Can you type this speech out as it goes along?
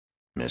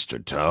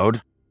Mr.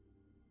 Toad.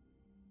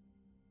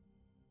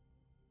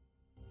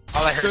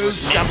 All I heard Do was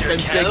something,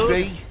 Mr. Toad.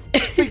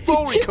 Bigby,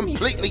 before he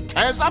completely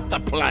tears up the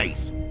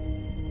place.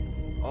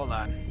 Hold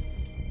on.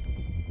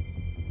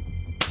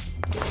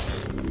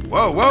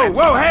 Whoa, whoa,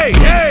 whoa, hey,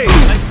 hey! My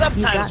You've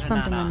subtitles got are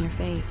something not on your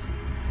face.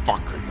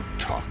 Fuck are you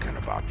talking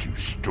about, you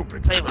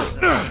stupid... Play with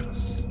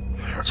subtitles.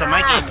 So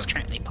my game is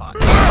currently paused.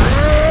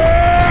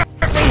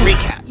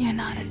 Recap. You're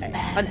not as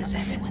bad as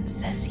everyone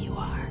says you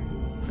are.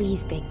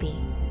 Please, Bigby.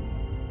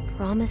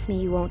 Promise me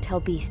you won't tell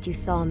Beast you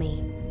saw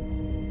me.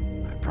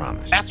 I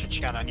promise. That's what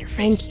you got on your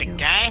face, Thank big you.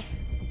 guy.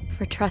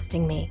 For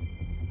trusting me.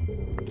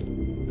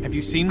 Have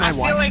you seen my I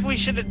wife? feel like we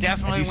should have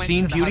definitely Have you went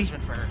seen to the Beauty?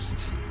 husband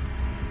first.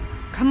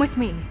 Come with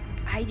me.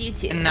 I do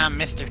too. And not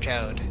Mr.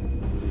 Toad.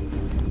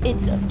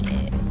 It's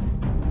okay.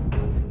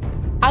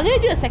 I'm gonna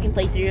do a second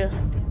playthrough.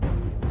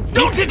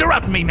 Don't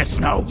interrupt me, Miss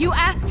Snow! You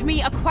asked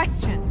me a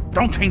question.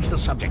 Don't change the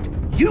subject.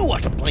 You are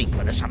to blame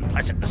for this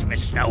unpleasantness,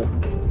 Miss Snow.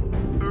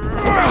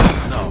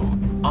 No,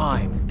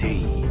 I'm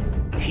D.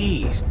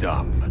 He's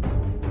dumb.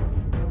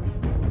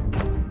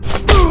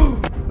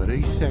 But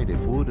he said if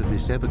word of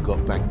this ever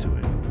got back to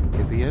him,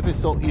 if he ever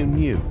thought you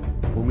knew,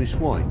 or Miss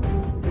Wayne,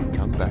 he'd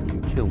come back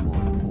and kill my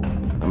boy.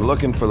 I'm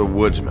looking for the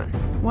woodsman.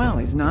 Well,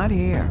 he's not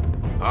here.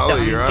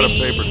 Ollie, you're out of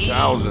paper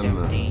towels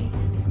and...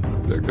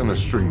 They're gonna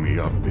string me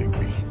up,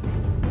 Bigby.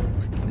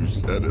 Like you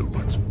said, it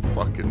looks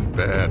fucking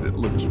bad. It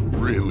looks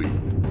really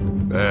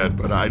bad,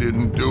 but I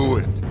didn't do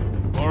it.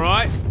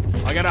 Alright,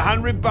 I got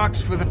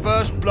 $100 for the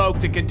first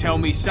bloke that can tell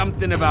me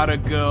something about a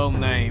girl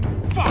named...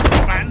 Fuck,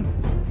 man!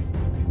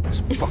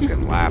 This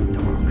fucking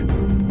lapdog.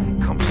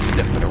 He comes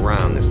sniffing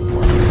around this place.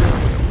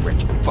 The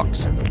rich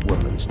fucks and the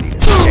women's need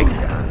a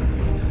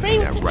shakedown. Ray,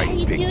 Yeah, what's up? right, How are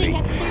you Big feeling B.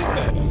 after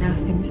Thursday? Now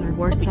things are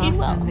worse Hope you're off doing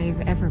well. than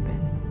they've ever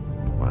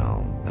been.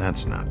 Well,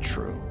 that's not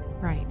true.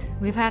 Right.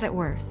 We've had it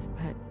worse,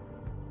 but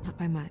not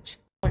by much.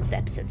 Once the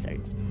episode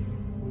starts.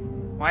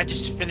 Well, I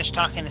just finished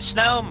talking to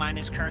Snow. Mine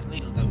is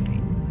currently loading.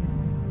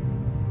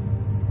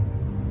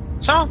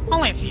 So,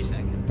 only a few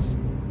seconds.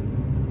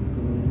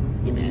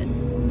 Too bad.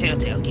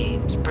 Telltale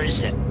Games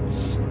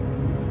presents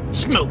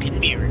Smoke and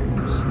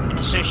Mirrors, in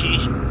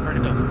association with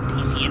Vertigo from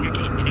DC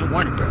Entertainment and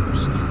Warner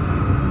Bros.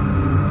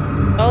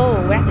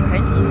 Oh, we're at the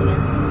crime scene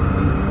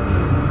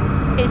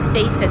again. His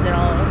face says it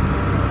all.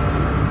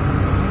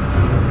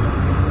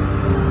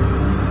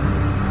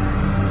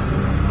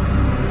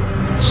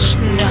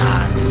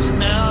 Not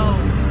Snow.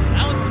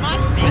 That was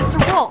my face.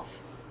 Mr.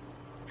 Wolf!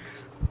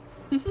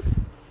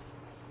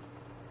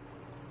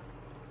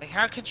 Like,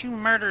 how could you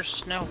murder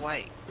Snow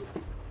White?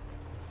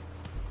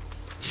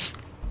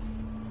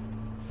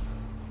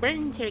 We're in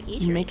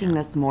interrogation. You're making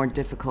this more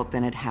difficult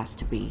than it has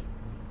to be.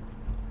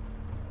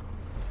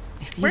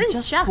 If We're you in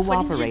just shock. What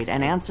did you cooperate expect?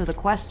 and answer the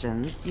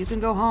questions, you can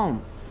go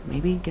home.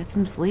 Maybe get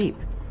some sleep.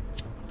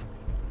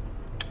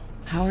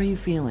 How are you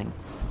feeling?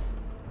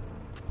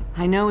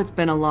 I know it's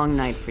been a long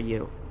night for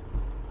you.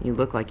 You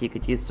look like you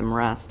could use some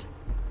rest.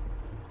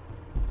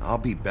 I'll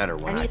be better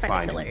when need I to find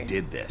find the who killer.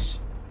 did this.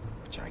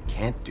 Which I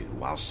can't do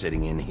while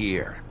sitting in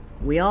here.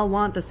 We all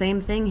want the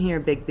same thing here,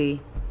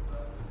 Bigby.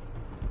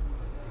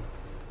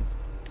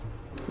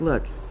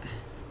 Look,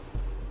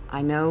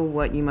 I know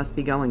what you must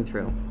be going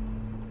through.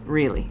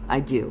 Really,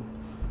 I do.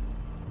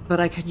 But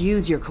I could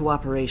use your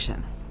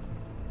cooperation.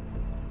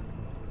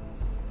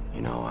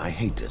 You know, I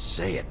hate to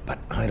say it, but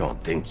I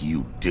don't think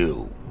you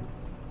do.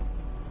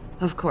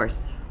 Of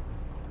course.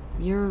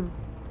 You're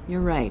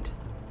right.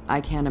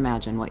 I can't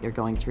imagine what you're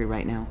going through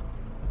right now.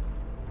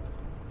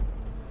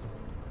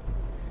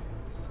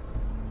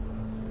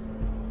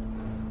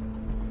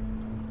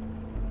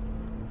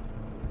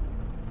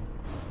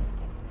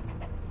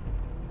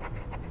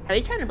 Are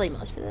they trying to blame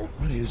us for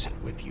this? What is it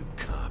with you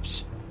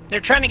cops? They're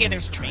trying to get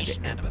Always trying to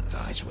information out of us.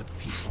 empathize with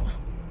people.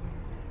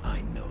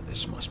 I know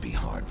this must be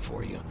hard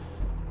for you.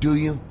 Do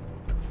you?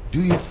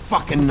 Do you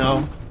fucking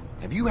know?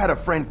 Have you had a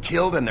friend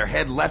killed and their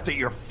head left at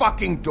your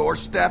fucking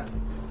doorstep?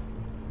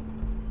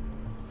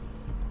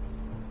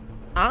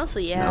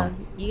 Honestly, yeah. No,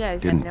 You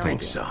guys Didn't have no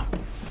think idea. so.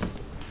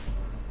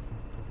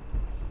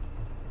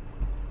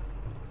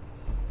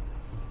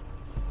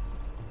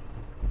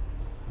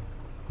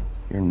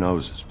 Your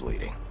nose is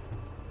bleeding.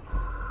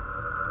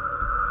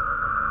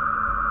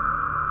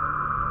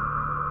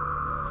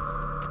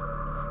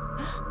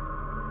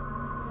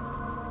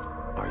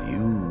 Are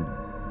you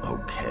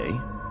okay?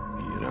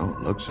 You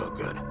don't look so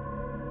good.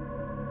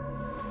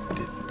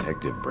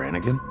 Detective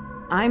Brannigan?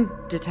 I'm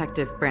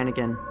Detective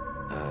Brannigan.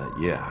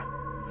 Yeah,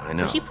 I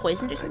know. Was she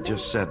poisoned or I something?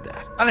 just said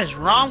that. What is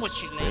wrong with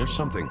you, lady? There's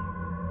something.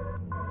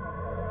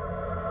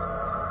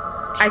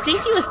 I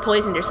think she was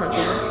poisoned or something.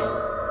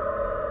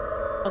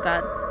 Oh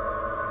god.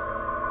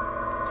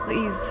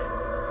 Please.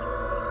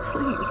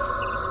 Please.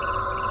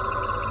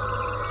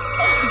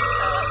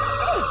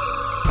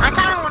 I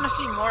kind of want to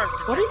see more of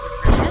What Detective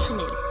is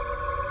happening?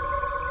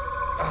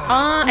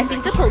 I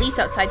think the police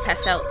outside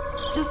passed out.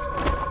 Just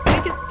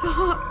make it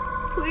stop.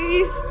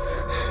 Please.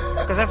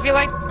 Because I feel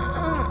like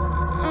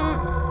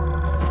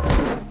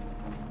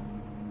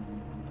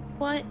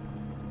What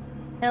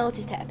hell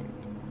just happened?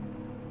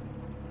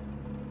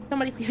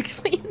 Somebody please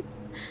explain.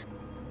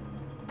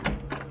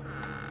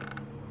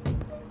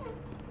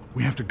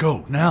 We have to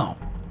go now.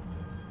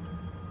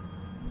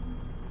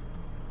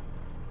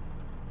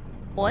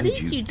 What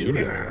did you do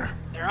to her?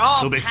 They're all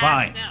She'll be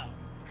passed fine. out.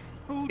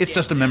 Who It's did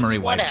just a memory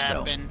this? What wipe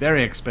spell. happened?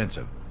 Very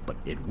expensive, but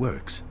it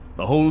works.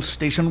 The whole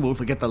station will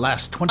forget the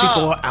last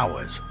 24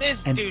 hours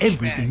this and douchebag.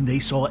 everything they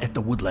saw at the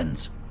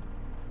Woodlands.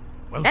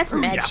 Well, That's hurry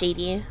mad up.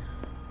 shady.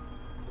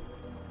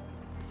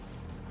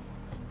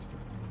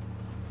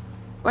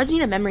 Why do you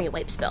need a memory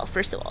wipe spell,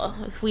 first of all,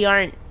 if we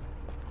aren't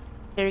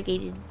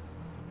interrogated?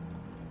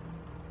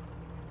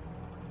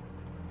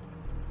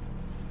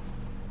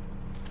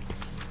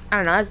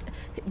 I don't know.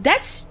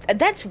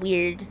 That's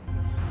weird.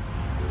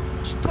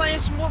 Just playing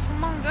some Wolf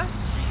Among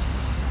Us.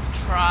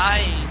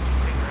 Trying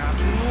to figure out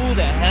who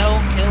the hell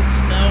killed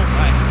Snow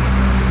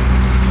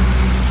White.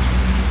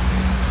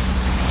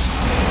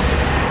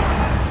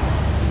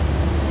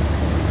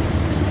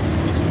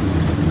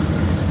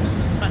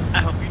 I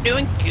hope you're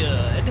doing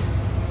good.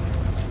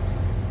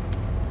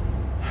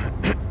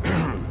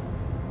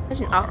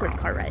 Such an awkward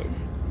car ride.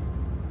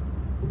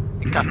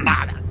 Come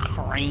on,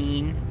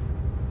 Crane.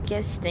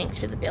 Guess thanks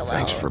for the bailout.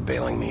 Thanks for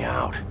bailing me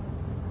out.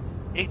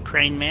 Hey,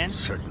 Crane man.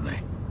 Certainly.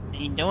 What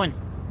you doing?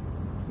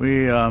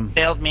 We,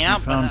 Bailed me out,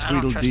 we found but I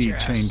don't trust Tweedledee your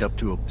ass. chained up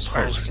to a As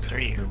far as I post. can throw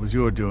you. It was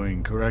your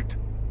doing, correct?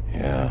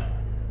 Yeah.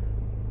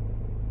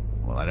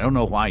 Well, I don't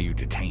know why you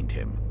detained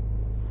him.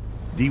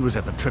 Dee was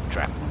at the Trip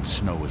Trap when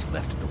Snow was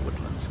left at the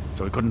Woodlands,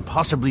 so he couldn't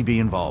possibly be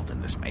involved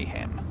in this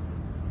mayhem.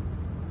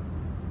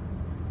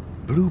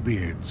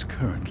 Bluebeard's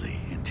currently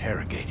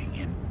interrogating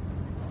him.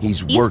 He's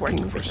He's working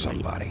working for for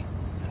somebody.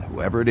 And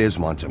whoever it is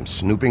wants him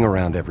snooping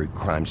around every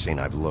crime scene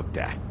I've looked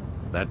at.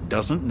 That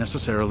doesn't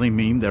necessarily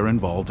mean they're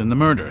involved in the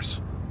murders.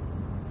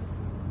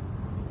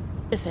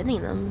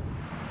 Defending them.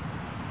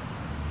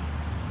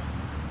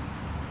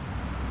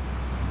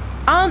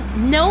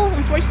 No,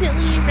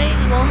 unfortunately, Ray,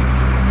 we won't.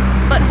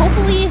 But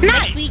hopefully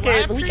next week Well,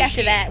 or I the week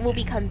after appreciate that, we'll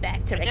be come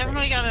back to regular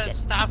Definitely streams gotta again.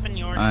 stop in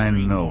your I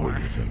stream know more. what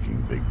you're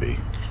thinking, Bigby.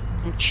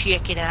 And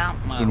check it out.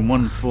 It's been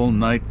one full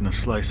night and a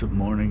slice of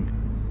morning,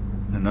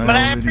 and I But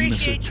I already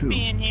miss her appreciate you too.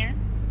 being here.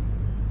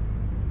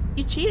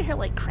 You treated her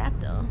like crap,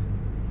 though.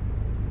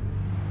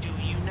 Do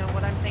you know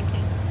what I'm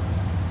thinking?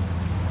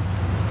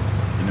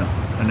 You know,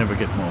 I never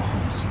get more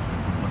homesick than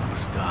when one of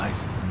us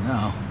dies. And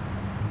now,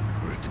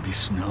 for it to be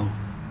Snow,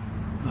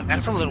 I've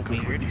That's never a little been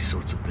good weird. with these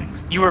sorts of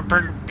things. You were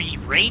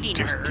berating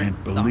Just her can't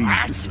the believe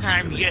last this is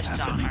time really you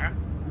happening. saw her.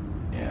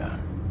 Yeah.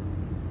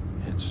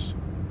 It's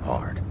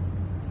hard.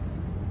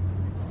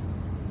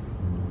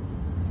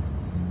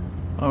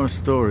 Our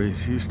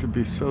stories used to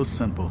be so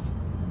simple.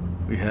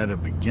 We had a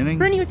beginning,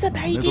 Bernie, what's up?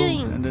 How are you middle,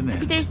 doing? and an Happy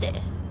end.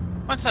 Thursday.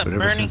 What's up, But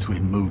ever Bernie? since we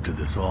moved to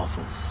this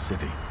awful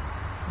city,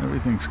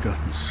 everything's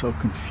gotten so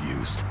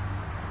confused.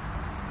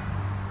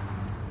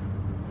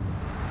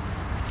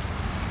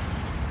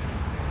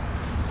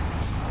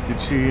 Did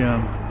she,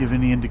 give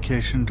any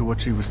indication to what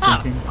she was Oh,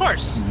 thinking? of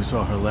course. When you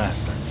saw her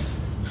last, I mean.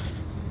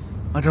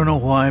 I don't know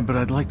why, but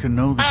I'd like to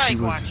know that I she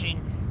like was...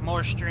 watching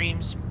more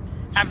streams, She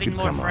having could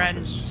more come off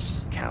friends.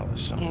 as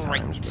callous sometimes,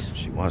 Right. but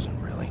she wasn't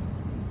really.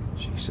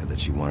 She said that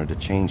she wanted to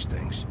change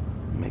things,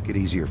 make it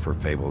easier for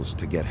Fables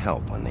to get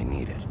help when they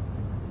need it.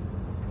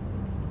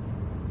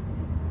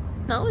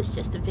 No, it's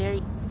just a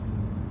very...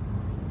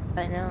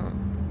 I know.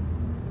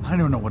 I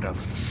don't know what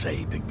else to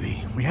say,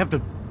 Bigby. We have to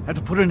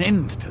put an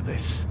end to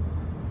this.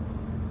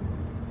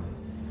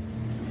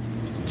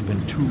 It's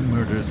been 2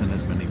 murders in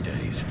as many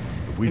days.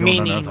 If we don't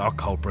Meaning, unearth our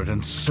culprit,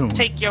 and soon,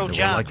 take your there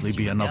job, will likely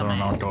be you another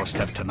on our dumbass.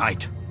 doorstep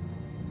tonight.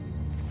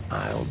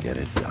 I'll get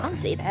it Don't done.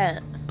 say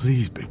that.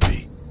 Please,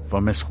 Bigby,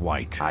 for Miss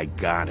White. I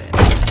got it.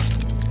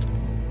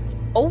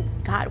 Oh,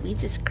 God, we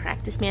just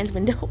cracked this man's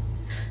window.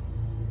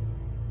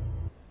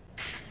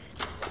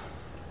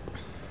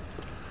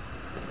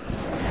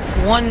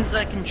 Ones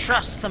I can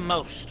trust the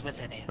most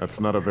within it. That's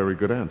not a very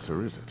good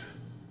answer, is it?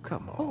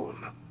 Come on. Oh,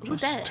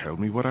 who's Just that? tell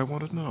me what I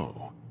want to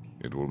know.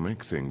 It will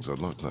make things a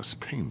lot less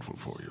painful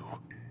for you.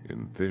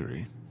 In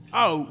theory.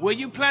 Oh, were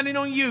you planning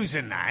on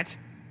using that?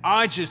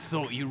 I just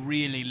thought you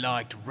really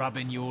liked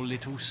rubbing your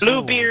little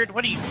sword. Bluebeard,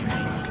 what are you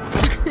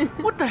doing?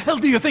 What the hell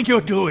do you think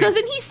you're doing?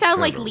 Doesn't he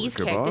sound like Hello, Lee's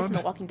Ichabod. character from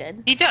The Walking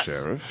Dead? He does.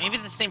 Sheriff? Maybe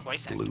the same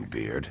voice actor.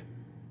 Bluebeard.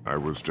 I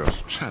was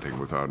just chatting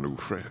with our new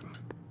friend.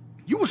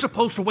 You were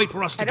supposed to wait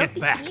for us to I don't get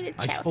think back. you need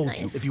a I chaff told knife.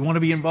 you, if you want to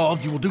be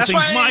involved, you will do That's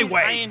things why my I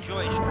way.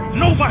 enjoy streaming.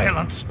 No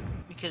violence.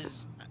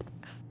 Because I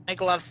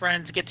make a lot of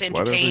friends, get to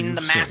Whatever entertain you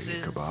the say,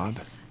 masses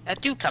Ichabod.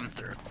 that do come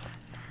through.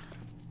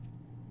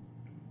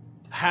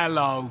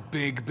 Hello,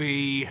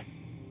 Bigby.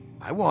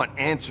 I want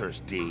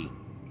answers, D.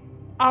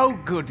 Oh,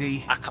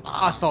 goody. Ah, come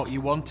on. I thought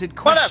you wanted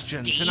What up,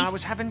 questions, D? and I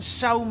was having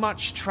so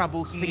much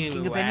trouble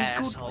thinking You of any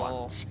asshole. good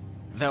ones.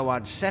 Though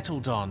I'd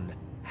settled on,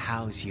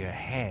 how's your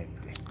head?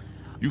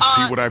 You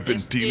see what I've been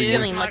This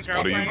dealing is with? my What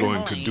What are you girlfriend,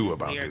 going to Elaine. do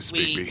about We- this,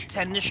 We baby?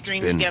 tend to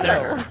stream Been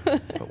together.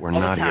 better, but we're all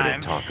the not here to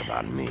time. talk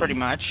about me. Pretty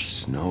much.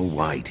 Snow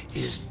White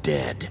is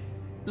dead,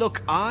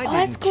 Look, I Oh, didn't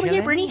that's cool to kill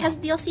hear Bernie anyone. has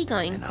DLC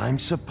going. and I'm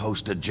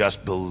supposed to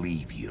just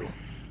believe you.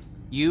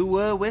 You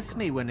were with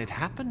me when it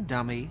happened,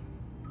 dummy.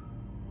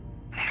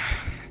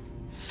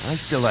 I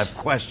still have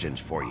questions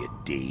for you,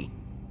 D.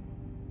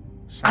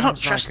 Sounds I don't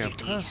trust like you, a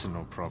D.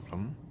 personal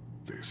problem.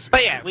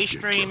 But yeah, we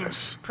stream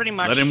pretty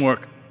much Let him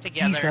work.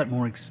 together. He's got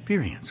more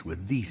experience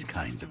with these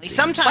kinds of things.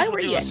 Sometimes Why we'll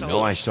were do you a at solo, No,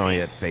 I saw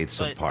you at Faith's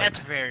but apartment.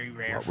 that's very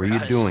rare. What for were you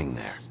us. doing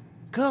there?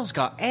 Girl's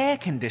got air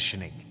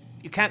conditioning.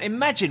 You can't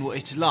imagine what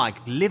it's like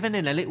living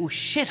in a little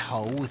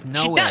shithole with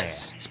no She air.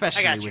 does. I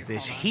Especially got you. with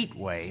this Hold on. heat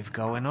wave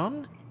going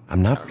on.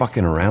 I'm not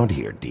fucking around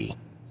here, D.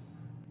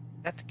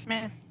 That's the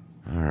command.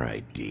 All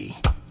right, D.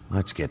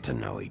 Let's get to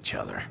know each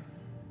other.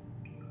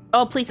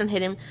 Oh, please don't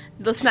hit him.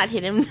 Let's not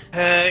hit him.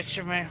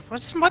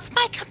 What's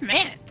my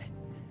command?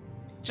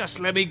 Just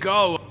let me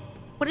go.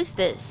 What is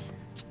this?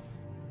 Is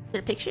it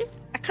a picture?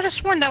 I could have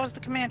sworn that was the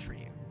command for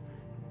you.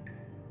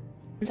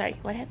 I'm sorry,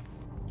 what happened?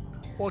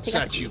 What's Take out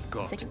that the B. you've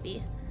got? Second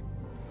B.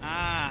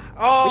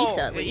 Oh,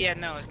 Lisa, at yeah, least.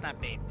 no, it's not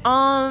babe.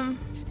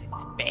 It's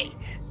babe.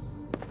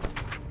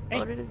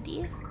 Ordered a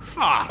D?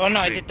 Fuck. Oh no,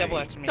 I did Rigby. double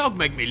exclamation. Don't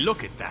make me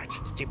look at that.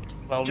 Stupid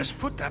phone. Just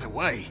put that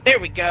away. There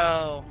we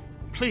go.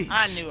 Please.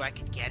 I knew I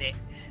could get it.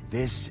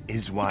 This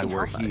is why can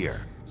we're help us. here.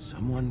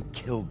 Someone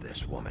killed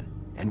this woman,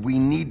 and we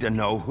need to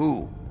know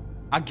who.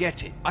 I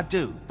get it. I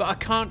do. But I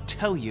can't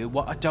tell you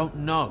what I don't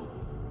know.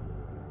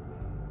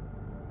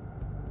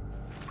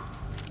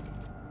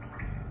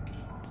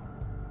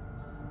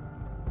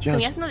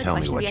 Just ask another tell me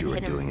question? We what have you to were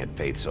hit him. doing at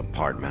Faith's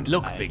apartment.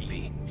 Look,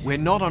 Bigby, we're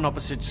not on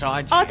opposite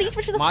sides. Oh, here. thanks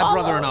for the My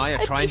brother and follow. I are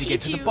I trying to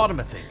get to appreciate the you. bottom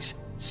of things.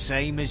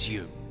 Same as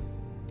you.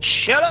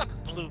 Shut up,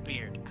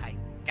 Bluebeard. I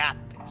got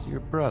this. Your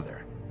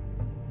brother.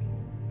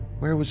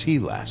 Where was he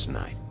last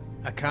night?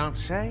 I can't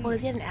say. Well,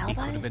 does he have an He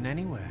alibi? could have been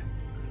anywhere.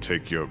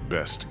 Take your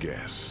best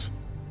guess.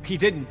 He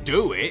didn't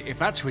do it, if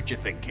that's what you're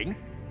thinking.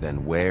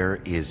 Then where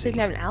is He he? doesn't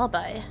have an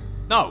alibi.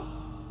 No,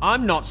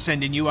 I'm not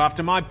sending you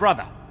after my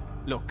brother.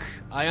 Look,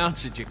 I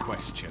answered your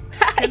question.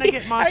 Can I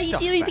get my How are you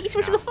stuff doing? back Thanks so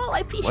much for now? the follow. I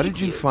appreciate What did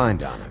you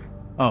find on him?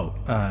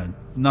 Oh,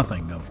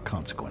 nothing of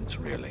consequence,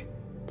 really.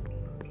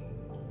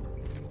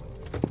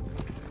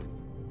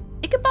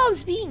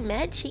 Ichabod's being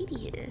mad shady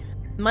here.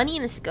 Money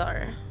and a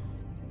cigar.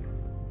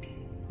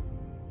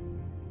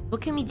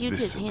 What can we do to his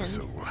This hand?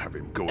 imbecile will have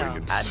him going in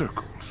God.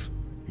 circles.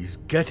 He's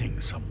getting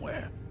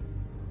somewhere.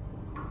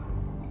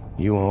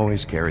 You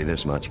always carry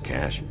this much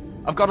cash?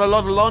 I've got a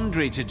lot of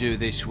laundry to do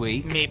this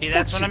week. Maybe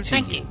that's what I'm What's it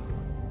to thinking.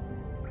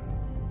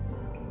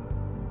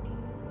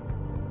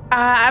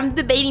 I'm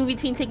debating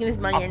between taking his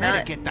money I or better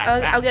not. get that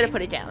I'll back. gotta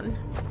put it down.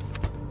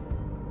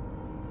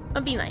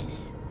 I'll be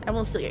nice. I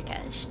won't steal your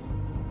cash.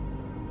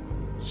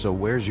 So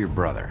where's your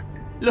brother?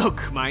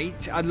 Look,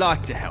 mate, I'd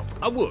like to help.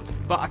 I would,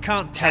 but I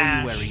can't tell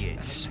you where he Cash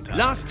is. and a cigar.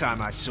 Last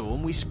time I saw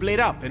him, we split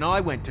up and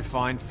I went to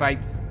find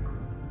Faith.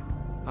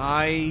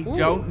 I Ooh.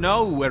 don't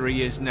know where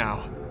he is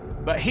now.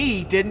 But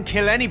he didn't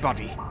kill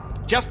anybody.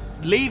 Just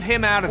leave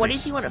him out of What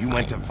this. did you want to You find?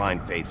 went to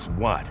find Faith's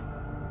what?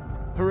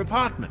 Her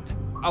apartment.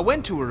 I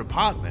went to her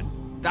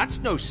apartment.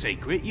 That's no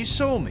secret. You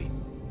saw me.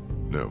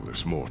 No,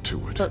 there's more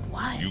to it. But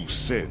why? You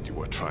said you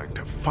were trying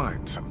to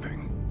find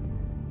something.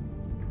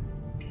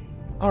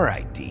 All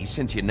right, D,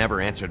 since you never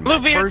answered my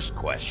Bluebeard, first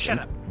question, shut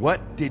up.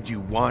 what did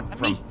you want Let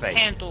from me Faith?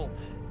 handle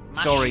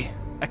my Sorry, shit.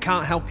 I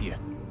can't help you.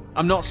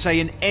 I'm not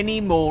saying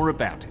any more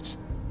about it.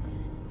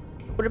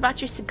 What about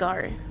your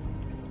cigar?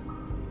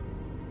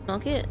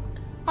 Smoke it.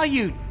 Are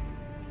you...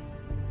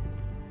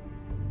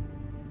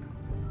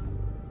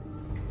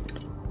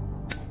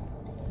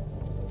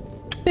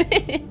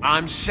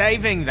 I'm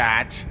saving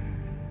that.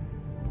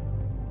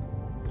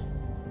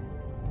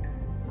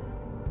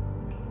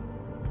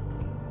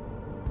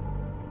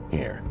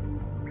 Here.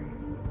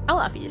 I'll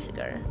offer you a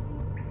cigar.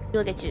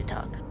 We'll get you to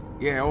talk.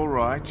 Yeah, all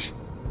right.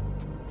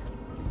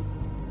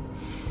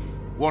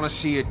 Want to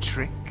see a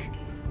trick?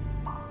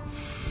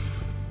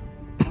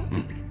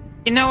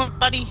 You know what,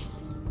 buddy?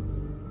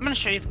 I'm gonna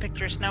show you the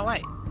picture of Snow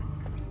White.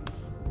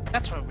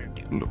 That's what we're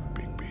doing. Look,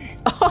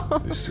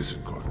 Bigby, this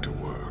isn't going to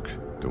work.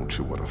 Don't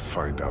you want to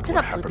find out Shut what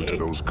up, happened to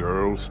Bluebeard. those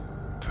girls?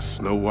 To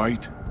Snow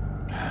White?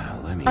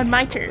 Let me On my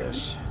handle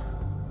terms. this.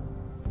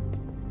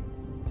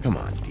 Come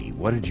on, D,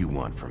 what did you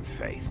want from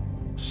Faith?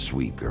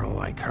 Sweet girl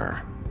like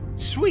her.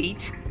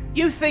 Sweet?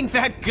 You think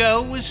that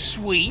girl was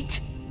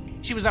sweet?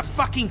 She was a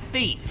fucking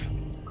thief.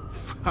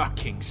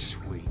 Fucking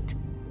sweet.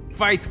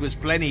 Faith was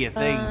plenty of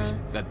things,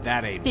 but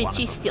that ain't Did one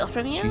she of them. steal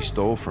from you? She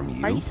stole from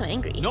you? Why are you so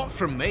angry? Not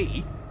from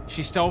me.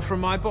 She stole from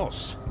my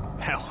boss.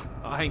 Hell,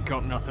 I ain't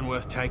got nothing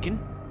worth taking.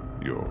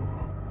 Your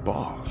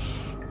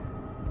boss?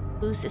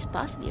 Who's this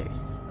boss of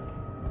yours?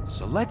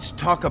 So let's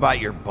talk about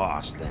your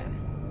boss, then.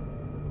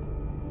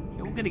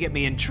 You're gonna get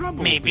me in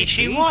trouble. Maybe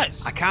she Bigby.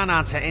 was. I can't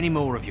answer any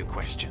more of your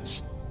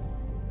questions.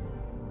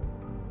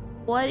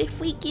 What if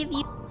we give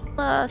you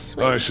a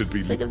swig, I should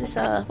be- swig of this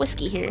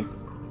whiskey here?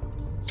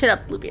 Shut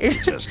up, Bluebeard.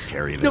 Just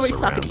carry this Nobody's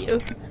around. talking to you.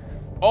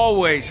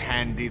 Always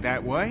handy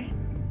that way.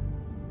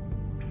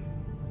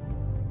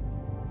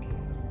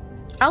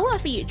 I'll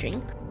offer you a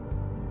drink.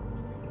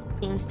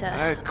 Seems to.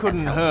 That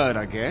couldn't have hurt,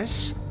 I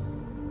guess.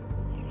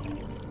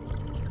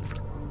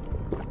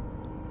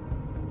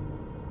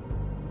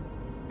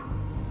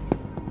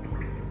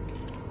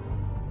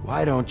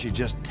 Why don't you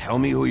just tell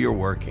me who you're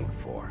working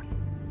for?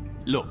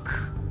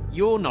 Look,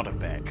 you're not a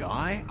bad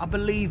guy. I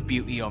believe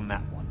Beauty on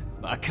that one.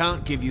 But I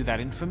can't give you that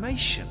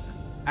information.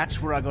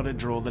 That's where I gotta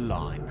draw the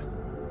line.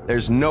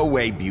 There's no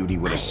way Beauty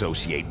would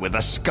associate with a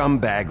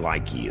scumbag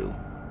like you.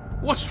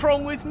 What's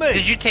wrong with me?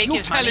 Did you take You're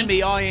his telling money?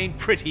 me I ain't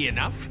pretty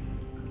enough?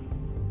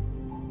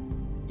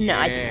 No,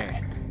 I Yeah,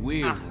 didn't.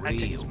 we're I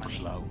took his real money.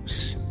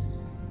 close.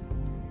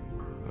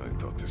 I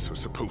thought this was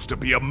supposed to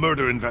be a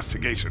murder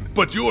investigation,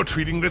 but you're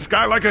treating this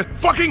guy like a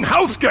fucking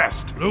house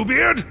guest,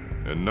 Bluebeard!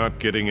 And not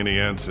getting any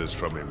answers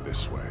from him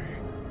this way.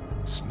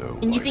 Snow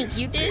And you White think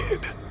is you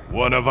did? dead.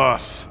 One of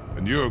us.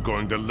 And you're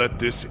going to let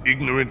this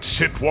ignorant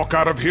shit walk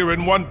out of here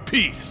in one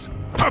piece.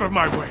 Out of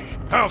my way.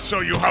 I'll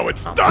show you how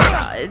it's Oh my done!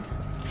 god.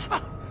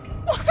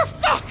 What the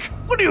fuck?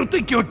 What do you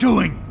think you're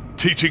doing?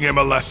 Teaching him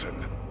a lesson.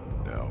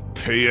 Now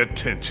pay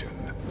attention.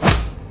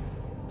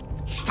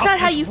 It's not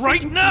how you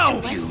right freaking now.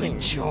 teach a lesson.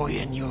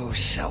 Enjoying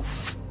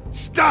yourself.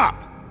 Stop!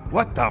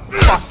 What the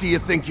fuck do you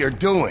think you're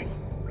doing?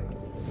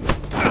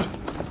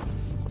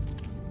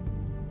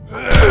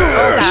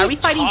 Oh god, are we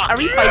fighting? Are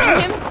we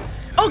fighting him?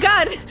 Oh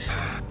god! Oh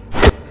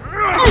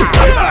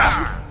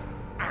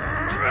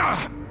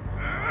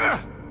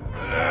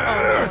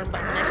no, I'm about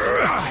to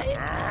actually die.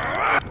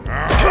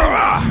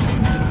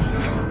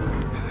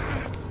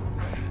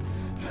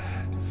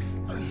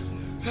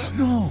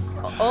 No.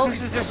 Oh,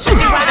 This is a stupid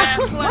ass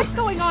What's lesson.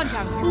 going on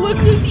down here? look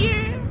who's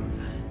here!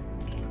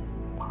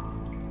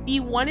 The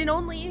one and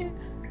only.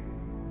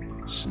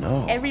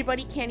 Snow.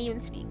 Everybody can't even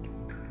speak.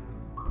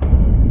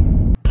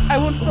 I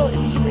won't spell it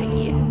for you,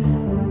 Frankie.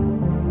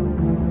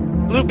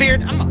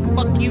 Bluebeard, I'm gonna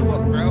fuck you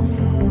up, bro.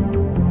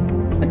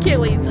 I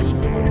can't wait until you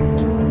see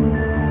this.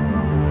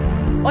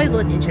 Always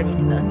love the intro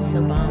music though, it's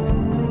so bomb.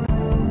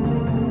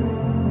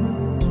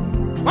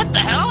 What the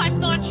hell? I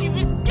thought she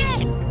was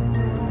dead.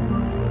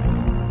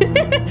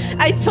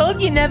 I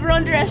told you never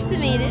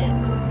underestimate it.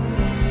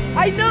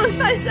 I know,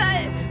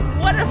 Sai.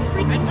 What a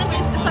freaking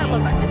twist. That's what I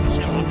love about this thing.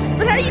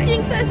 But how are you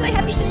doing, Sai?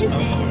 Happy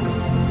Thursday.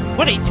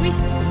 What a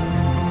twist.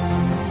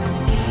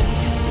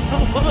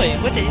 Oh boy,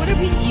 what a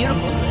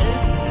Beautiful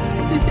twist.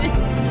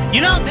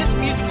 You know, this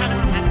music kind of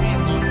reminds me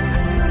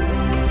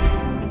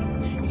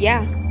of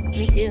Yeah,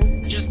 me too.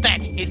 just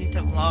that hint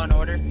of Law and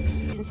Order.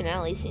 Season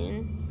finale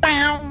soon.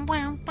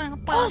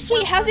 Oh,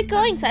 sweet. How's it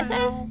going, Sai?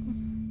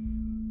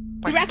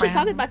 We were actually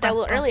talking about that a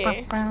little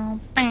earlier.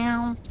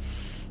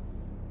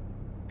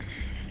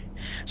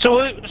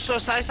 So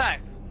Sai,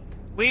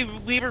 we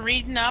were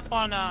reading up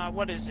on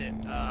what is it?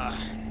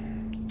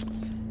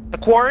 The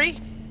Quarry.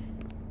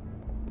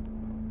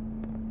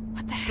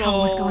 What the hell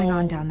was going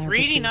on down there?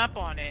 Reading Vicky? up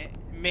on it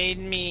made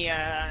me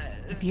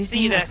Abusing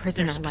see a that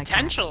prisoner there's like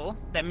potential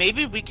that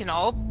maybe we can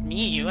all,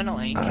 me, you, and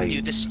Elaine, can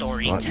do the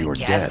story thought you were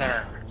together.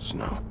 dead,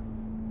 Snow.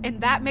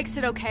 And that makes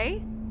it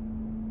okay?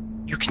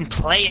 You can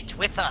play it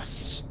with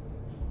us.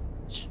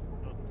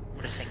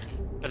 What do you think?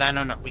 But I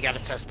don't know. We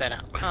gotta test that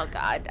out. Oh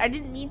god, I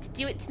didn't mean to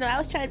do it, Snow. I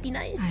was trying to be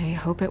nice. I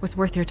hope it was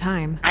worth your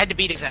time. I had to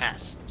beat his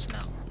ass,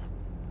 Snow.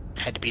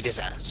 I had to beat his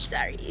ass.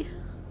 Sorry.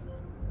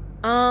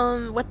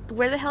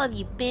 Where the hell have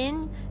you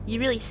been? You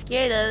really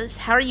scared us.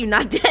 How are you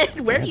not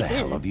dead? Where have you the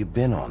hell been? have you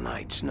been all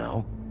night,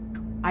 Snow?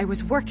 I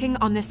was working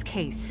on this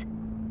case.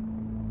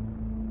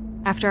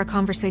 After a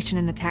conversation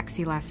in the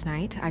taxi last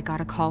night, I got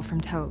a call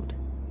from Toad.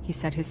 He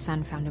said his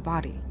son found a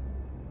body.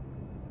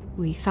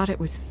 We thought it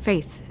was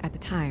Faith at the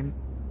time.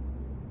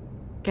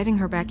 Getting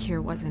her back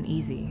here wasn't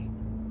easy,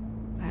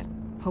 but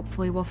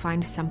hopefully we'll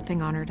find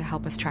something on her to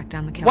help us track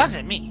down the It killer.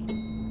 wasn't me.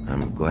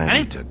 I'm glad I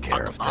you didn't took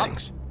care fuck of him up.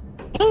 things.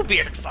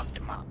 Bluebeard fucked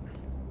him up.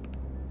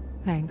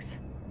 Thanks.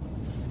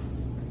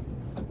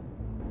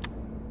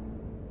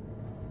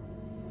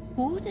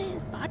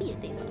 Whose body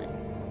did they find?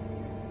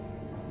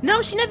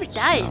 No, she never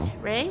died,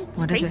 right? It's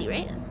What is crazy, it?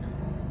 right?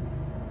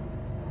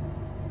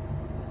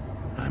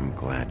 I'm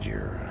glad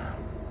you're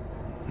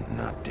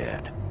not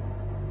dead.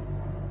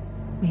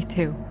 Me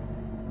too.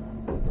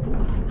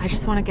 I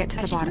just want to get to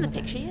Has the she seen bottom the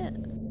of picture this. yet?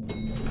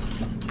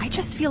 I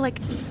just feel like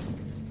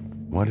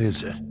What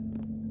is it?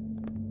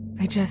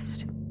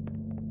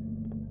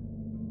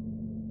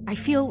 I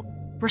feel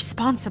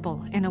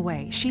responsible in a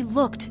way. She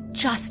looked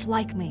just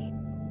like me.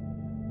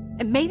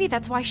 And maybe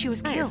that's why she was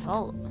It's not your killed.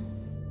 fault.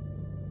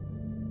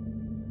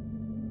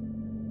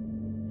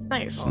 It's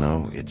not your fault.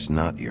 Snow, it's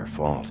not your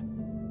fault.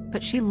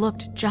 But she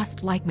looked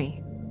just like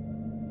me.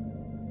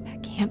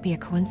 That can't be a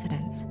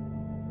coincidence.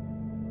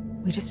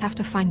 We just have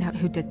to find out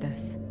who did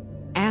this.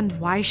 And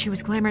why she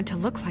was glamored to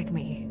look like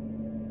me.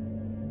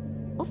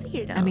 We'll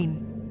figure it out. I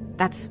mean,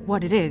 that's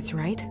what it is,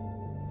 right?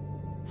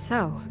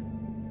 So,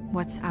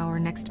 what's our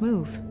next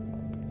move?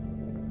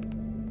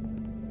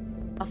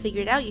 I'll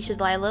figure it out. You should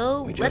lie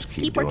low. We Let's just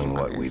keep keep working doing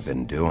on what we've this.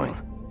 been doing.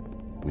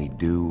 We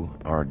do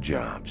our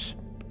jobs.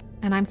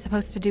 And I'm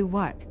supposed to do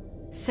what?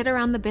 Sit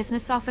around the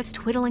business office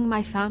twiddling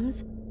my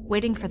thumbs,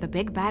 waiting for the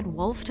big bad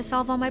wolf to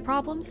solve all my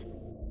problems?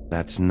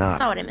 That's not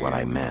Not what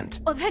I meant.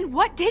 Well, then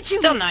what did you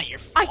Still mean? not your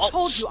I fault,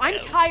 told you, I'm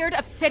Snow. tired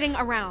of sitting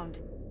around.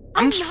 I'm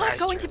I'm not surprised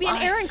going you're to be an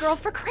alive. errand girl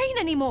for Crane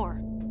anymore.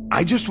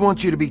 I just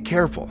want you to be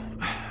careful.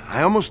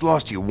 I almost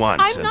lost you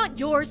once. I'm not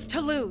yours to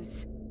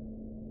lose.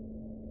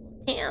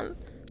 Damn.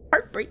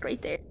 Heartbreak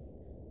right there.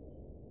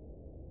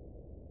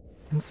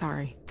 I'm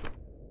sorry.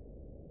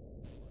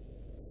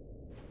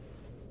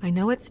 I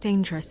know it's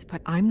dangerous,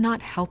 but I'm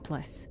not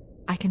helpless.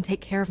 I can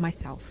take care of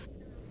myself.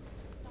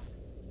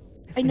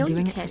 I've been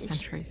doing it for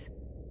centuries.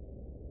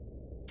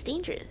 It's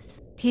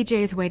dangerous.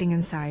 TJ is waiting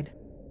inside.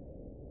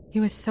 He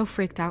was so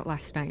freaked out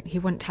last night, he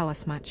wouldn't tell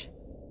us much.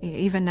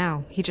 Even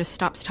now, he just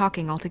stops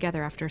talking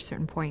altogether after a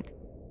certain point.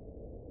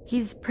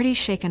 He's pretty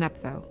shaken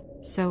up, though,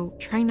 so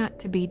try not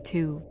to be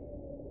too,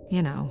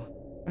 you know.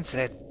 That's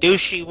a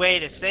douchey way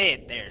to say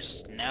it there,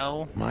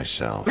 Snow.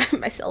 Myself.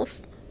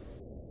 Myself.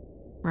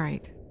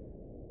 Right.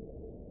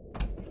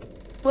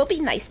 We'll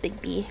be nice,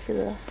 Big B, for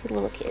the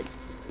little kid.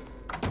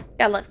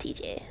 I love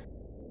TJ.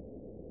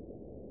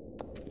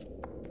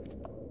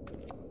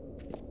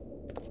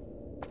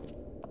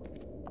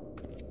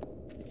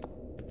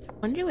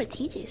 Wonder what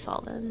TJ saw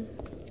then.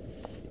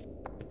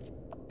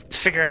 Let's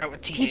figure out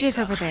what TJ's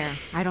over there.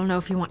 I don't know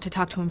if you want to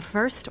talk to him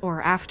first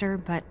or after,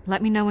 but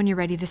let me know when you're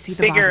ready to see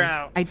the figure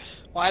body. out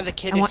why the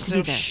kid is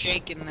so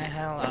shaking the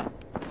hell up.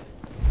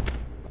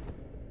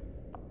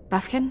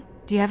 Buffkin,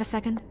 do you have a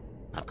second?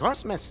 Of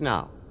course, Miss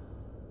Snow.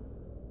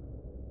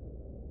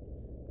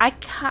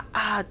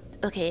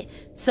 Okay,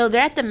 so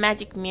they're at the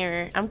magic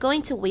mirror. I'm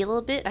going to wait a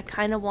little bit. I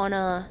kind of want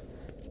to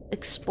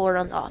explore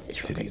on the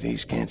office real Pity quick.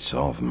 these can't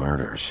solve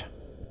murders.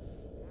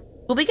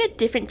 Will we get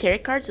different tarot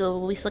cards, or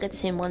will we still get the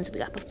same ones we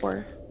got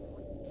before?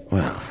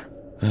 Well,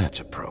 that's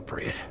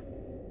appropriate.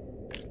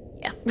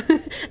 Yeah,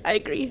 I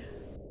agree.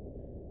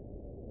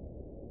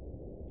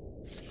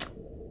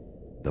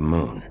 The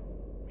moon.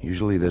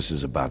 Usually this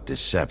is about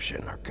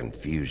deception or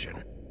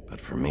confusion.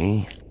 But for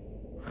me,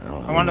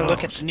 well, I want to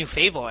look at the new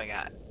fable I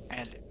got. I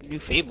had a new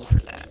fable for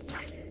that.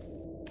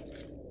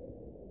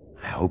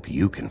 I hope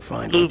you can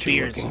find what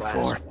you're Bluebeard's looking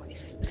last for.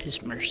 wife.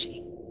 His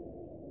mercy.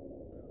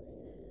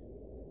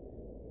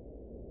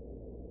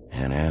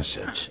 And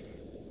acids.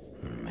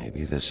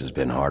 Maybe this has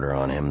been harder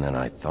on him than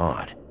I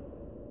thought.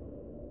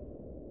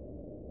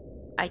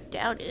 I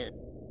doubt it.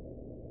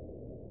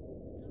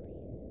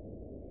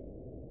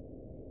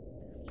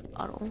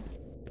 Bottle. Why do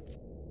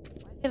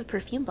they have a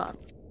perfume bottle?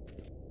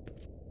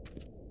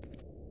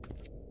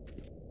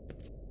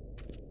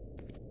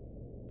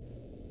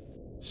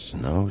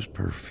 Snow's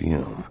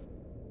perfume.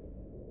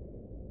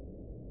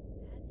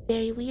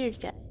 Very weird,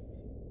 guys.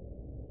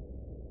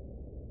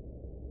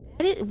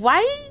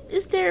 Why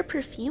is there a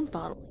perfume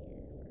bottle here?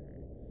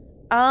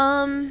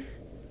 I'm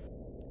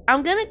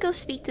gonna go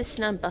speak to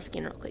Snow and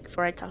Buffkin real quick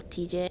before I talk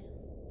to TJ.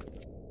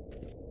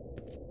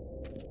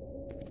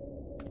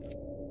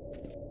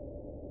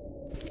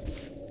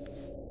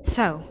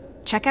 So,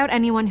 check out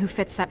anyone who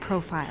fits that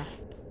profile.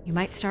 You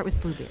might start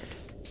with Bluebeard.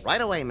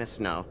 Right away, Miss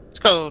Snow. Let's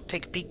go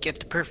take a peek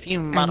at the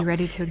perfume Are bottle. you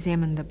ready to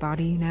examine the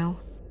body now?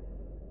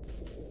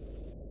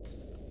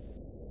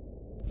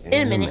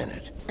 In a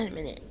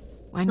minute.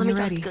 When you're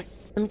ready.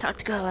 Let me talk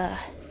to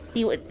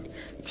see what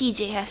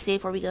TJ has to say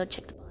before we go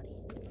check the body.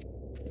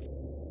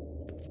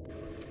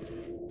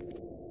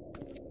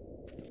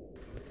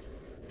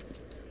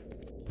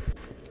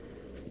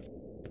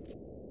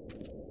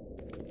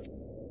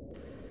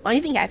 Why do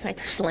you think I might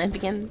touch the lamp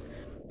again?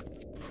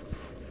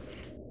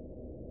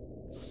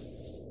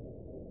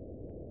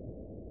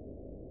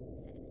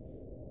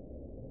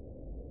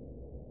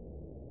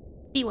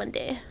 Be one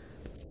day.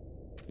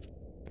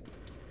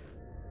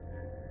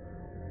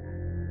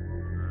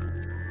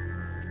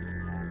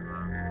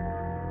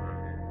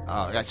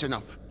 Oh, that's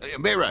enough.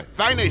 Mirror,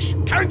 vanish,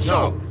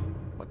 cancel! No.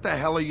 What the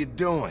hell are you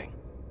doing?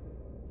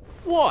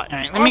 What?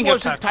 Alright, let me I go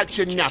wasn't talk to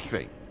touching TJ.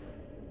 nothing.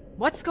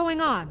 What's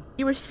going on?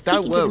 You were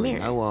speaking Don't to the worry, mirror.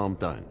 no harm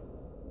done.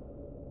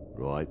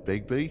 Right,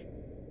 Bigby?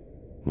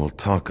 We'll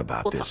talk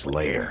about We'll this talk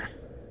later.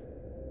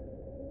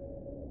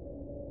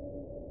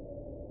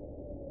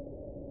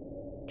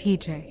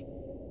 TJ.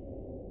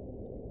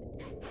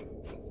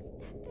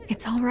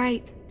 It's all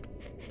right.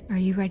 Are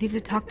you ready to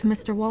talk to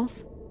Mr.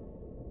 Wolf?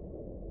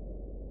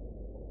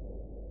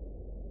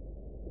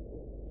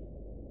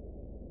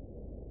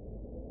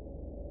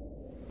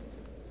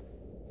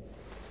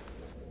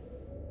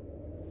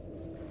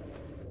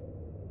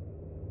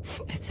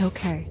 It's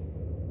okay.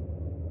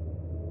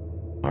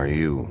 Are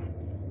you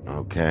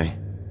okay?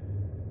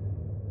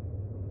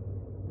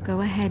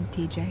 Go ahead,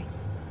 TJ.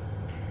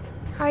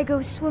 I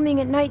go swimming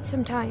at night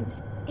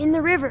sometimes, in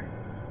the river.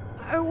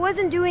 I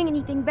wasn't doing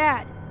anything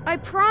bad, I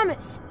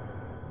promise.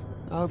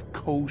 Of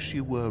course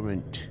you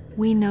weren't.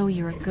 We know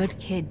you're a good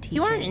kid, TJ.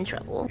 You aren't in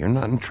trouble. You're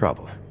not in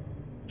trouble.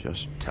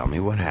 Just tell me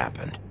what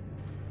happened.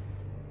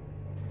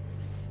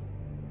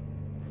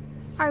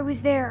 I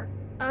was there,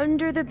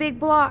 under the big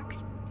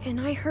blocks, and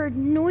I heard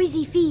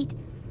noisy feet.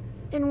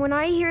 And when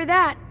I hear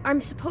that, I'm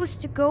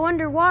supposed to go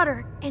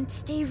underwater and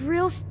stay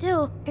real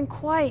still and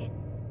quiet.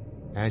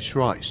 That's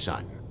right,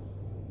 son.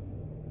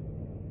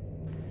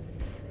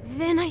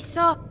 Then I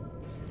saw...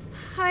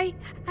 I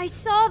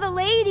saw the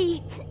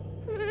lady.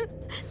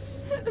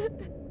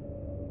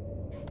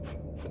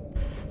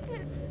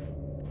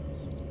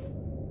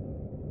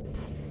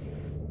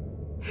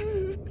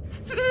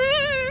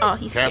 Oh,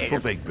 he's scared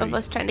Careful, Big B. of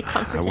us trying to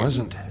comfort him. I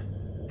wasn't.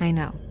 I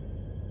know.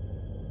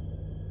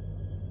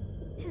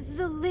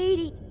 The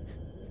lady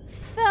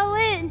fell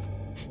in.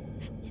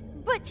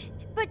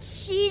 But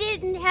she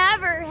didn't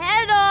have her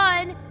head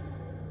on.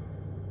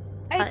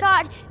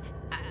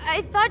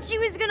 I thought she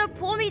was gonna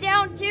pull me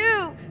down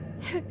too.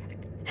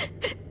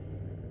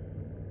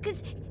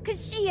 Cause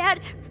she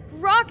had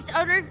rocks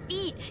on her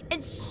feet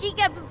and she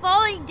kept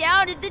falling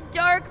down in the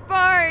dark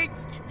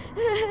parts.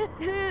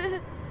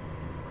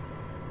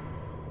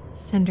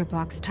 Cinder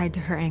blocks tied to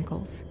her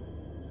ankles.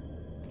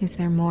 Is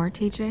there more,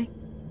 TJ?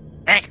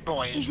 That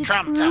boy is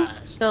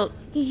traumatized. So,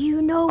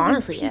 you know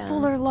honestly, when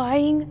people are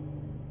lying?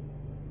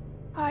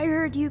 I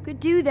heard you could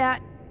do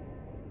that.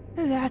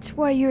 That's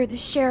why you're the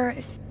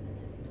sheriff.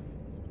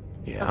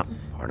 Yeah,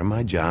 part of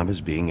my job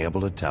is being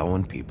able to tell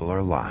when people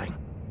are lying.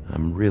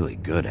 I'm really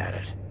good at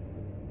it.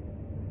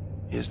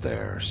 Is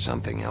there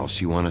something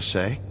else you want to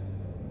say?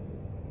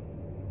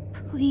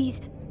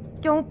 Please,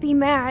 don't be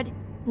mad.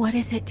 What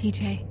is it,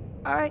 TJ?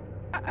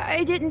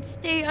 I didn't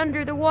stay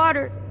under the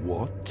water.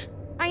 What?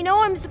 I know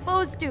I'm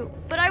supposed to,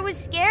 but I was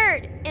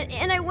scared,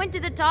 and I went to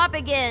the top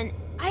again.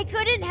 I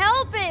couldn't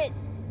help it.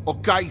 I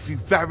gave you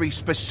very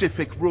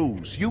specific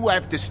rules. You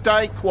have to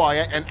stay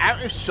quiet and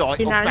out of sight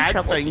You're or not in bad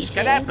trouble, things TJ.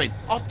 can happen.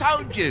 I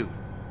told you.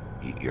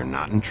 You're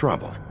not in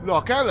trouble.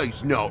 Like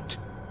Ellie's not.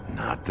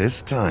 Not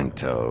this time,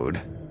 Toad.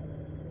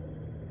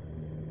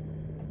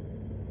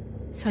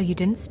 So you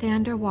didn't stay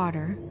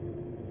underwater.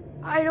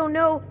 I don't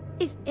know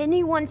if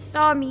anyone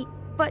saw me,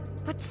 but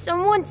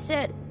someone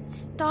said,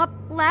 "Stop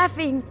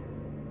laughing."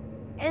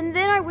 And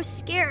then I was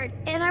scared,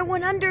 and I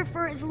went under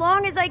for as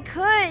long as I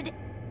could.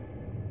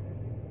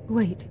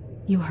 Wait,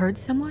 you heard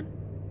someone?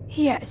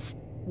 Yes.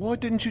 Why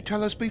didn't you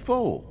tell us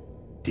before?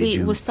 Did Wait,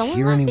 you was someone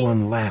hear laughing?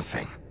 anyone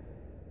laughing?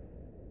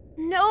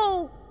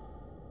 No.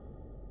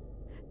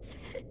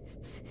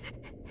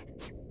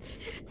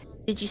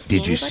 Did you see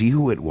Did you see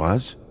who it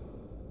was?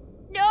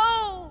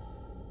 No.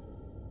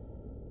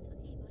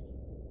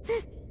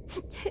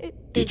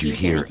 Did you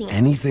hear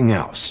anything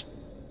else?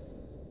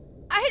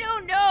 I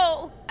don't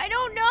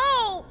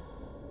know.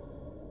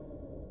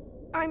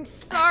 I'm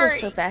sorry. I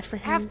feel so bad for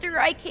him. After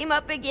I came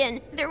up again,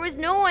 there was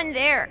no one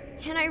there,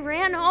 and I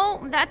ran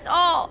home, that's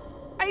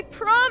all. I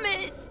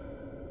promise.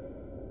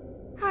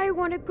 I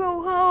want to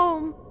go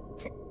home.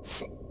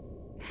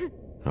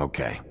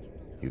 Okay,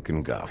 you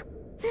can go.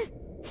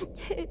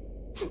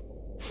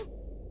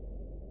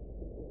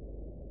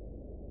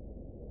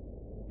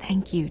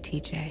 Thank you,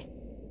 TJ.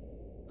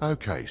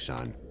 Okay,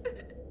 son.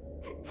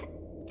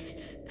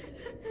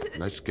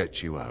 Let's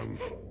get you home.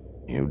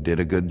 You did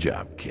a good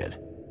job, kid.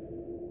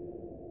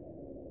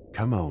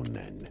 Come on,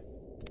 then.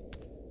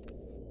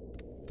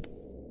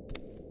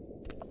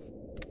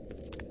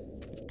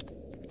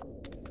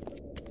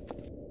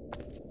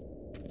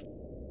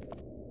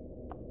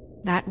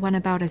 That went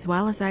about as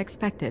well as I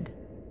expected.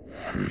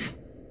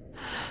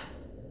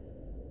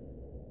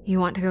 You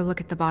want to go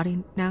look at the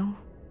body now?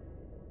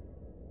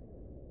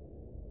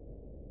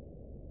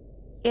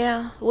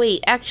 Yeah.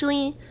 Wait,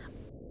 actually,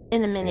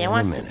 in a minute. I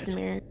want to see the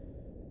mirror.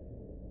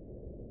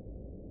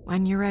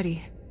 When you're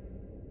ready.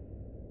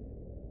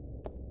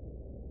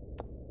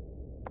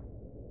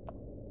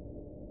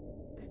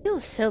 I feel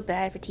so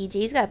bad for TJ.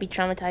 He's got to be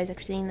traumatized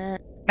after seeing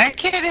that. That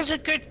kid is a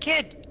good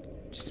kid.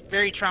 Just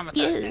very traumatized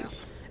He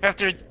is. now.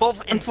 After both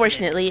incidents.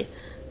 Unfortunately.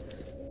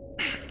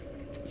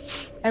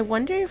 I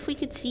wonder if we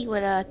could see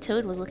what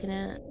Toad was looking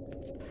at.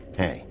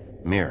 Hey,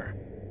 mirror.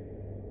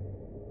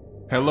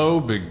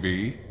 Hello,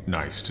 Bigby.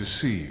 Nice to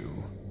see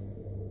you.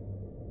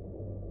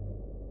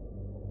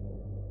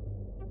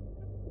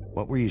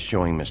 What were you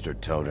showing Mr.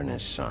 Toad and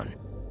his son?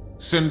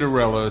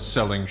 Cinderella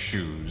selling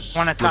shoes,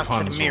 Wanna talk to the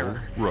Rapunzel,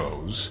 mirror.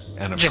 Rose,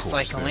 and of Just course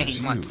like there's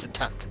Elaine you. wants to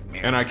talk to the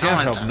mirror. And I I can't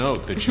wanna help talk.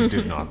 note that you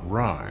did not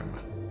rhyme.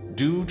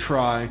 Do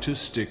try to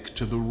stick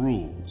to the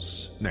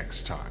rules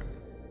next time.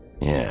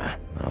 Yeah,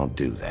 I'll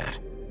do that.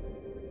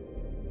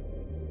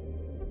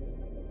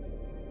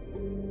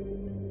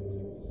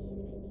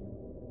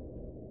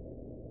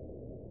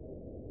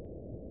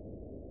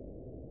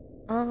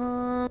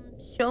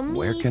 Show me.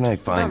 Where can I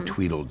find Thumb.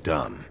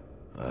 Tweedledum?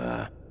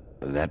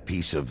 That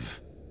piece of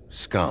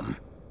scum.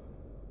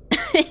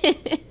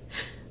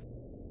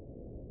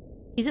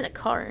 He's in a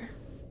car.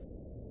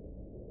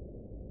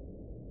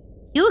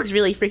 He looks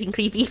really freaking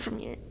creepy from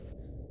here.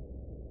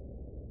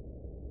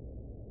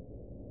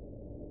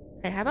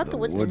 Alright, how about the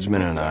woodsman?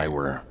 Woodsman and I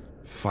were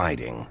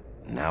fighting.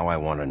 Now I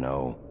want to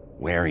know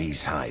where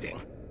he's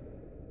hiding.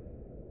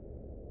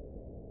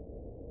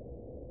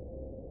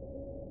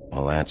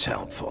 Well, that's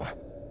helpful.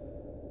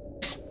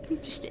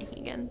 He's just drinking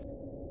again.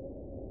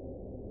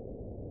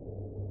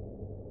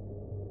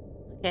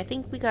 Okay, I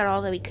think we got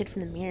all that we could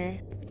from the mirror.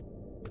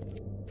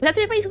 But how's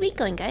everybody's week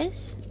going,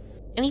 guys?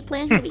 Any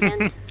plans for the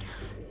weekend?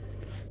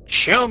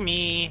 Show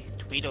me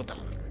Tweedledum.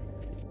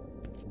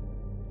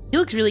 He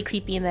looks really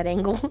creepy in that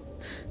angle.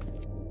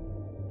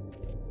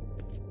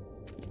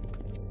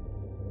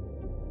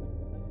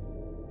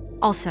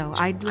 Also,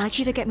 I'd like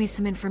you to get me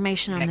some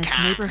information on this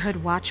neighborhood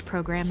watch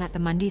program that the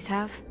Mundys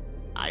have.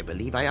 I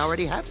believe I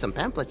already have some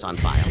pamphlets on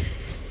file.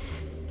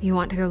 You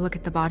want to go look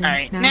at the body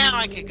Alright, now? now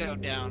I could go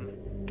down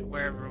to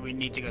wherever we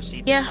need to go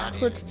see the body.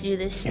 Let's do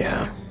this.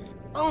 Yeah.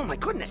 Oh my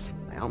goodness,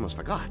 I almost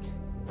forgot.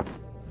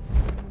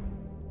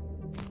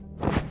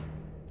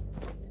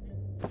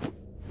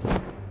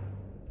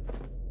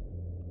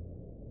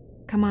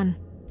 Come on.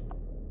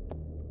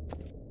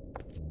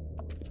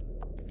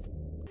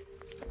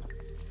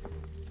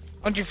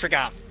 What'd you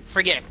forget?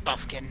 Forget it,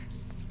 Buffkin.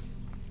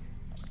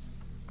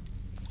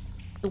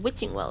 The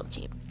witching well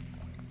team.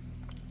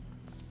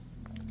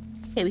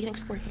 Okay, we can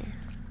explore here.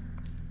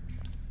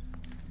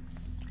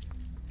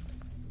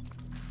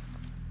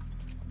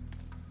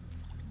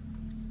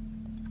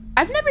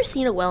 I've never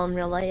seen a well in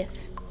real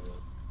life.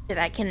 That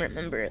I can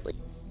remember, at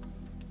least.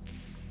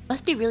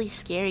 Must be really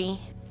scary.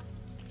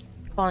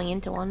 Falling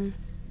into one.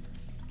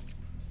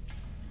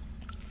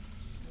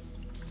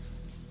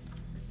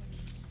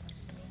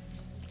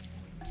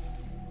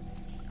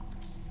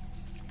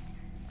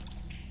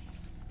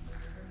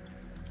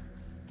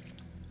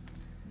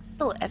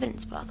 Little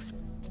evidence box.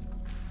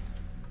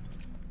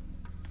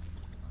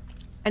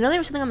 I know there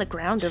was something on the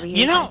ground over here.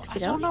 You know, I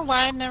don't know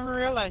why I never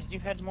realized you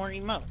had more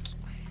emotes.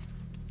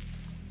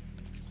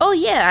 Oh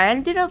yeah, I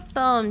ended up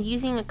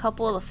using a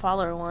couple of the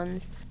follower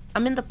ones.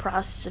 I'm in the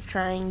process of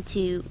trying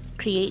to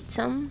create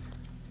some.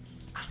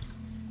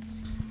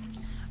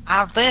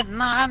 I did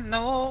not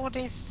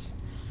notice.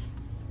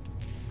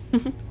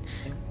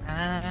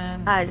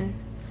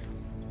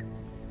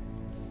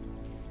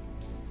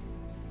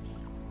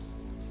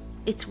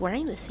 It's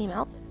wearing the same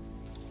outfit.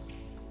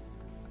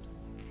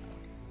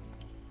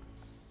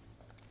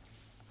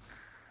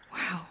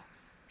 Wow.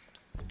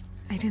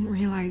 I didn't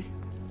realize...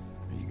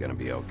 Are you gonna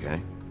be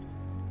okay?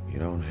 You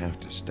don't have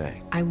to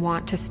stay. I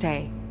want to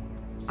stay.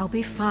 I'll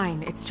be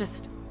fine. It's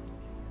just...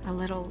 a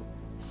little...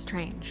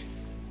 strange.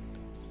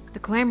 The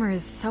glamour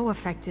is so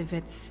effective,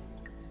 it's...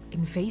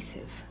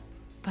 invasive.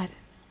 But...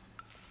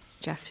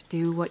 just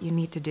do what you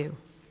need to do.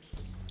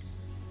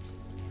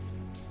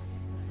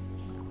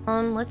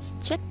 Let's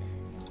check.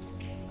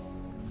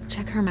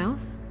 Check her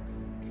mouth?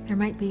 There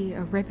might be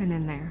a ribbon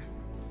in there,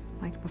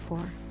 like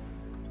before.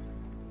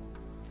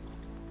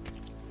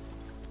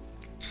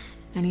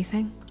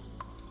 Anything?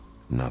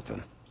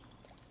 Nothing.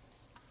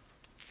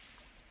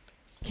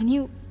 Can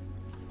you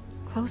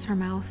close her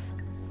mouth?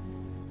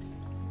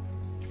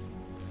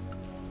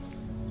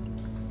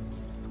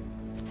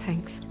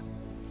 Thanks.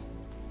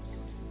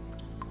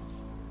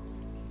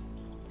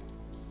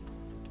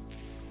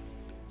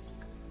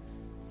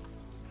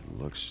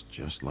 Looks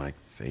just like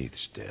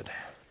Faith's did.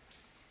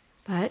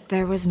 But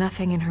there was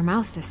nothing in her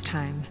mouth this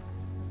time.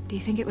 Do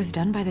you think it was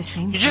done by the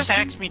same You person? just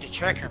asked me to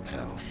check her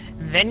mouth.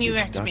 Then you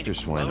asked me to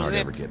Dr. close Swinehart it.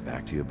 ever get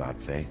back to you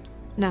about Faith?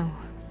 No.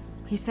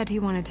 He said he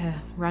wanted to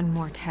run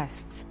more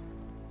tests.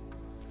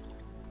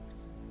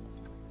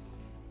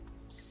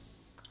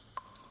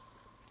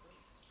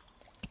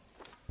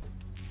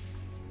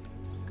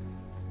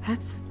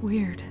 That's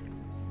weird.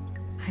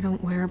 I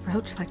don't wear a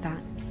brooch like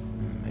that.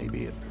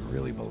 Maybe it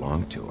really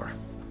belonged to her.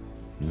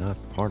 Not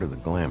part of the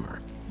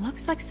glamour.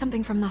 Looks like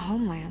something from the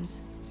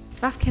homelands.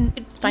 Buffkin,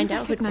 find do you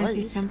out who it recognize was.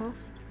 these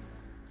symbols?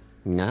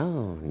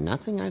 No,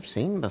 nothing I've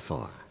seen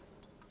before.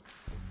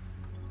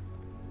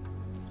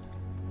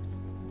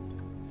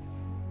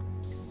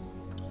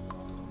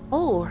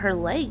 Oh, her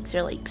legs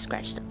are like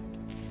scratched up.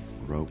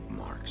 Rope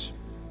marks.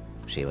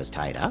 She was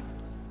tied up?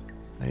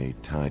 They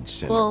tied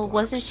cinder Well, blocks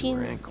wasn't to she-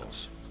 her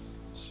ankles,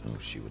 so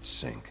she would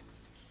sink.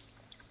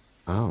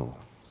 Oh.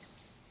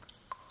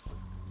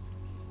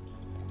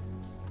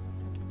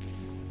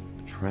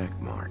 Track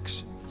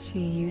marks. She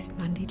used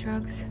Mundy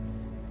drugs?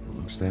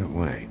 Looks that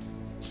way.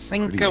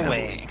 Sink Pretty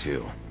away. heavily,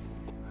 too.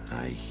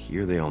 I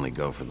hear they only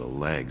go for the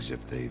legs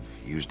if they've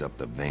used up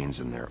the veins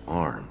in their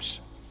arms,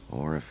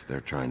 or if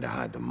they're trying to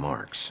hide the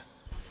marks.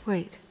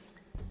 Wait.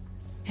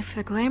 If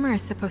the glamour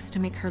is supposed to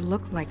make her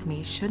look like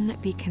me, shouldn't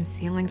it be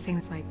concealing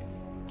things like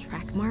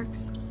track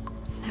marks?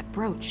 That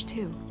brooch,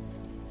 too.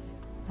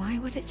 Why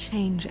would it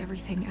change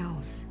everything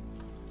else?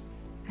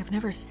 I've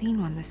never seen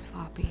one this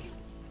sloppy.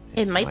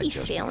 It might Might be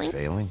just failing.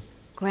 Failing?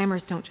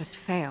 Glamours don't just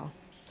fail.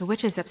 The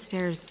witches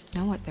upstairs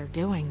know what they're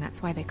doing,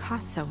 that's why they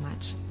cost so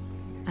much.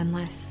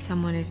 Unless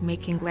someone is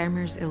making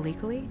glamours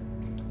illegally?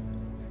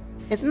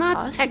 It's not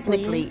Possibly.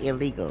 technically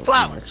illegal.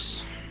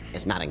 Flowers.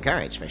 It's not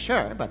encouraged for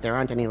sure, but there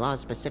aren't any laws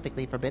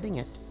specifically forbidding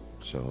it.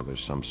 So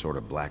there's some sort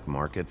of black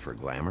market for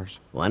glamours?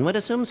 One would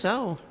assume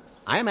so.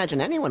 I imagine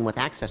anyone with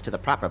access to the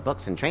proper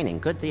books and training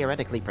could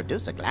theoretically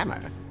produce a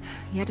glamour.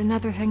 Yet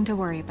another thing to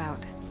worry about.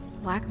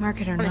 Black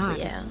market or Honestly, not,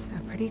 yeah. it's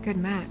a pretty good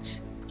match.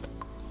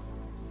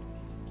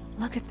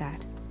 Look at that.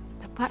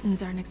 The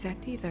buttons aren't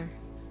exact either.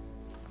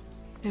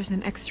 There's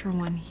an extra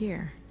one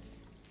here.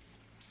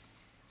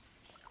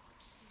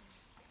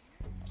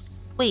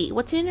 Wait,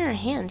 what's in her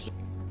hand here?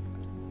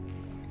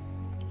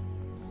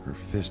 Her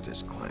fist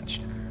is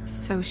clenched.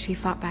 So she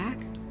fought back?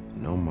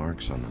 No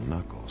marks on the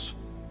knuckles.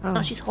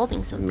 Oh, she's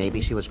holding something.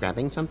 Maybe she was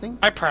grabbing something?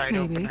 I pried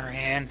Maybe. open her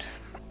hand.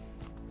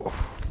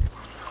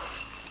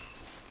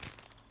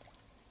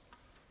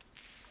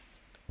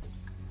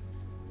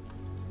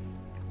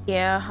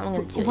 Yeah, I'm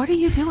gonna do it. What are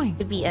you doing?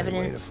 To be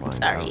evidence. I'm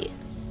sorry.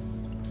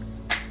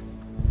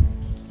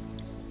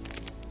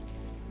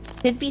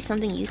 Could be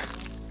something used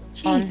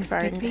Jesus, for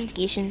our Bigby.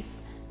 investigation.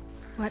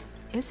 What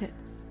is it?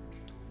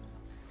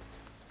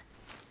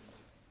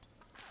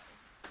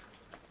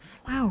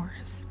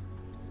 Flowers.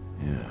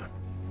 Yeah.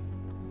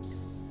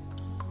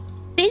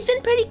 Day's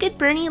been pretty good,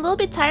 Bernie. A little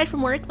bit tired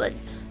from work, but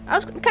I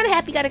was kind of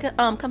happy. Got to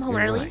come home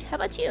You're early. right. How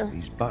about you?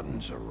 These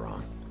buttons are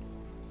wrong.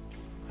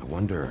 I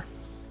wonder.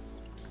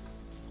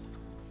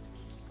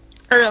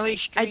 Early I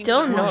streams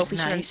don't are know always if we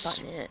should nice.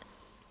 unbutton it.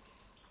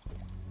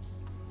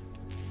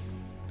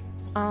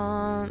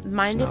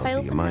 Mind if Snow, I do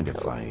open you mind her if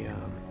coat? I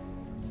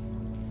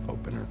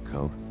open her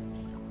coat?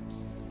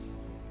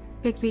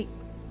 Bigby,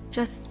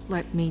 just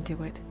let me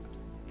do it.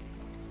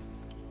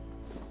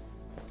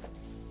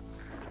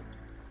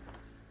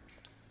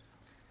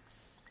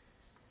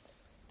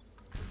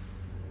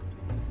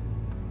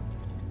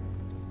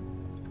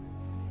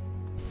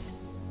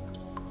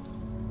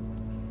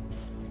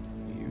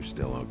 You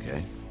still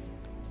okay?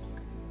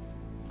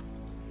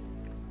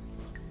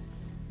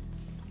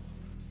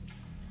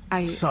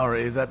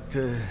 Sorry, that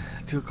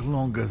took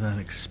longer than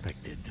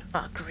expected.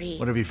 Oh, great.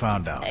 What have you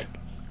found out?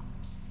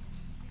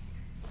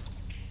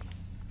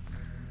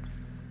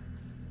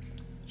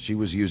 She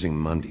was using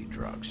Mundy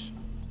drugs.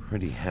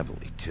 Pretty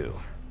heavily, too.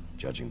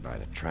 Judging by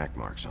the track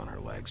marks on her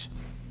legs.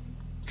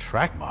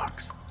 Track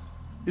marks?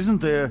 Isn't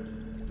there...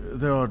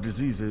 there are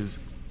diseases...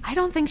 I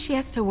don't think she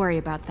has to worry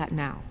about that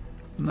now.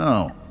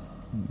 No.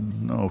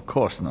 No, of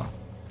course not.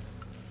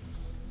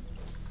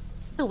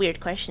 A weird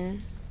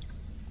question.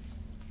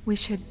 We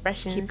should keep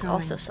Expressions going.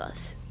 also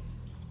sus.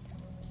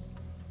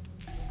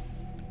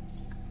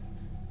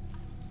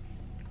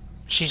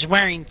 She's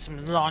wearing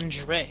some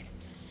lingerie.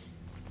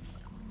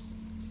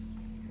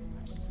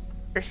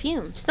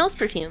 Perfume. Snow's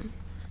perfume.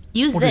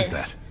 Use What this. is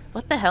that?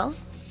 What the hell?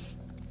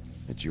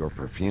 It's your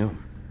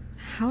perfume.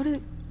 How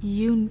do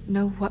you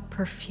know what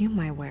perfume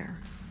I wear?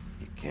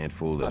 You can't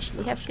fool this.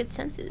 We have good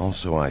senses.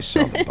 Also, I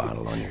saw the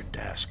bottle on your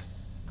desk.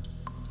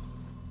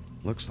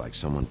 Looks like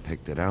someone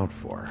picked it out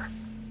for her.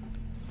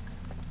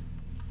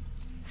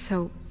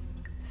 So,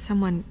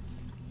 someone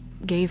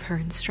gave her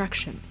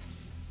instructions.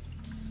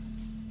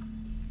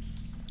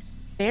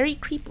 Very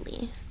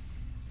creepily.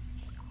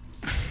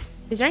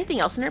 Is there anything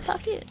else in her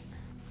pocket?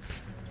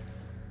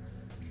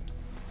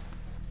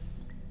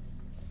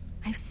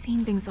 I've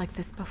seen things like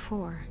this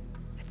before.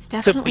 It's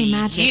definitely be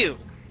magic. you.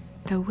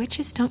 Though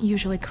witches don't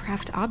usually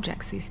craft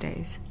objects these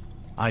days.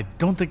 I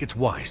don't think it's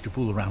wise to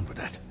fool around with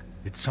that.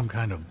 It's some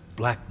kind of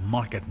black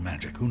market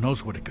magic. Who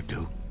knows what it could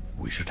do?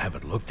 We should have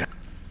it looked at.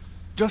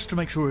 Just to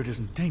make sure it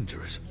isn't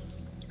dangerous.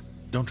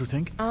 Don't you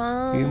think?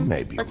 You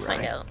may be Let's right.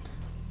 find out.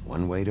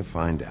 One way to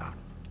find out.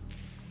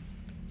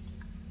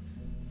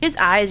 His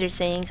eyes are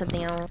saying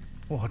something else.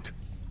 What?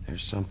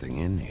 There's something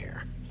in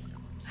here.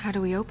 How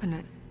do we open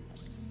it?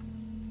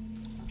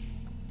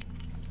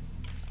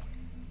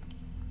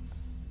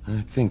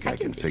 I think I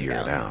can figure figure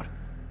it it out.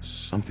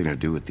 Something to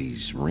do with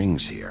these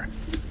rings here.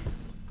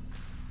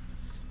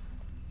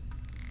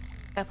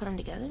 Gotta put them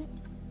together?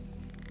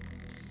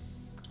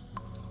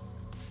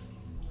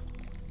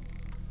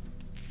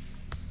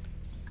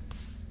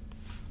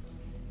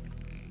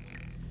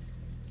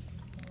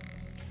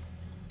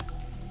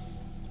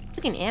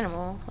 Like an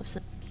animal of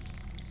some...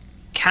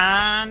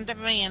 Kind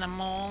of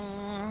animal.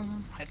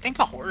 I think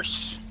a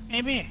horse,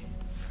 maybe.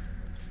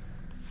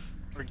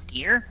 Or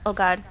deer? Oh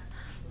god.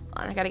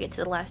 Hold on, I gotta get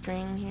to the last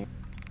ring here.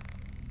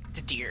 It's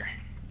a deer.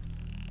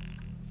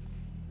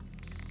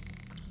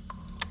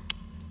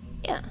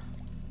 Yeah.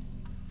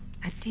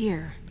 A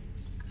deer.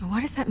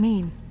 What does that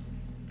mean?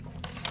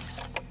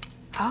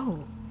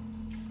 Oh.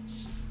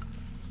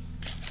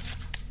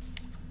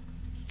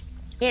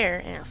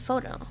 Here in a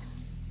photo.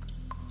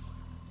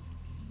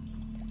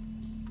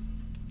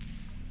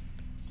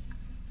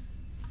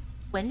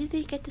 When did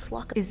they get this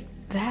lock? Is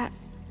that...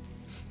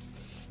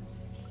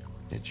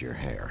 It's your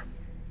hair.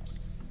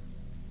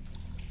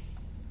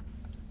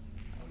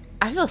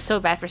 I feel so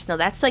bad for Snow.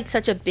 That's like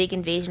such a big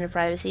invasion of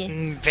privacy.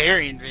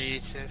 Very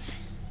invasive.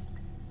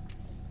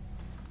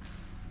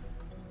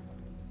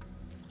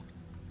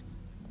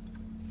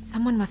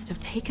 Someone must have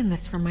taken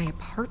this from my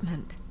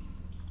apartment.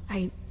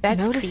 I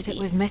That's noticed creepy.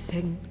 it was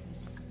missing,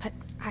 but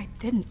I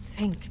didn't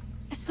think.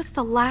 This was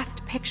the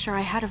last picture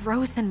I had of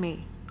Rose and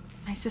me.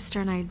 My sister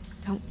and I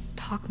don't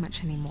talk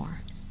much anymore.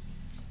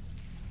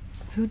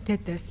 Who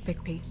did this,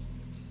 Bigby?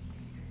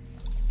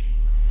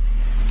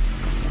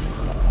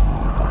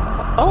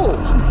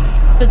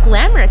 Oh! The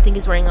glamour I think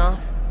is wearing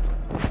off.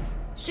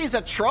 She's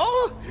a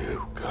troll?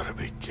 You gotta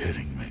be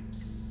kidding me.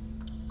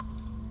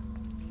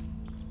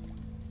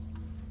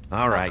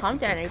 All right, calm you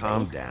down, can everybody.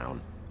 calm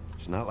down.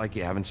 It's not like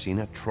you haven't seen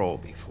a troll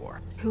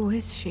before. Who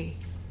is she?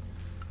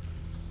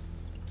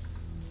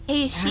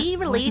 Hey, is she That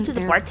related wasn't to the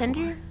there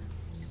bartender?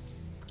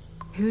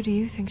 Who do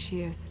you think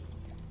she is?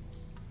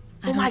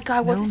 I Oh my don't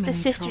god, what know is the many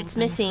sister trolls, it's I'm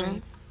missing?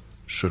 afraid.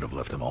 Should have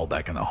left them all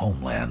back in the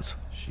homelands.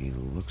 She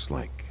looks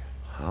like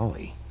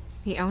Holly.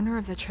 The owner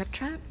of the Trip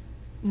Trap?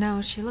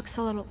 No, she looks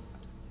a little...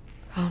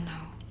 Oh no.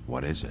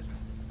 What is it?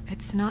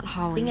 It's not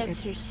Holly. I think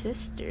it's her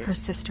sister. Her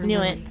sister, Knew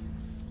Lily. it.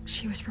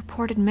 She was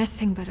reported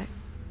missing, but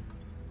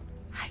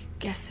I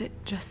guess it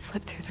just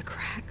slipped through the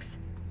cracks.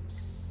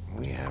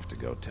 We have to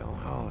go tell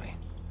Holly.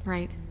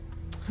 Right.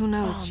 Who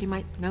knows? She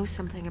might know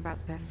something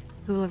about this.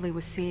 Who Lily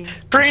was seeing.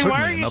 Crane,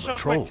 why are you so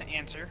quick to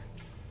answer?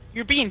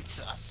 You're being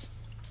sus.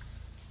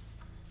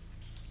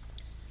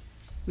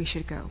 We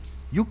should go.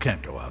 You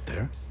can't go out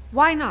there.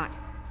 Why not?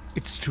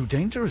 It's too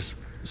dangerous.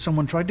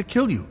 Someone tried to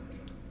kill you.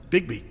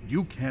 Bigby,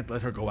 you can't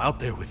let her go out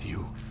there with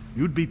you.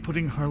 You'd be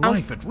putting her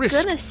life at risk.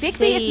 I'm gonna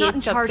say is not in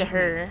it's up charge to of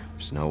her.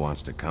 If Snow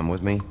wants to come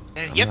with me,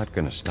 I'm Yep. not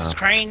gonna stop. It's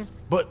Crane,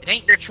 but it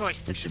ain't your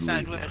choice to should decide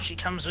leave whether now. she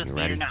comes with You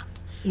me or ready? not.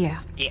 Yeah.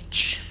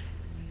 Bitch.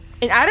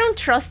 And I don't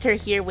trust her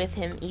here with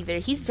him either.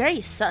 He's very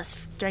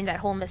sus during that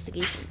whole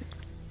investigation.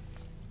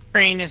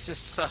 Crane is a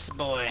sus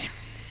boy.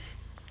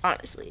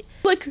 Honestly.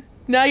 Look,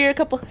 now you're a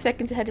couple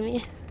seconds ahead of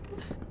me.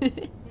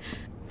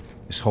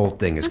 This whole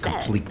thing is Who's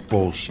that? complete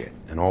bullshit,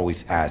 and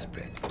always has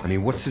been. I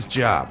mean, what's his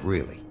job,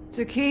 really?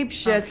 To keep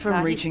shit from God,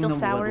 he's reaching still the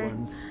sour.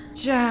 woodlands.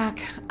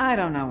 Jack, I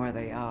don't know where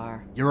they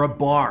are. You're a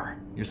bar.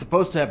 You're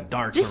supposed to have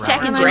darts Just around.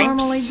 checking I drinks.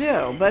 normally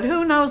do, but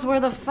who knows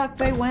where the fuck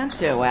they went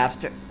to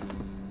after...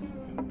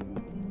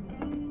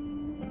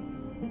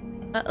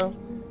 Uh-oh.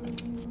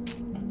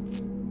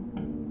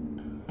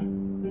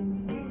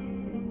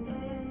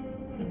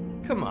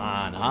 Come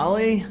on,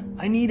 Holly.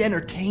 I need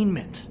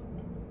entertainment.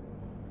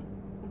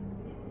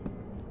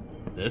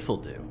 This'll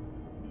do.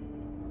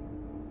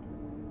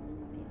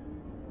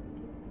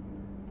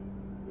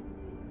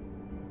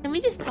 Can we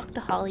just talk to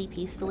Holly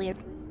peacefully?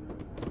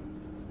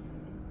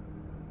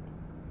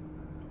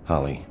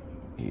 Holly,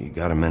 you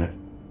got a minute?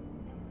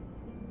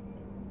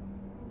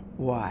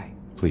 Why?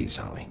 Please,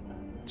 Holly.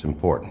 It's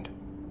important.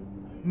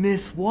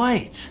 Miss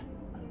White,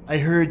 I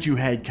heard you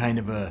had kind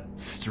of a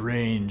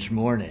strange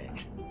morning.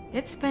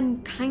 It's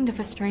been kind of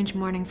a strange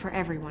morning for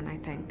everyone, I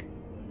think.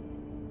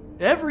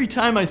 Every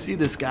time I see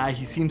this guy,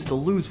 he seems to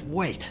lose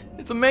weight.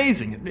 It's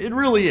amazing. It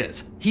really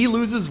is. He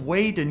loses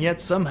weight and yet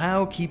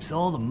somehow keeps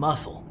all the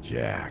muscle.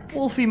 Jack.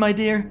 Wolfie, my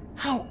dear,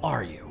 how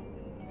are you?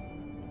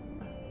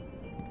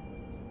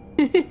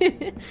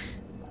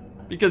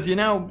 Because, you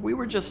know, we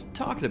were just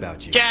talking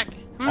about you. Jack,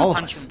 I'm All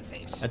gonna of punch us. you in the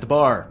face. At the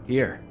bar,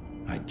 here.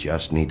 I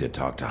just need to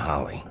talk to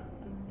Holly.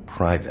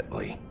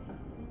 Privately.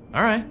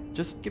 All right,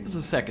 just give us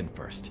a second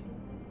first.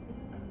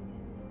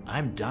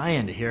 I'm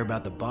dying to hear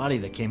about the body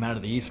that came out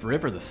of the East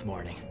River this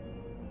morning.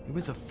 It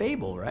was a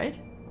fable, right?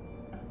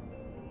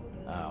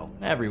 Oh,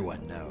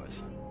 everyone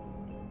knows.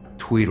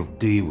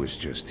 Tweedledee was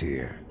just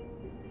here.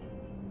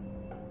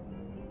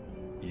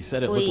 He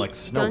said it Wait, looked like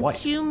Snow don't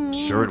White. you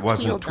mean Sure it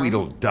wasn't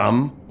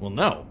Tweedledum? Well,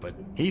 no, but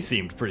he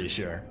seemed pretty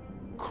sure.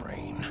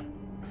 Crane.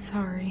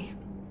 Sorry.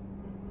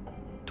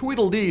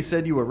 Tweedledee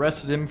said you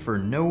arrested him for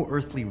no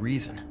earthly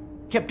reason.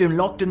 Kept him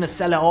locked in the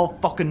cellar all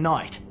fucking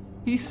night.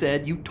 He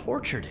said you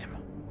tortured him.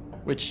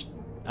 Which,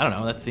 I don't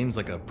know, that seems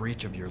like a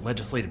breach of your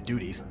legislative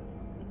duties.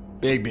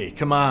 Bigby,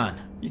 come on.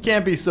 You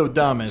can't be so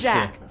dumb as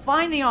Jack,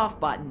 find the off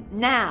button,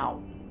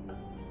 now!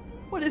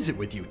 What is it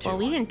with you two? Well,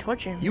 we didn't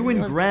torture him. You It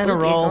and was Gran are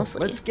Bluebeard all,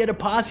 mostly. let's get a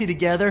posse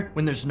together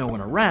when there's no one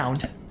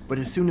around. But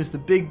as soon as the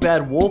big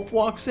bad wolf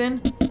walks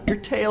in, your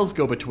tails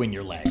go between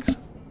your legs.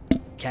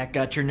 Cat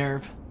got your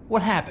nerve?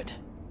 What happened?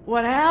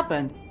 What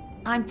happened?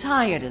 I'm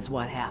tired is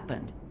what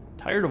happened.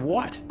 Tired of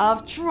what?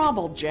 Of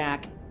trouble,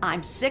 Jack.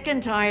 I'm sick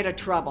and tired of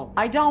trouble.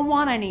 I don't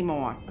want any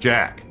more.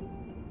 Jack.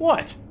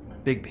 What?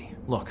 Bigby,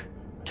 look.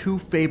 2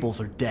 fables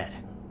are dead.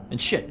 And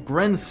shit,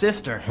 Gren's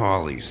sister...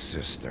 Holly's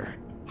sister.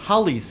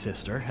 Holly's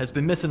sister has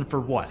been missing for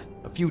what?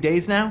 A few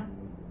days now?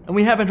 And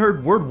we haven't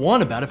heard word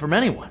one about it from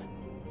anyone.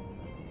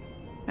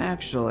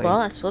 Actually, Well,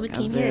 that's what we have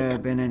came here there to-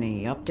 been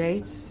any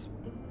updates?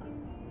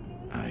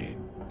 I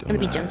don't Gonna be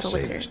know how to gentle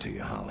say with her. this to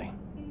you, Holly.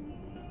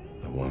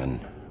 The woman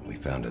we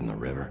found in the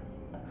river,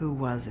 Who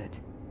was it?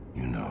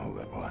 you know who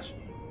it was.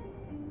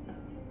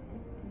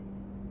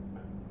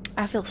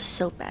 I feel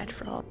so bad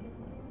for all.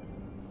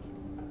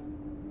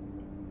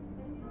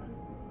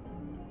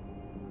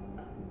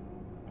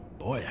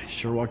 Boy, I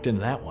sure walked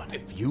into that one.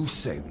 If you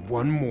say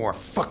one more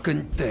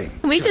fucking thing,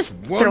 Can we just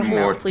one throw him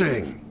more out,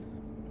 please? thing.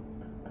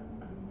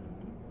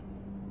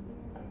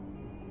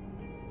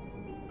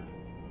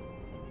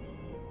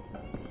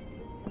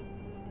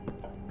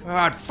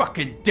 God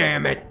fucking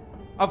damn it!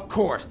 Of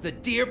course, the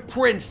dear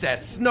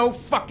princess Snow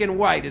fucking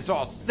White is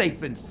all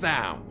safe and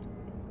sound.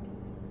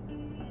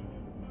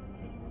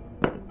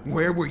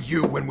 Where were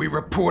you when we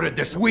reported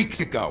this weeks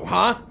ago,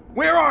 huh?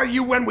 Where are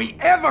you when we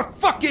ever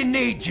fucking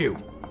need you?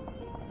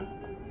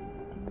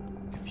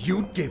 If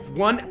you'd give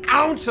 1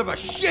 ounce of a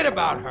shit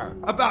about her,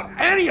 about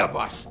any of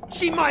us,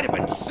 she might have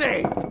been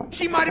saved.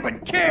 She might have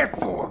been cared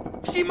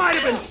for. She might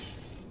have been...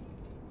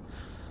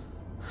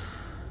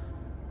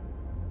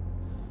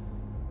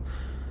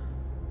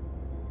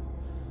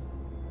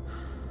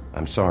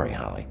 I'm sorry,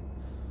 Holly.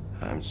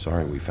 I'm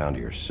sorry we found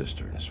your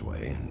sister this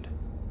way, and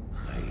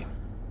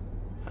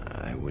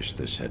I wish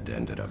this had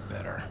ended up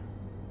better.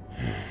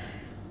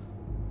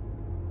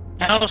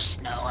 No,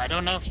 Snow, I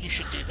don't know if you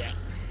should do that.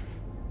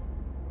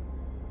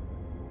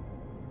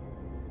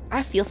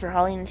 I feel for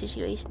Holly in the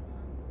situation.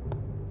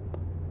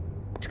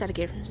 Just gotta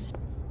get her.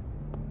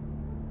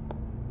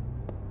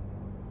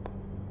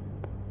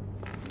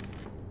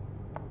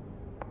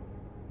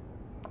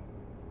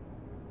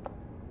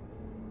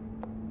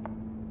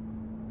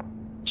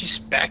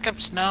 Just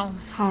backups now?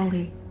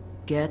 Holly,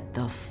 Get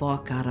the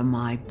fuck out of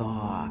my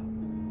bar.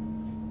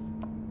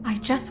 I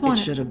just want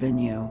It should have been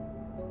you.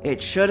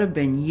 It should have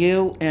been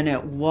you, and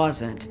it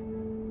wasn't.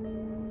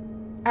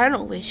 I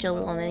don't wish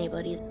ill on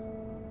anybody.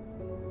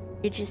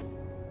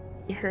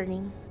 You're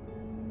hurting.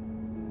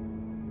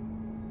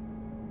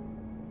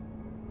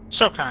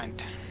 So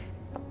kind.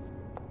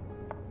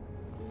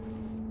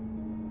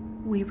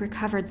 We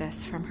recovered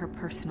this from her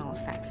personal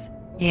effects.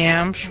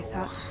 Yeah, I'm sure. I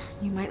thought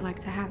you might like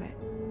to have it.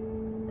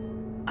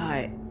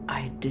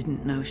 I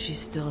didn't know she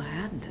still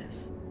had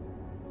this.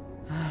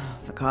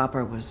 The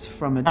copper was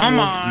from a Come dwarf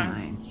on.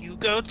 mine. You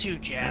go too,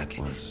 Jack. That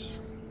was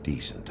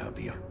decent of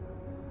you.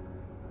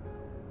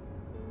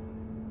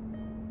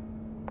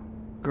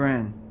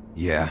 Gren,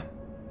 Yeah?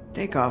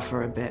 take off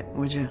for a bit,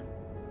 would you?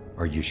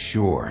 Are you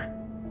sure?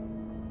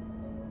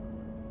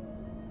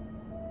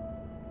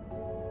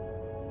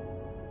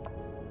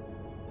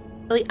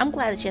 Really, I'm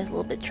glad that she has a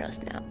little bit of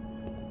trust now.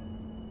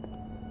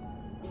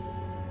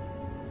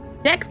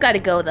 Jack's gotta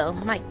go though.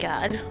 My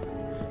god.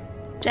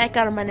 Jack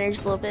got on my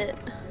nerves a little bit.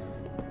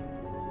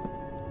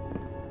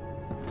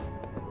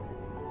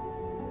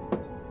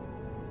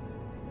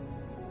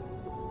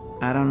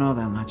 I don't know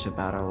that much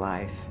about her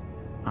life.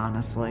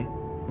 Honestly,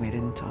 we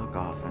didn't talk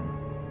often.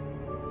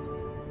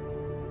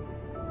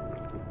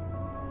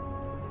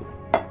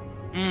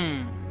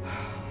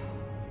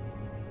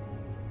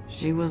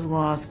 She was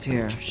lost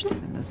here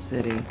in the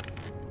city.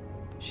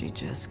 She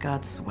just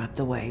got swept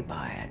away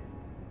by it.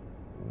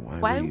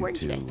 Why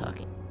weren't you guys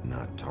talking?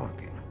 Not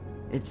talking.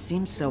 It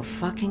seems so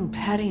fucking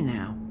petty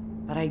now,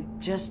 but I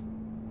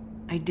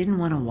didn't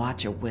want to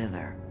watch it with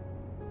her.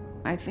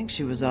 I think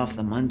she was off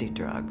the Monday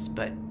drugs,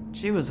 but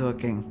she was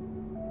hooking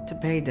to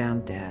pay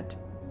down debt.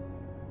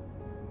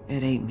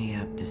 It ate me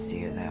up to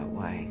see her that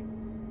way.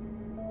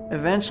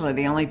 Eventually,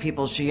 the only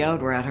people she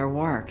owed were at her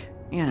work.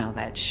 You know,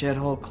 that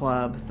shithole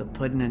club, the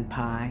Puddin' and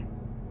Pie.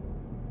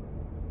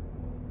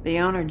 The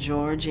owner,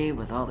 Georgie,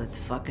 with all his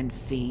fucking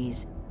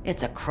fees,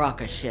 it's a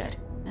crock of shit.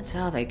 That's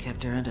how they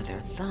kept her under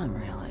their thumb,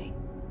 really.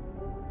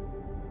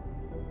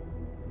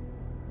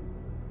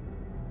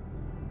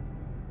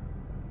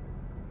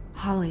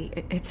 Holly,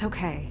 it's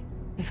okay.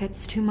 If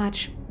it's too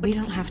much, we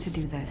don't have to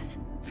do this.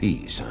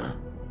 Fees, huh?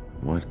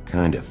 What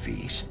kind of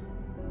fees?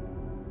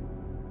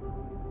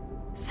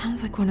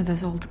 Sounds like one of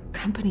those old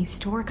company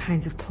store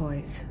kinds of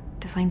ploys,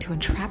 designed to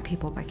entrap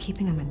people by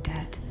keeping them in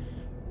debt.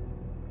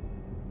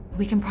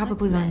 We can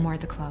probably learn more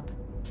at the club.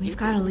 We've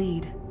got a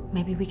lead.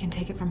 Maybe we can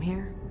take it from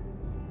here.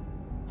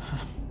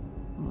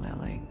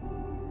 Lily.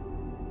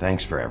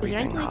 Thanks for everything,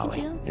 anything we can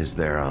Holly. do? Is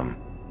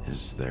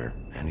there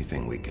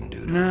anything we can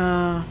do to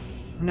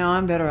No,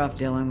 I'm better off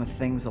dealing with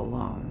things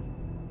alone.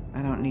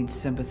 I don't need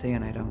sympathy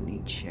and I don't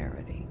need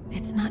charity.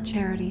 It's not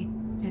charity.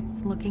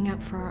 It's looking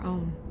out for our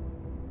own.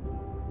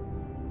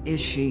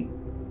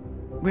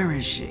 Where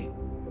is she?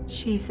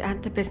 She's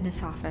at the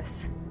business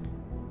office.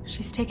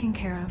 She's taken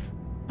care of.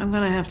 I'm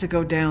gonna have to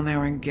go down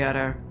there and get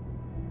her.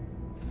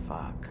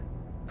 Fuck.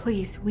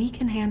 Please, we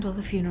can handle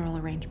the funeral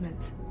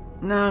arrangements.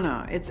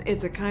 No, it's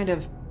a kind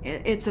of...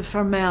 It's a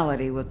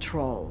formality with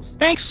trolls.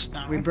 Thanks.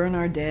 We burn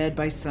our dead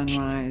by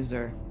sunrise,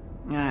 or...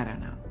 I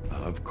don't know.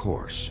 Of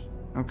course.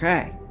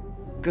 Okay,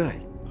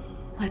 good.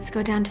 Let's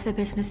go down to the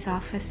business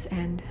office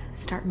and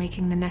start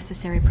making the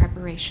necessary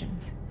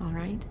preparations, all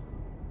right?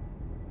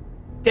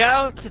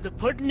 Down to the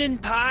Puddin'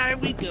 and Pie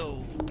we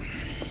go.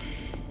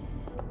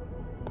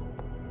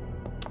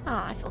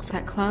 I feel so.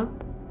 That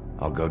club?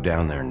 I'll go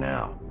down there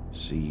now.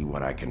 See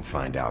what I can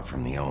find out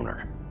from the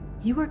owner.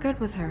 You were good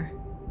with her.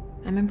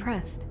 I'm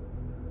impressed.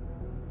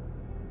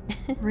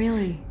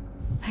 Really,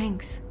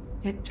 thanks.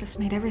 It just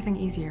made everything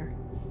easier.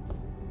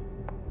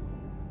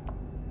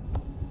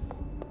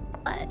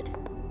 Blood.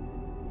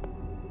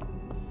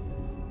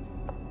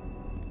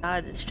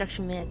 God, the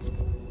destruction meds.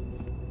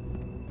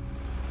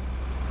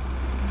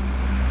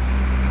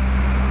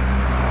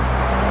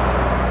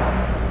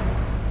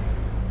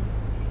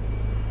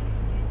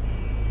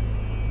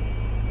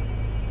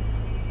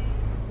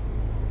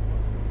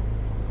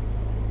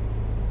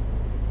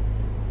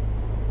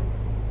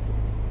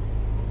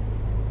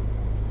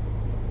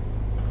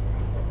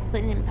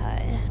 Puddin' and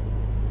Pie.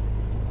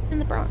 In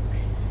the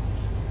Bronx.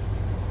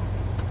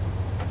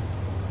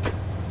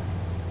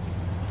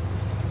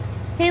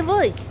 Hey,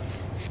 look!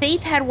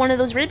 Faith had one of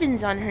those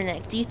ribbons on her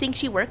neck. Do you think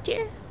she worked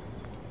here?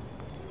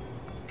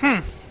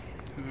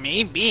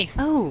 Maybe.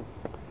 Oh,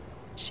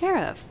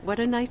 Sheriff, what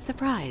a nice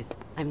surprise.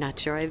 I'm not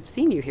sure I've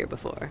seen you here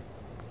before.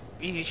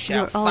 We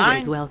shall You're always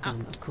find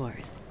welcome, of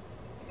course.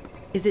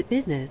 Is it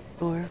business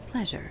or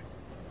pleasure?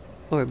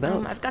 Or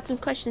both? I've got some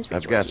questions for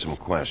I've Georgie. got some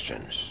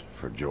questions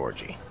for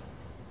Georgie.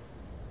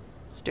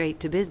 Straight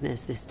to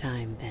business this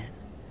time, then.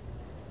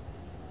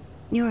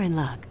 You're in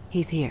luck.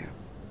 He's here.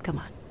 Come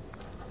on.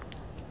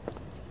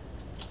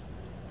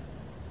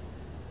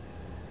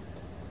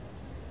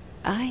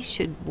 I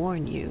should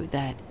warn you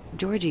that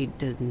Georgie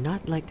does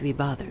not like to be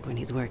bothered when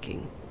he's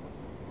working.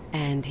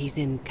 And he's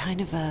in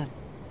kind of a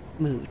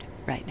mood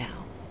right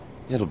now.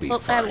 It'll be I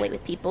fine. have a way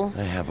with people.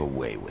 I have a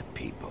way with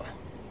people.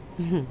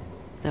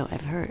 So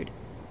I've heard.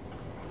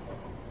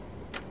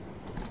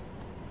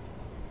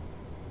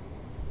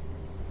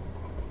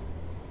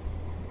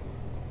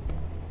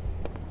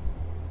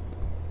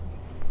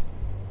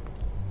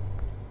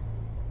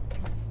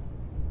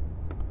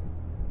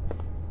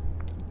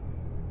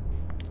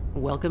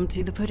 Welcome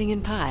to the Pudding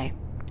and Pie,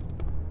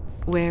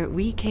 where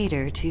we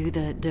cater to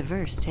the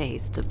diverse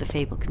tastes of the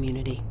Fable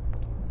community.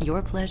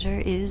 Your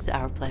pleasure is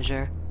our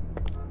pleasure.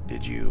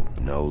 Did you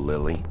know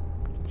Lily?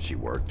 She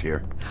worked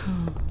here?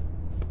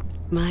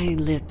 My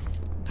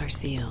lips are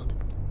sealed.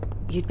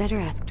 You'd better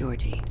ask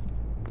Georgie.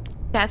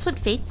 That's what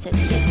Fate said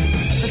too.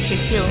 Lips are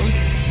sealed.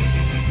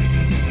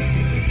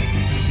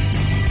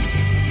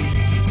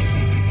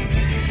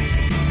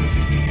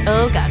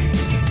 Oh god.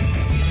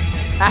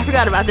 I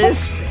forgot about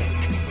this.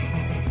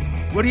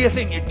 What do you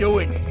think you're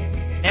doing?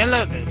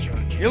 Hello there,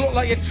 George. You look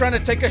like you're trying to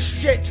take a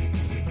shit.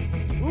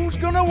 Who's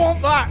gonna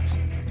want that?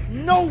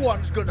 No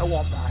one's gonna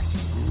want that.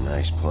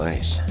 Nice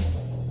place.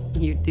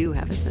 You do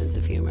have a sense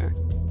of humor.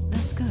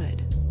 That's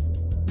good.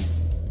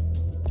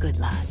 Good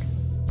luck.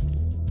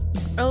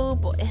 Oh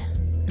boy.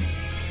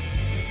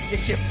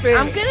 It's your face.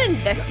 I'm gonna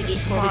investigate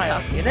before we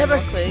talk to You him never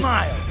real quick.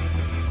 smile.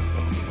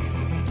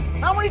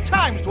 How many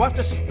times do I have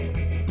to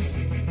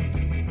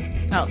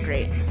Oh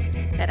great.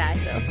 That eye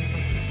though.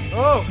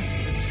 Oh,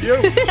 it's you.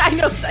 I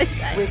know, Sai.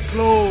 We're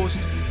closed.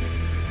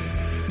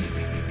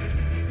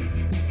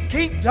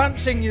 Keep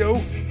dancing, you.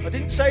 I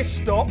didn't say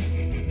stop.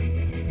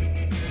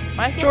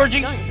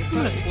 Georgie, I'm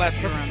gonna slap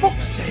you For around.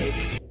 fuck's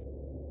sake.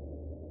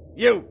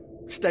 You,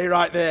 stay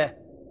right there.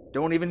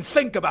 Don't even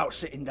think about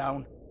sitting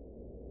down.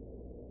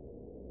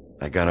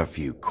 I got a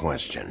few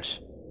questions.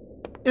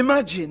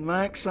 Imagine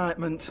my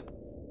excitement.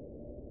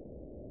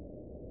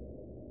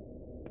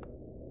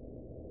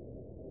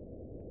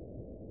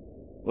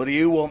 What do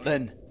you want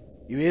then?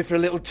 You here for a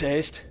little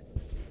taste?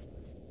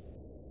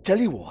 Tell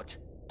you what,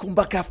 come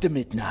back after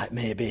midnight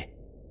maybe.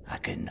 I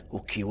can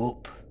hook you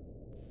up.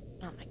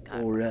 Oh my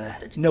god. Or,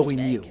 knowing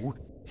you,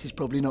 this is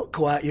probably not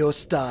quite your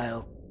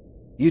style.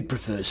 You'd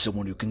prefer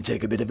someone who can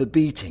take a bit of a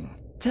beating.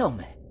 Tell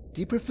me,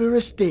 do you prefer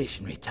a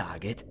stationary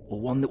target or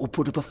one that will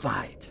put up a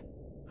fight?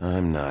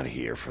 I'm not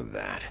here for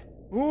that.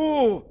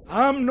 Oh,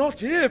 I'm not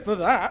here for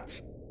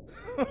that.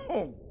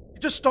 You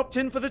just stopped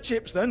in for the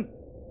chips then?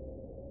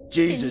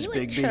 Jesus, Can you,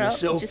 like, Bigby, shut you're up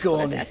so and just let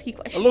us corny. ask you I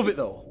questions? love it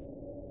though.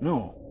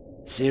 No,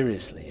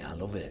 seriously, I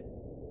love it.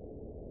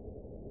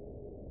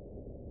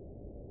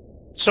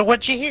 So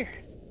what'd you hear?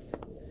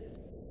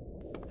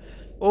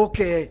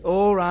 Okay,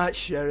 alright,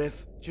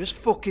 Sheriff. Just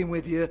fucking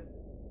with you.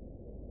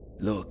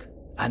 Look,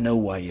 I know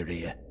why you're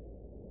here.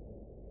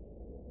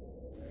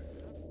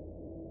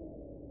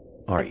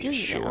 Are you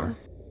sure?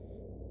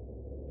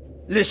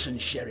 Listen,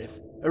 Sheriff.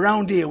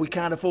 Around here, we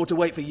can't afford to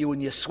wait for you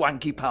and your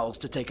swanky pals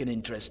to take an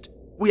interest.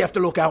 We have to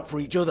look out for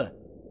each other.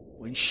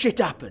 When shit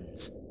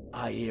happens,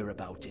 I hear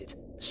about it.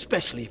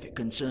 Especially if it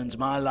concerns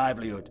my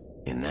livelihood.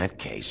 In that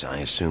case, I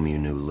assume you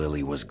knew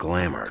Lily was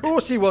glamored. Of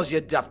course she was,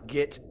 you daft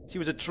git. She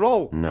was a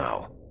troll.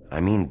 No,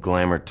 I mean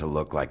glamored to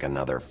look like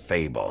another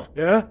Fable.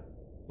 Yeah?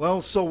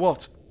 Well, so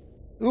what?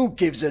 Who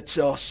gives a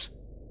toss?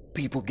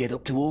 People get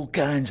up to all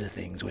kinds of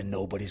things when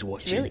nobody's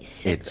watching. It's really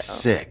sick, It's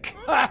sick.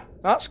 Ha!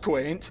 That's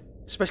quaint.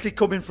 Especially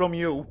coming from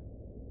you.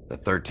 The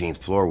 13th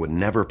floor would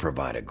never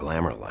provide a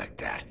glamour like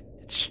that.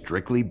 It's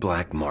strictly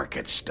black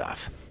market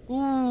stuff.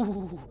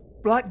 Ooh,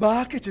 black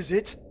market is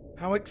it?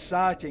 How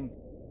exciting.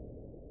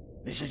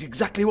 This is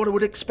exactly what I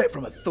would expect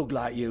from a thug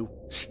like you.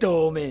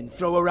 Storm in,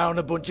 throw around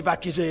a bunch of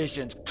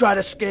accusations, try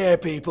to scare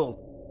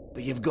people.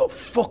 But you've got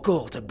fuck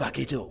all to back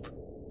it up.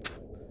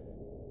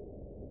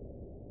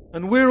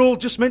 And we're all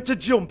just meant to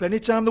jump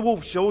anytime the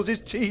wolf shows his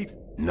teeth.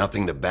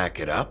 Nothing to back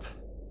it up?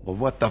 Well,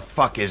 what the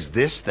fuck is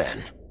this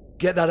then?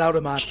 Get that out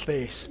of my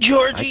face.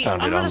 I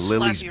found it on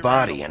Lily's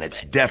body, and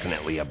it's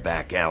definitely a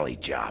back alley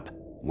job.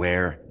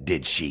 Where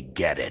did she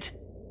get it?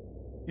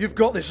 You've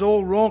got this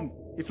all wrong.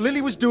 If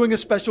Lily was doing a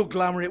special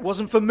glamour, it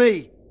wasn't for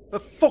me. For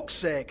fuck's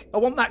sake, I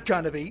want that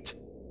kind of eat.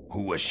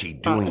 Who was she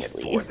doing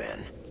Honestly, it for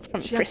then?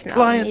 From She had personality,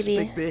 clients,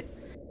 maybe. Bigby.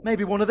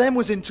 Maybe one of them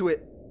was into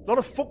it. A lot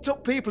of fucked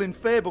up people in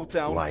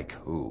Fabletown. Like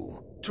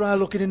who? Try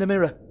looking in the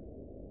mirror.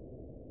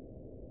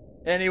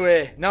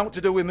 Anyway, now what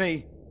to do with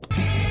me?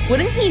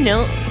 Wouldn't he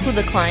know who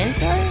the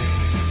clients are?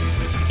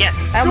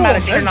 Yes. I'm Go about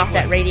on, to turn then. off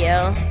that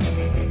radio.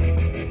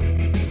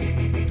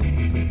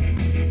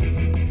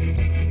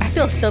 I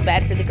feel so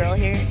bad for the girl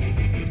here.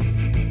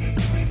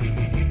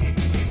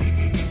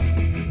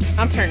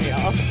 I'm turning it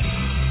off.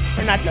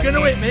 We're not done You're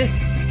gonna here. hit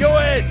me? Go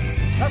ahead.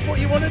 That's what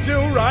you want to do,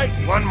 right?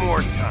 One more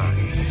time.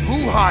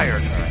 Who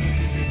hired her?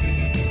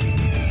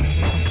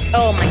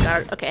 Oh my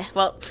god. Okay,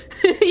 well,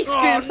 he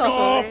screwed himself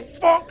no, over.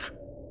 fuck!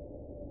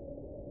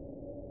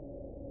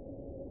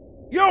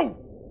 You!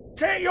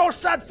 Take your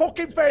sad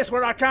fucking face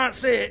where I can't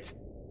see it!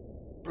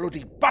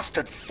 Bloody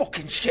bastard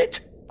fucking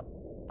shit!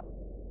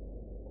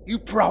 You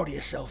proud of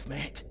yourself,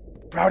 mate?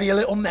 Proud of your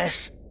little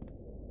mess?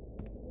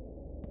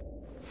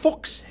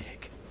 Fuck's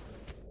sake.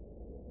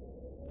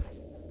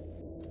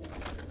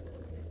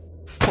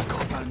 Fuck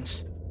off,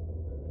 Hans.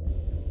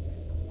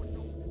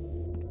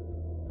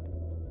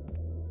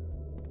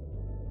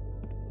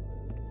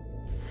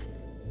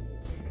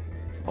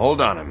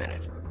 Hold on a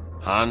minute.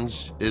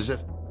 Hans, is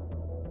it?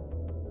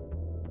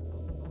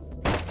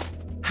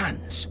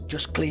 Hans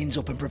just cleans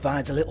up and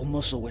provides a little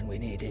muscle when we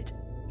need it.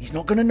 He's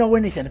not gonna know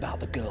anything about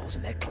the girls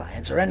and their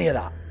clients or any of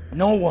that.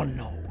 No one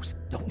knows.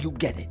 Don't you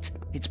get it?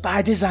 It's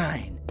by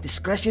design.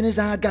 Discretion is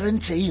our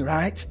guarantee,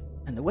 right?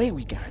 And the way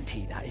we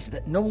guarantee that is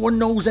that no one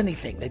knows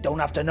anything they don't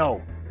have to know,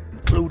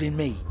 including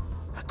me.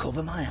 I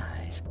cover my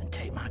eyes and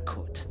take my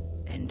cut.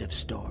 End of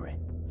story.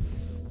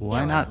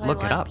 Why not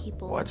look it up?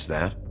 What's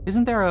that?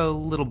 Isn't there a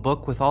little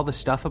book with all the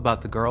stuff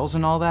about the girls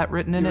and all that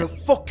written in You're it? a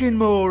fucking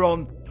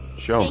moron.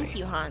 Show me. Thank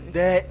you, Hans.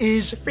 There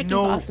is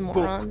no boss book.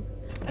 moron.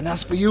 And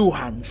as for you,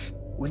 Hans,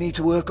 we need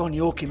to work on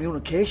your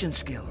communication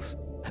skills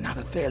and have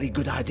a fairly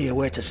good idea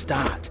where to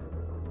start.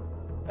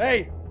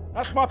 Hey,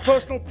 that's my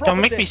personal property. Don't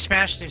make me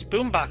smash this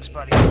boombox,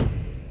 buddy. Tell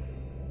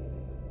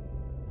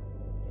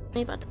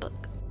me about the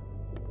book.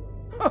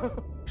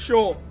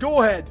 Sure,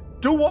 go ahead.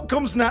 Do what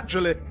comes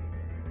naturally.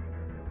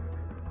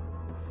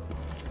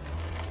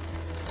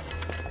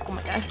 Oh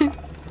my god.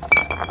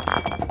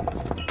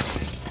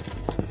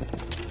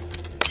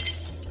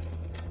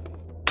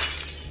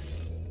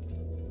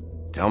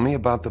 Tell me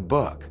about the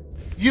book.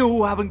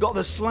 You haven't got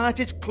the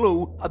slightest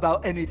clue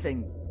about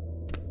anything.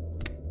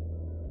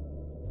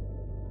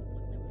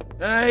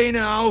 Hey,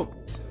 now.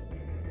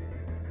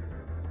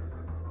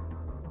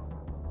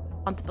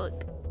 Want the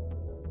book.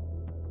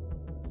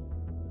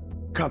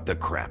 Cut the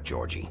crap,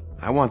 Georgie.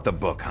 I want the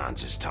book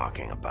Hans is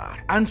talking about.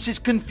 Hans is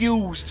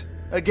confused.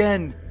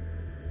 Again.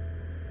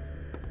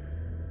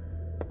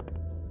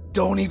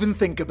 Don't even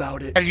think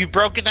about it. Have you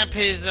broken up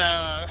his,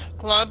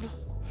 club?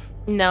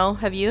 No,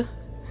 have you?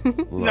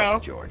 Look, No.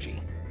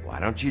 Georgie, why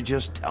don't you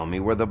just tell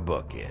me where the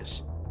book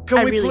is?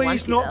 Can we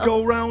please not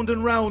go round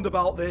and round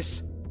about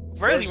this?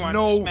 Really There's want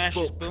no to smash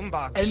his book.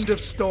 boombox. End of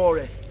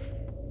story.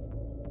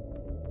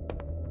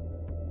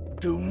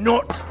 Do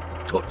not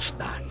touch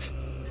that.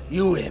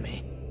 You hear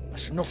me?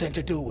 That's nothing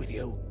to do with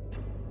you.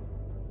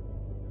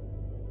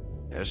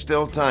 There's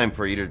still time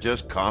for you to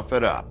just cough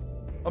it up.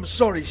 I'm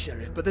sorry,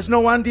 Sheriff, but there's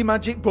no handy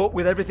magic book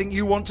with everything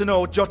you want to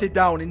know jotted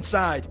down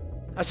inside.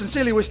 I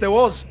sincerely wish there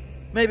was.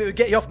 Maybe it would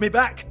get you off me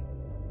back.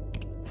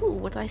 Ooh,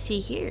 what do I see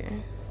here?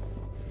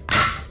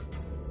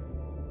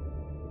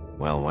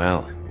 Well,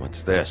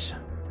 what's this?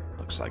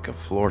 Looks like a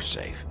floor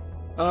safe.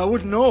 I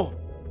wouldn't know.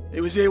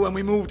 It was here when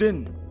we moved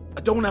in.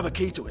 I don't have a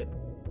key to it.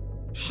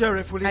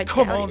 Sheriff, will you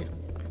come doubt on? it.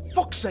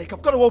 Fuck's sake,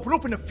 I've got to open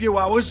up in a few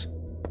hours.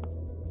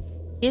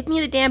 Give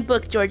me the damn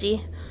book,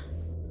 Georgie.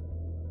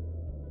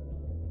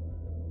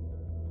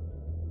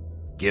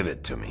 Give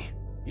it to me.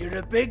 You're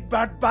a big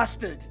bad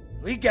bastard.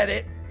 We get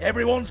it.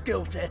 Everyone's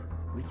guilty.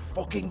 We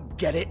fucking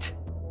get it.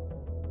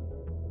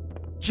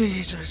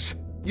 Jesus,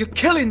 you're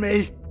killing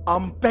me.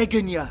 I'm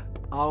begging you.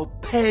 I'll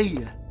pay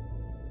you.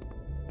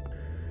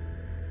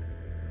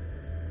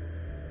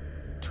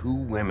 2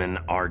 women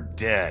are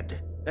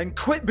dead. Then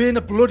quit being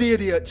a bloody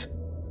idiot.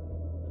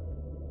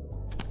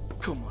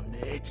 Come on,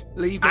 Nate.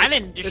 Leave it. I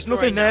didn't There's destroy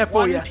nothing there not for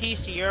one you.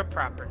 piece of your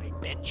property,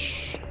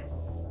 bitch.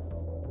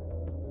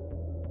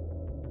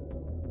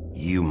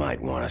 You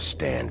might want to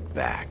stand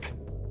back.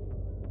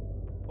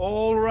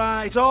 All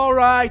right, all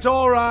right,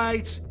 all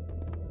right.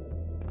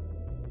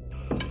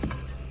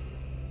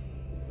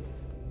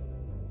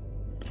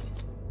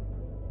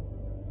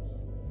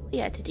 What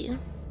you had to do?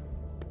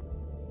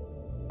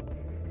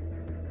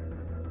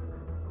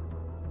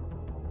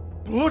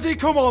 Bloody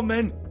come on,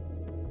 then.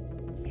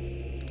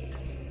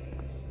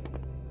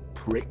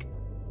 Prick.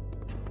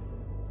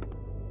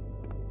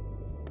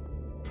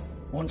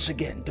 Once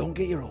again, don't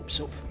get your hopes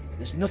up.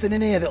 There's nothing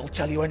in here that'll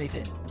tell you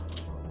anything.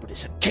 But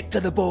it's a kick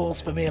to the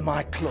balls for me and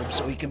my club,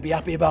 so he can be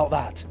happy about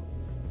that.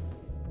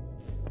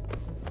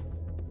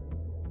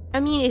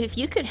 I mean, if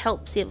you could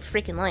help save a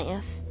freaking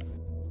life.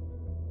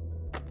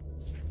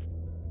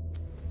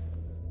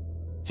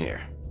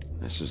 Here,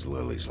 this is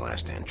Lily's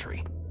last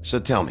entry. So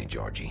tell me,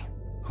 Georgie,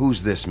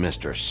 who's this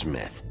Mr.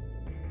 Smith?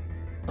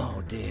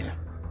 Oh dear.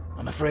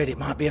 I'm afraid it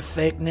might be a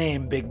fake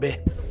name, Bigby.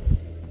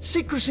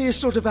 Secrecy is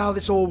sort of how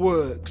this all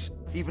works.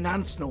 Even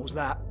Hans knows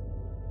that.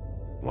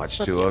 What's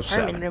What's your 207?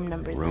 apartment room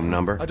number, Room then?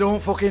 number? I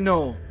don't fucking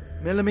know.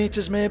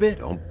 Millimeters, maybe?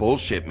 Don't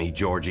bullshit me,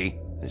 Georgie.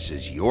 This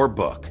is your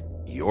book.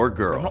 Your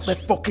girls. I'm not their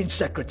fucking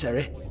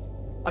secretary.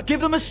 I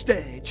give them a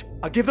stage,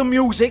 I give them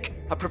music,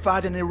 I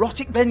provide an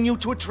erotic venue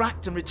to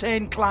attract and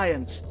retain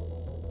clients.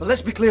 But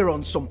let's be clear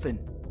on something.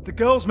 The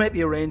girls make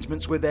the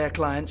arrangements with their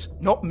clients,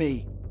 not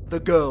me. The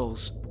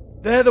girls.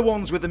 They're the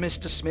ones with the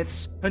Mr.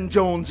 Smiths and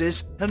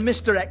Joneses and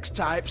Mr. X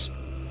types.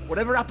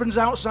 Whatever happens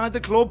outside the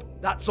club,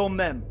 that's on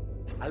them.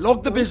 I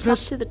log the Can we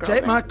business, talk to the girl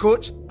take then? my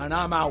cut, and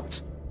I'm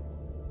out.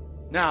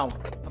 Now,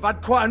 I've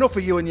had quite enough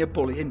of you and your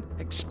bullying.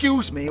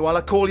 Excuse me while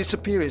I call your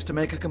superiors to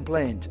make a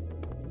complaint.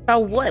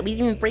 About what? We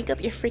didn't even break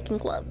up your freaking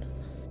club.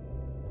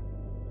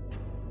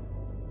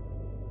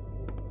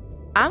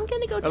 I'm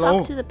gonna go Hello?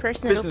 talk to the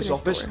person that opened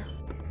Business this office?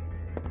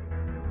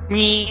 door.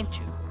 Me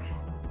too.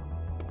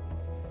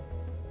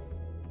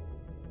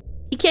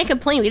 You can't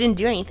complain, we didn't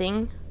do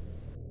anything.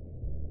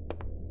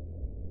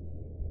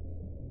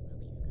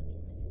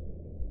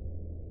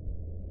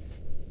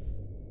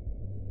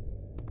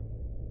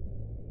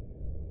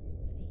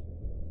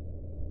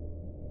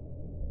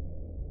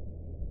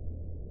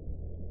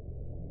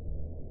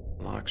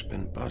 Lock's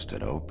been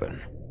busted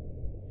open.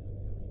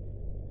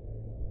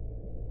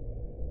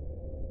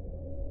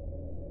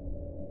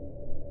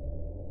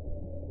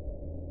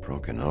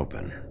 Broken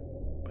open,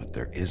 but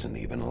there isn't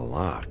even a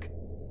lock.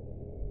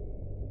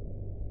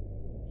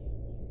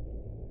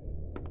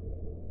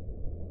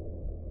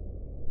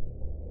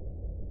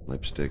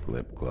 Lipstick,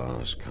 lip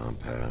gloss,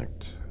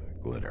 compact,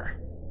 glitter.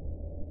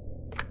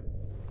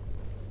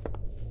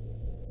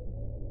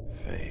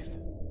 Faith.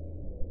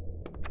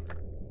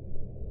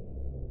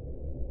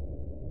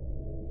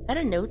 Is that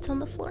a note on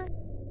the floor?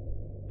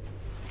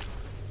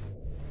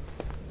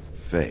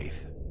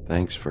 Faith,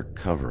 thanks for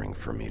covering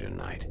for me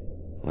tonight.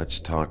 Let's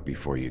talk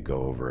before you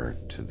go over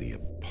to the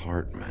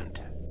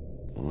apartment.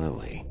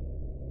 Lily.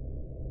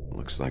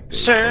 Looks like they both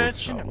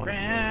Searching saw one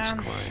around.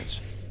 of Lily's clients.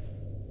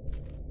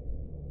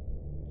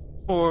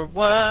 For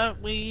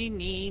what we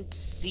need to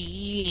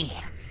see.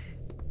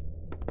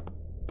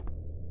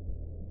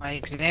 I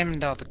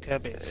examined all the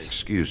cupboards.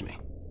 Excuse me.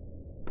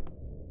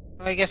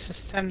 Well, I guess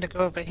it's time to go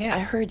over here. I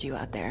heard you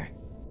out there.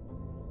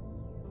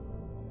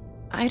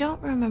 I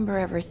don't remember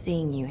ever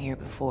seeing you here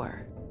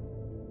before.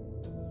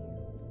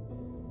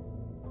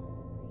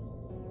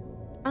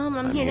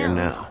 I'm here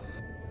now.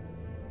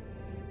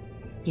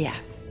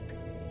 Yes.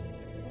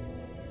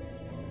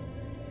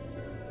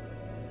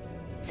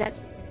 Is that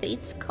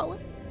Faith's color?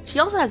 She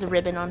also has a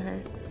ribbon on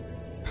her.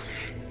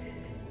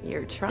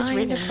 You're This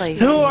trying to ribbon. play.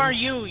 Who are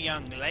you,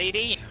 young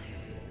lady?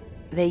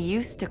 They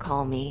used to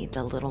call me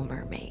the Little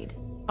Mermaid.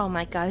 Oh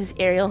my god, it's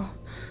Ariel.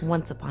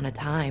 Once upon a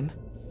time.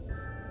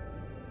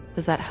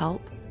 Does that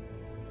help?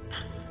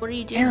 What are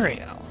you doing?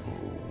 Ariel.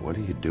 What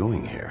are you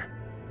doing here?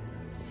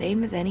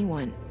 Same as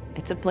anyone.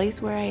 It's a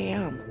place where I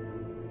am.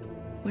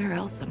 Where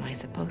else am I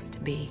supposed to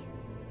be?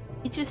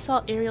 You just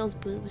saw Ariel's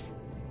boobs.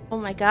 Oh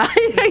my god,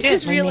 I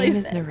just realized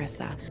My that. name is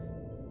Nerissa.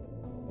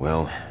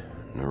 Well,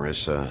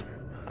 Nerissa,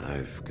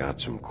 I've got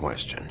some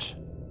questions.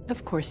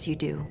 Of course you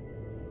do.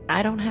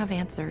 I don't have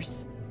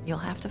answers. You'll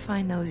have to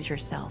find those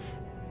yourself.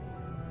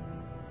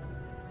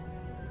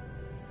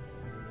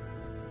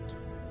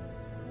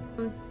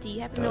 Do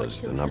you happen to know what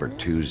Does the number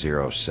 207 is?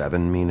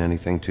 207 mean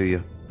anything to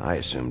you? I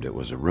assumed it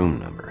was a room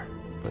number.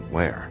 But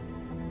where?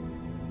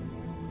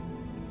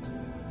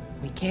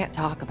 We can't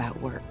talk about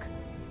work.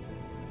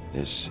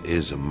 This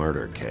is a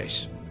murder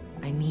case.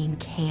 I mean,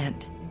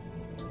 can't.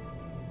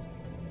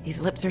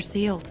 These lips are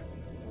sealed.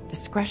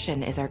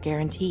 Discretion is our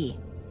guarantee.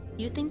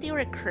 You think they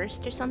were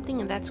cursed or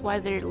something and that's why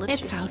their lips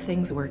It's are how sealed?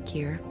 things work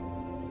here.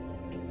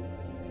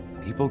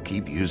 People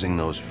keep using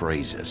those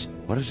phrases.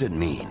 What does it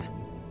mean?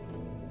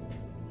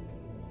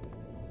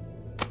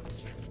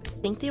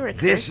 Think they were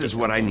cursed This or is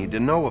what I something? need to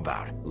know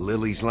about.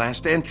 Lily's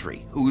last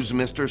entry. Who's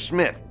Mr.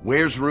 Smith?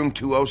 Where's room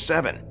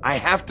 207? I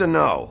have to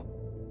know.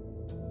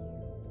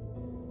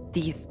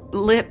 These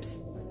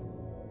lips.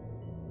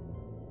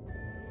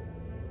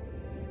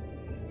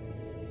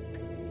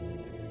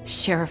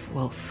 Sheriff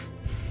Wolf,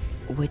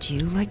 would you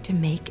like to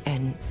make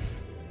an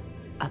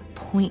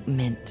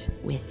appointment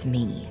with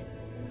me?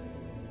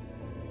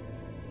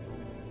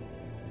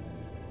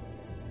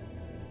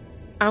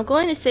 I'm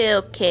going to say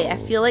okay. I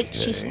feel like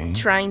she's Okay.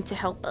 trying to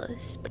help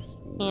us, but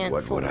she can't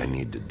What fully. would I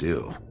need to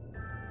do?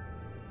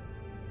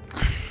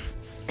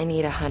 I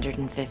need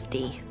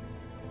 150.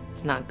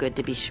 It's not good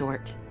to be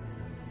short.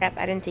 Crap,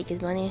 I didn't take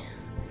his money.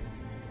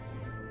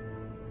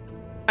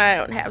 I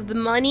don't have the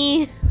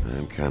money.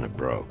 I'm kind of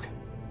broke.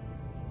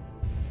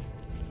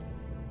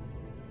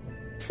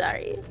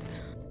 Sorry.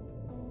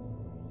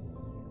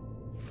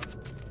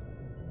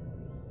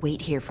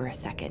 Wait here for a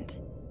second.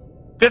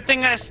 Good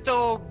thing I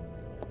stole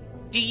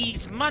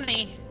Dee's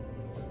money.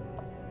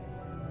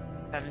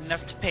 Not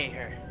enough to pay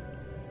her.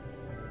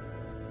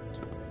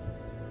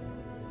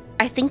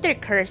 I think they're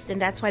cursed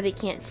and that's why they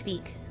can't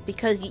speak.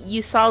 Because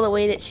you saw the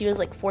way that she was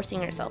like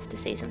forcing herself to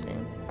say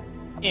something.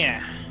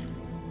 Yeah.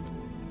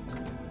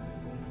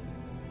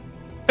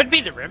 Could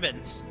be the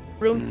ribbons.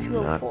 Room Not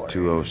 204.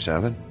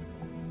 207?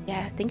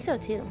 Yeah, I think so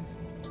too.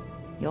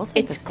 You'll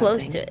think It's of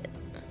close something. to it.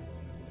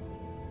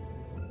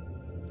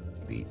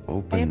 The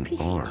open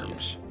appreciate you.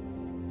 arms.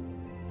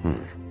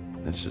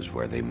 This is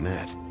where they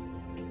met.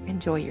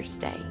 Enjoy your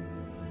stay.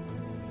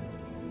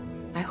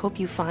 I hope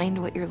you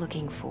find what you're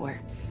looking for.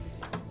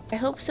 I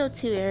hope so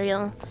too,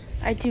 Ariel.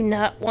 I do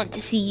not want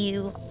to see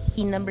you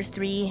be number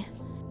 3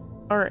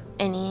 or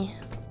any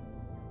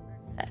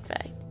that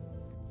fact.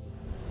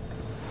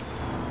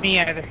 Me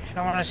either. I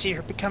don't want to see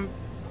her become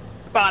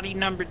body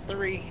number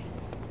 3.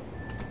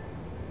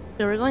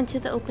 So we're going to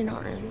the open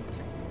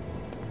arms.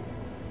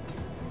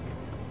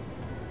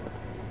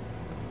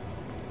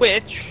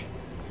 which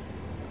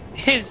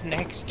is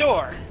next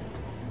door.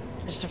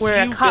 There's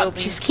Where a few cop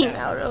buildings just came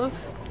down. out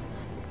of.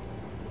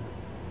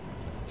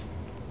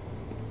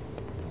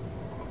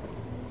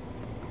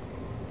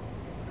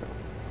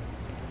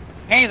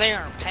 Hey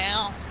there,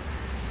 pal.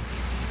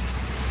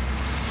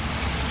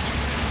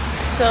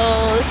 So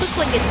this looks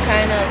like it's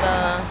kind of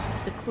a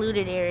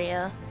secluded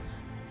area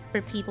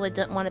for people that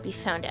don't want to be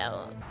found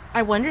out.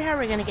 I wonder how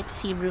we're gonna get to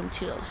see room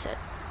 207.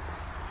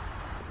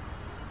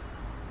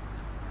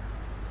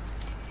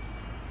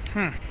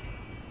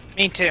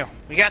 Me too.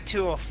 We got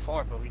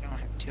 204, but we don't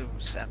have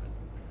 207.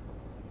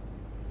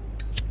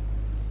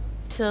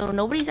 So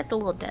nobody's at the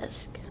little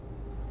desk.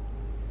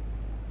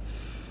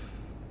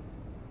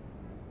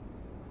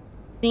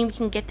 Think we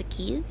can get the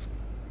keys?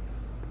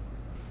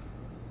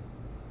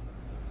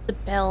 The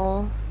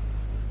bell.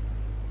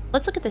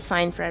 Let's look at the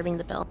sign for ring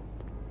the bell.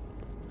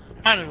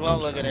 Might as well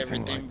look at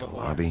Anything everything like the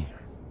before. lobby.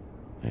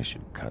 They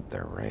should cut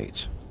their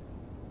rates.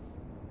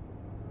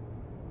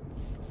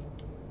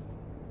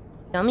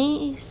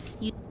 Yummies.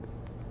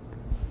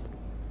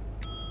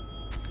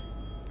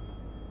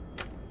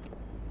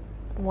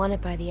 Want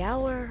it by the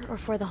hour or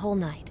for the whole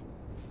night?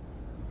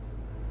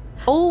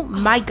 Oh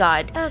my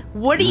god.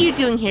 What are you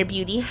doing here,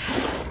 Beauty?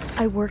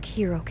 I work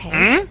here,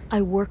 okay?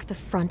 I work the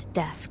front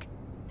desk.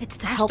 It's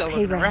to help Still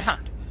pay looking rent.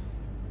 around.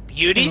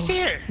 Beauty's So,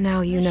 here.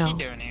 now you What's know.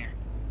 she doing here?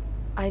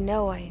 I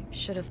know I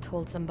should have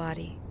told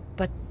somebody,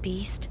 but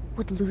Beast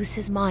would lose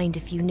his mind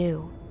if you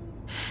knew.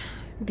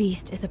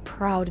 Beast is a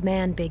proud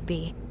man,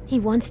 Bigby. He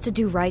wants to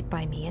do right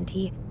by me, and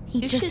he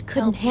You just should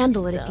couldn't tell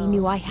handle Beast, it if he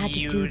knew I had to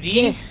do Beauty?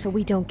 this so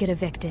we don't get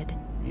evicted.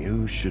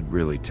 You should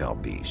really tell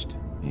Beast.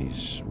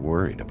 He's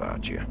worried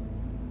about you.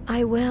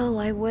 I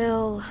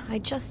will. I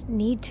just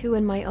need to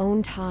in my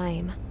own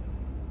time.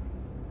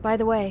 By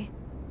the way,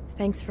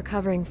 thanks for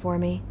covering for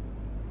me.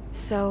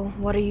 So,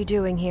 what are you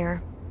doing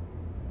here?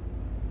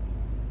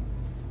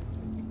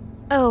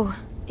 Oh,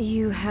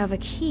 you have a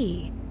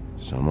key.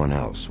 Someone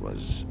else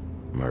was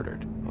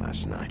murdered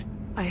last night.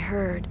 I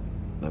heard.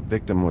 The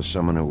victim was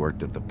someone who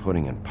worked at the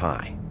Pudding and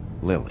Pie.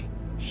 Lily.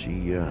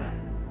 She,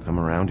 come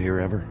around here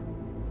ever?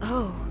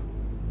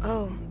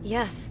 Oh,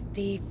 yes,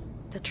 the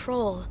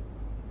troll.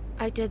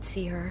 I did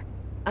see her.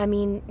 I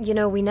mean, you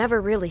know, we never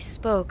really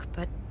spoke,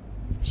 but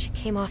she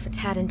came off a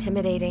tad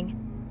intimidating.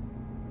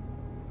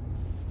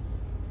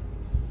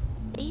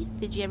 Hey,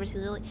 did you ever see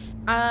Lily?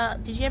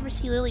 Did you ever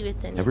see Lily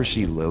with them? Ever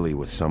see Lily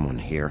with someone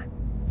here?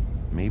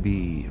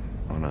 Maybe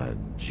on a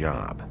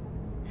job.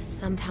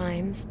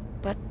 Sometimes,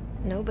 but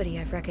nobody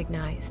I've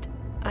recognized.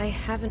 I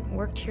haven't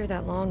worked here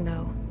that long,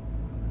 though.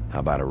 How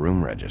about a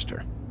room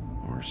register?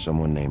 Or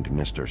someone named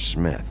Mr.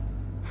 Smith?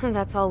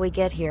 That's all we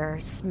get here,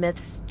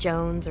 Smiths,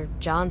 Jones, or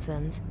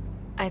Johnsons.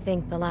 I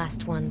think the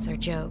last ones are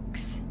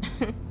jokes.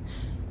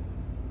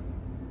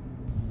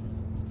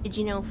 Did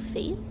you know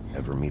Faith?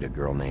 Ever meet a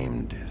girl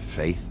named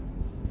Faith?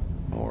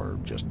 Or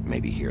just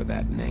maybe hear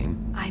that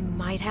name? I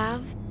might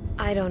have.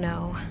 I don't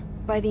know.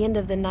 By the end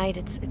of the night,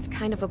 it's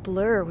kind of a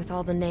blur with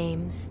all the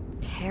names.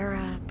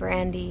 Tara,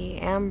 Brandy,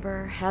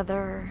 Amber,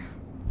 Heather.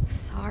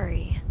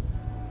 Sorry.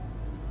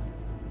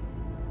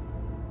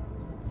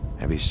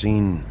 Have you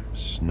seen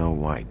Snow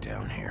White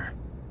down here?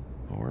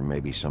 Or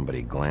maybe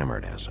somebody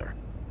glamored as her?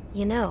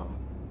 You know,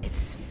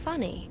 it's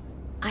funny.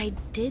 I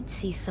did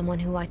see someone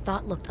who I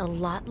thought looked a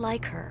lot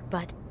like her,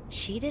 but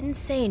she didn't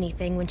say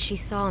anything when she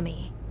saw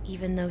me,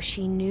 even though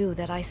she knew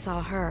that I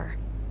saw her.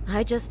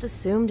 I just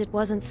assumed it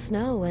wasn't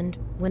Snow and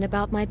went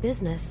about my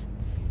business.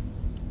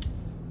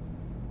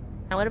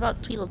 Now what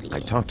about Tweedledee? I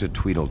talked to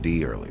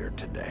Tweedledee earlier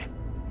today.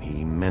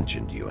 He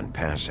mentioned you in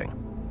passing.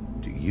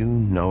 Do you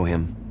know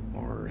him?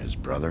 Or his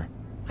brother?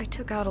 I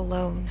took out a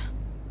loan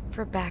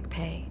for back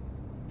pay.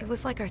 It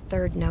was like our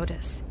third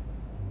notice.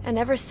 And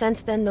ever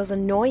since then, those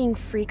annoying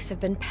freaks have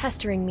been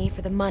pestering me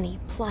for the money,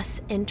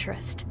 plus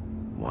interest.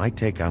 Why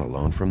take out a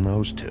loan from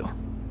those two?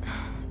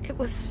 It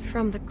was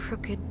from the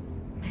crooked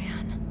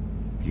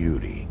man.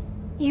 Beauty.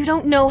 You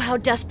don't know how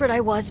desperate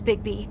I was,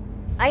 Bigby.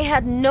 I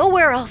had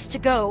nowhere else to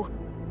go.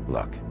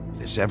 Look, if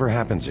this ever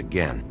happens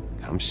again,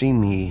 come see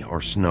me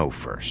or Snow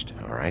first,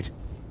 alright?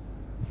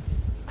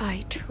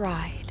 I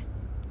tried.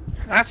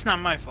 That's not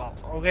my fault,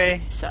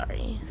 okay?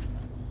 Sorry.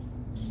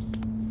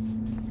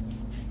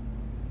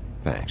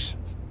 Thanks.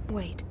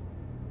 Wait.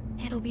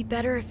 It'll be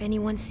better if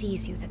anyone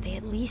sees you that they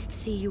at least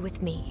see you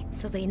with me,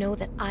 so they know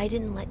that I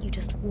didn't let you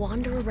just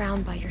wander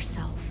around by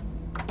yourself.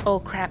 Oh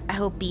crap, I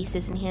hope Beast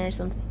isn't here or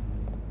something.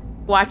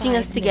 Watching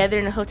us 5 together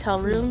in a minutes,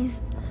 hotel room?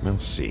 We'll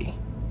see,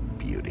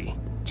 Beauty.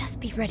 Just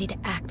be ready to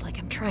act like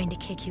I'm trying to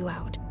kick you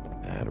out.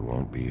 That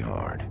won't be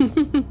hard.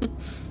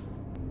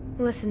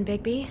 Listen,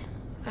 Bigby.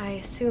 I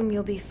assume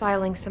you'll be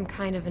filing some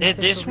kind of an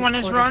This official one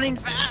is report or running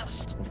something,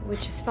 fast.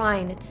 Which is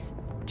fine, it's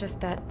just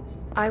that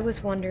I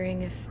was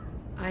wondering if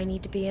I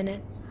need to be in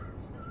it.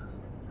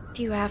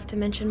 Do you have to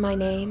mention my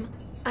name?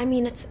 I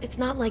mean, it's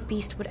not like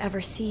Beast would ever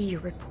see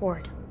your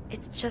report.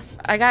 It's just...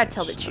 I gotta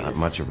tell the It's truth. not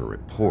much of a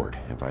report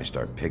if I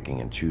start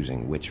picking and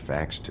choosing which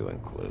facts to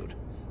include.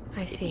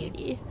 I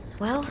see.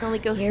 Well, Can only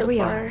go here so we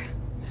far. are.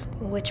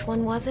 Which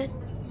one was it?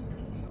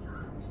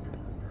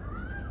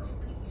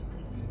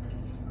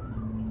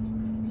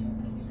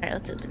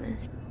 let's open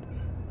this.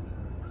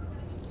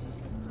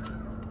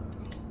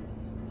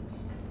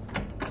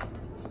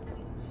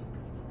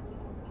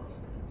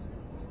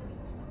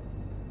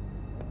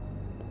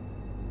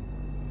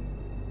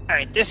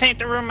 Alright, this ain't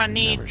the room I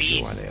need, Never Beast.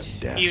 sure why they have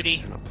desks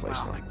Beauty. in a place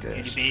like this.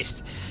 Beauty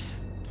Beast.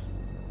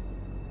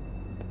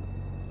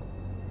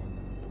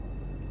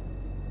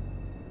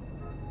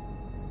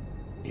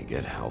 You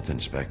get health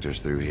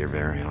inspectors through here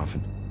very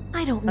often?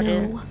 I don't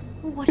Okay. know.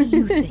 What do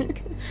you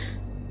think?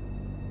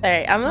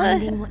 Alright, I'm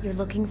Finding gonna... what you're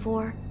looking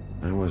for?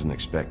 I wasn't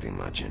expecting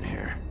much in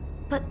here.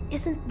 But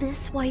isn't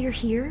this why you're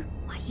here?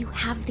 Why you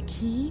have the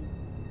key?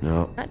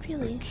 No, Not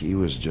really. the key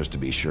was just to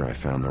be sure I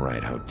found the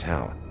right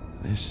hotel.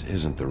 This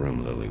isn't the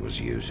room Lily was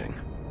using.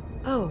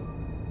 Oh.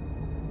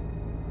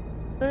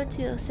 Go to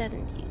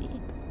 207, Beauty.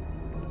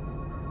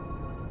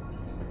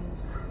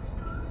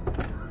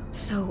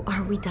 So,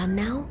 are we done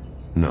now?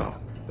 No,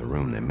 the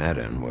room they met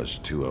in was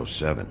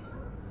 207.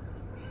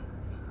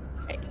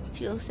 Alright,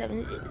 207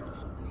 it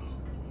is.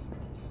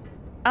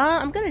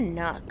 I'm gonna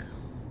knock.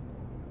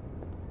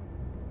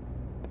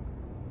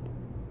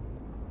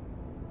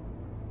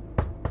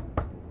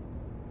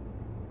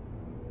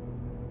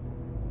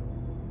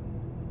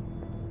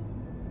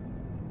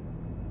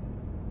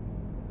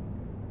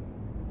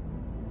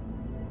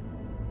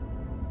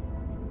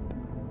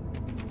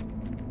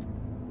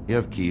 You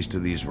have keys to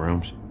these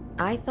rooms?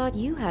 I thought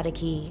you had a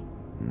key.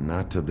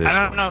 Not to this I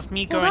don't one. know if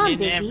me Hold going on, into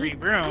baby. every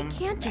room I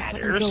can't just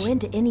let matters. you go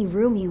into any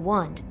room you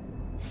want.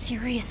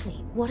 Seriously,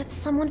 what if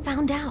someone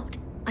found out?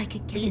 I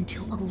could get into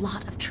a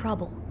lot of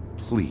trouble.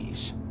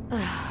 Please.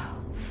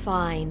 Oh,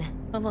 Fine.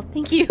 well,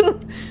 thank you.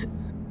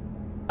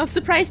 I'm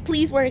surprised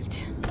please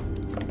worked.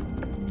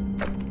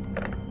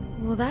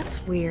 Well,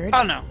 that's weird.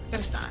 Oh no,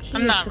 it's This not. key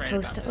I'm is not ready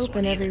supposed about to this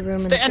open one every either. room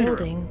It's in the the end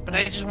building. room, but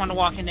I just want to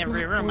walk in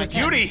every room I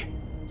can. Beauty!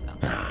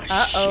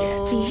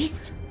 Uh-oh.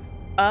 Beast?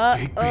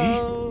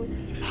 Uh-oh.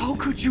 How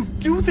could you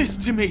do this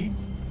to me?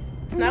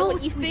 It's not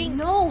what you think.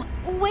 No,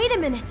 wait a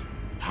minute.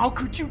 How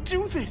could you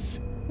do this?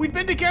 We've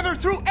been together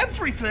through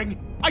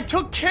everything. I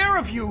took care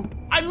of you.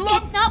 I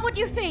love. It's not what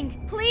you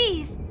think.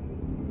 Please.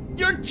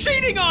 You're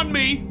cheating on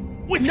me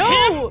with him.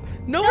 No,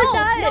 we're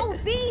not. No,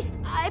 Beast.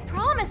 I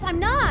promise I'm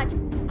not.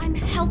 I'm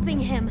helping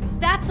him.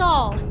 That's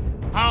all.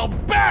 I'll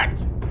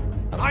bet.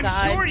 I'm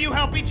God. sure you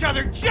help each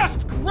other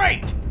just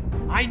great.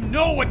 I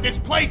know what this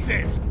place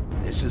is.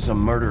 This is a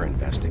murder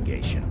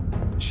investigation.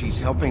 She's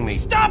helping me.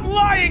 Stop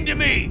lying to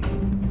me!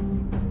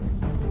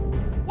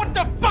 What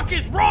the fuck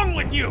is wrong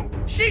with you?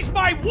 She's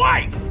my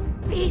wife!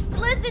 Beast,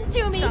 listen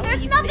to me. It's not what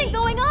There's you nothing think.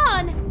 going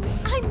on.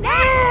 I'm not.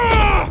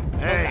 Ah!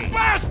 Hey!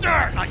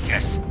 Bastard! I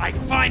guess I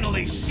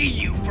finally see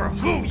you for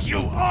who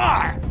you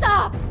are!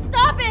 Stop.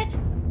 Stop it.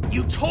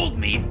 You told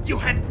me you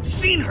had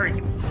seen her,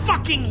 you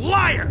fucking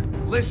liar!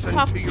 Listen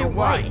Talk to to your your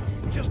wife.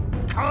 wife. Just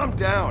calm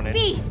down and...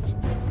 Beast.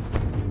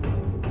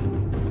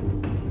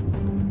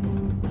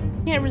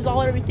 Can't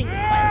resolve everything with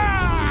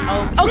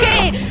violence. Oh,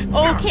 okay.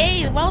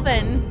 Okay, well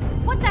then.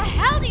 What the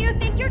hell do you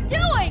think you're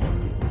doing?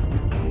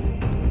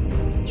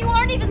 You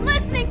aren't even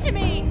listening to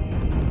me.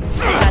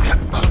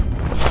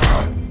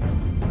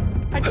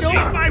 I She's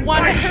don't my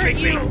want to wife, hurt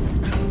Bigby. you.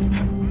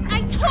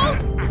 I told.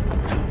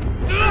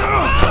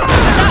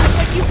 Not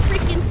what you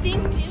freaking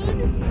think,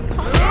 dude.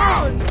 Calm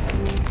down.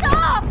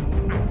 Stop.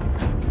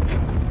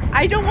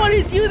 I don't want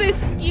to do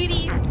this,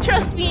 Beauty.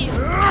 Trust me.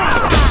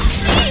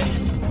 Please.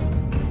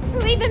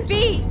 Leave him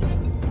be.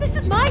 This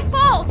is my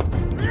fault.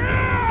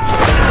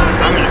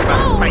 I'm gonna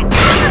go fight I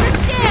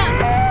understand.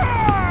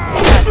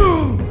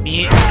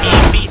 me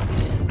and Beast.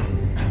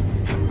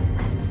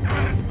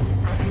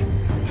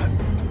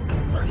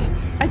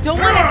 I don't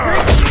want to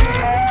hurt you.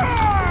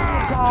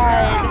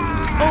 God.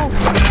 Oh,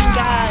 fucking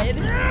God.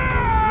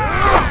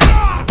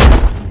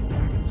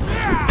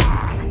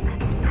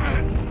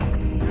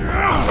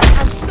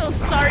 I'm so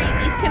sorry,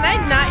 Beast. Can I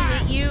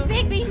not hit you?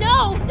 Bigby,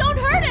 no. Don't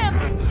hurt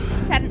him.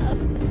 He's had enough.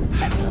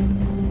 Had enough.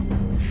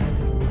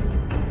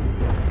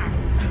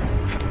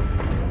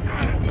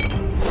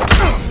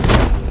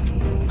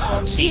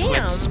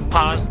 Sequence is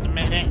paused a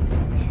minute.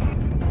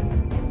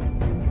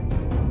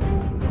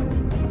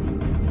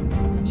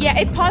 Yeah,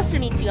 it paused for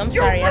me too. I'm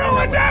sorry. You I don't know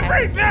ruined what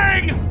happened.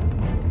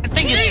 everything! I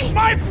think She's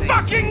my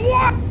fucking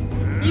wife!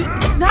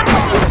 It's not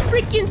what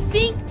you freaking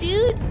think,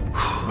 dude.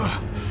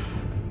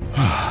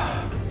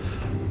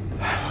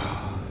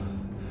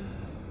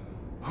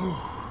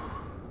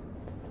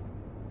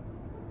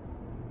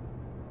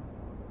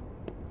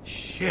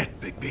 Shit,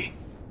 Bigby.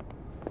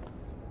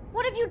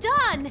 What have you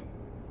done?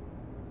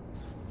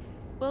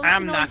 Well,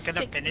 I'm you can not always gonna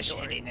fix the finish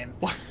door. hitting him.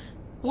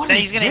 What Then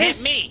is he's gonna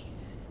this? hit me.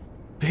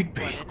 Bigby.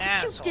 An What you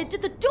asshole. did to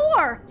the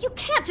door? You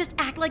can't just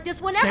act like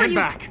this whenever Stand you.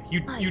 back.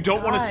 You My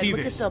don't want to God, see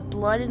look this. at the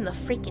blood and the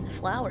freaking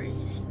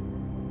flowers.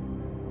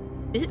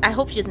 I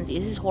hope she doesn't see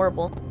this. This is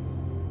horrible.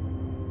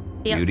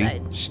 Stay Beauty,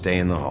 outside. stay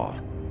in the hall.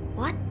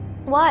 What?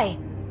 Why?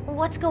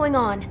 What's going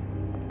on?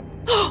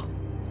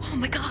 Oh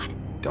my God.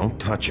 Don't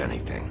touch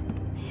anything.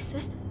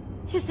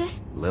 Is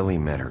this? Lily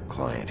met her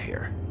client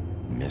here.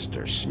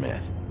 Mr.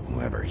 Smith,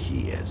 whoever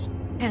he is.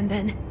 And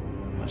then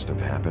Must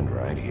have happened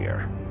right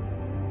here.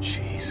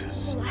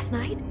 Jesus. Last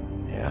night?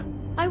 Yeah?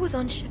 I was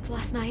on shift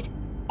last night.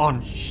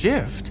 On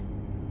shift?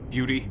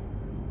 Beauty,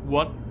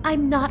 what?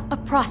 I'm not a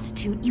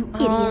prostitute, you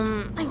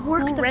idiot. I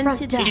work who the front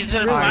rented desk. this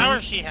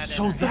room?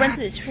 So Who rented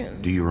this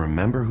room? Do you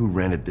remember who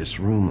rented this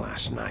room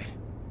last night?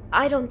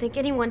 I don't think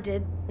anyone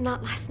did.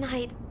 Not last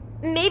night.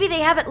 Maybe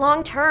they have it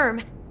long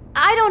term.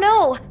 I don't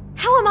know.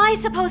 How am I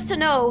supposed to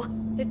know?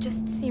 It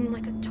just seemed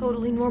like a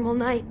totally normal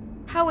night.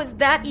 How is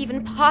that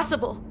even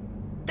possible?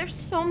 There's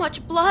so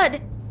much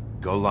blood.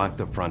 Go lock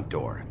the front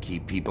door.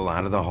 Keep people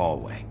out of the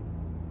hallway.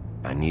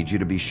 I need you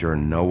to be sure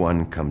no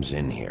one comes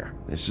in here.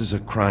 This is a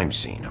crime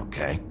scene,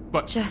 okay?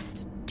 But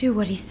just do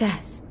what he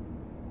says.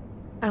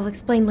 I'll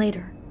explain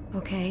later,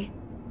 okay?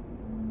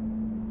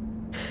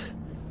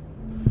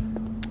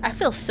 I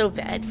feel so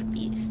bad for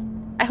Beast.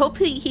 I hope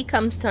he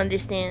comes to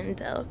understand,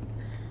 though.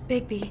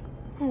 Bigby,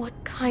 what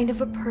kind of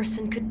a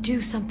person could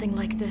do something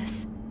like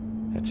this?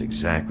 That's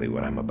exactly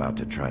what I'm about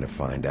to try to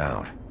find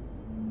out.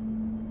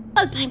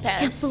 Oh, Game Pass. I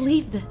can't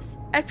believe this.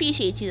 I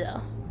appreciate you,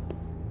 though.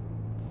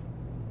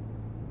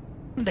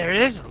 There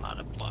is a lot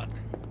of blood.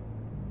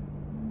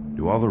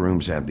 Do all the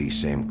rooms have these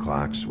same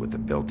clocks with the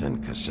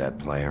built-in cassette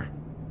player?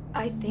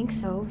 I think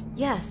so,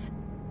 yes.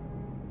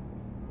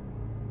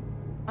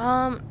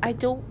 I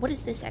don't... What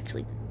is this,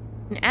 actually?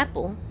 An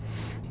apple?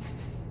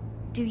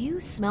 Do you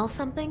smell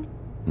something?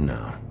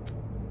 No,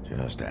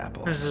 just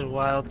apple. This is a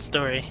wild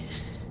story.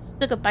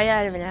 Took a bite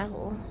out of an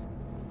apple.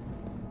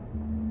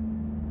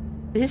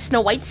 This is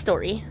Snow White's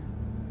story.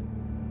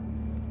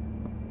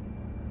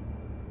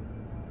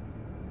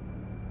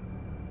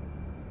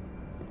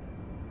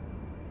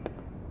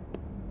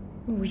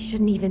 We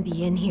shouldn't even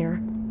be in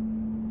here.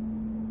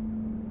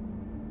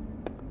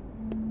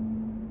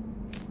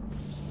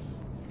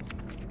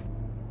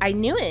 I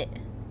knew it.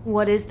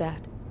 What is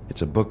that?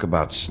 It's a book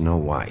about Snow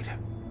White.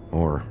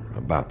 Or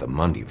about the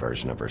Mundy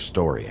version of her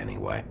story,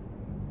 anyway.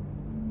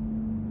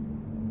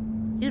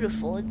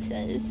 Beautiful, it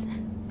says.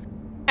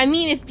 I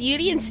mean, if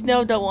Beauty and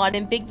Snow don't want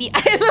him, Bigby,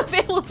 I am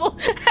available.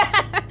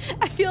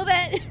 I feel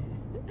that.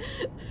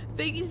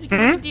 Bigby's a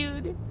great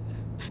dude.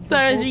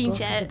 Sorry, I was reading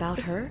chat.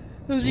 About her?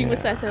 I was reading what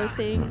Sasa was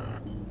saying.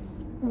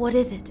 What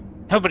is it?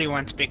 Nobody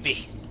wants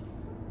Bigby.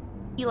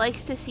 He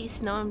likes to see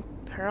Snow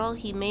and Pearl.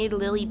 He made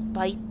Lily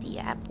bite the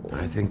apple.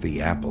 I think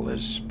the apple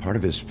is part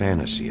of his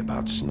fantasy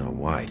about Snow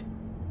White.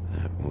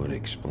 That would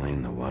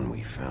explain the one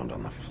we found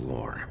on the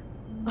floor.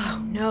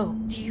 Oh no.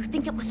 Do you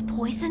think it was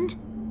poisoned?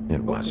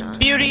 It wasn't.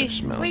 Beauty, I'd have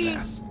smelled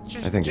please.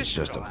 that. I think it's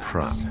just a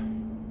prop.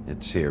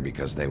 It's here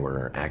because they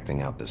were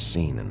acting out the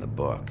scene in the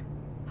book.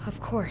 Of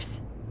course.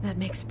 That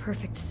makes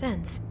perfect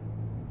sense.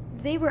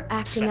 They were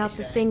acting out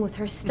the thing with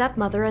her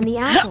stepmother and the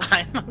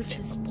apple, which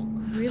is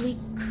really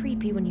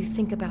creepy when you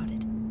think about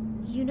it.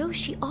 You know,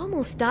 she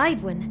almost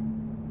died when...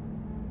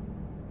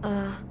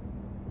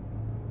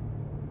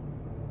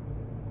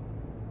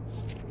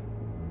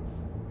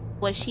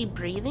 Was she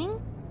breathing?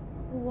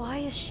 Why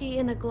is she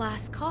in a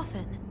glass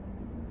coffin?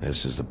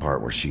 This is the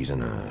part where she's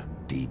in a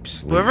deep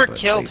sleep, Whoever but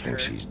killed they think her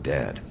she's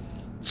dead.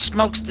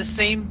 smokes the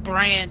same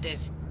brand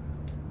as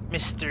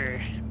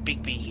Mr.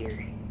 Bigby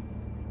here.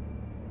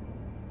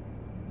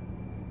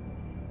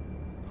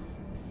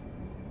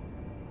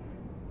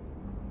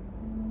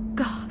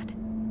 God.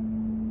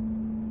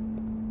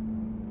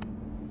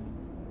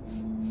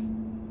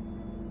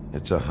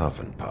 It's a huff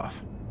and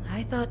puff.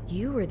 I thought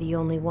you were the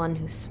only one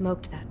who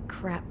smoked that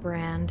crap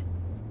brand.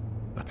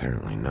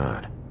 Apparently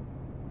not.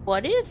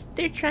 What if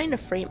they're trying to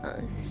frame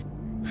us?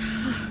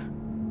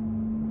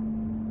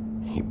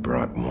 He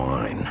brought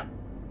wine.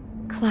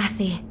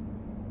 Classy.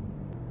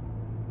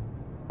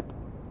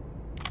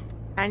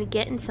 I'm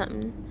getting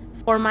something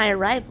for my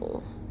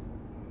arrival.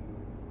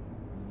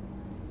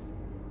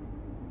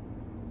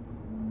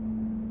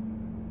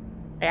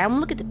 Alright, I'm gonna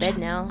look at the bed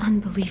now.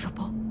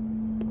 Unbelievable.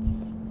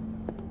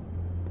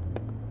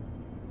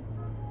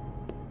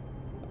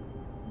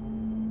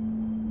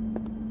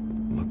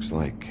 Looks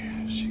like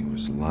she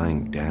was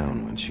lying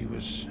down when she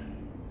was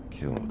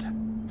killed.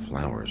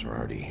 Flowers were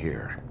already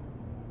here.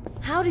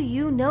 How do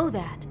you know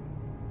that?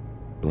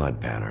 Blood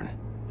pattern.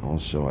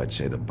 Also, I'd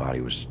say the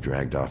body was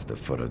dragged off the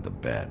foot of the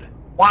bed.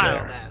 Wild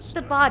There. ass.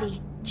 The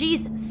body.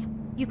 Jesus.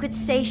 You could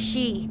say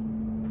she.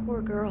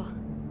 Poor girl.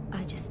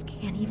 I just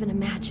can't even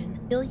imagine.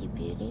 Feel you,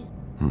 Beauty.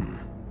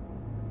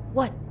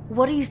 What?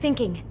 What are you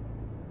thinking?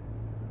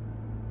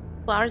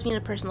 Flowers mean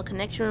a personal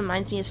connection.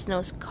 Reminds me of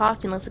Snow's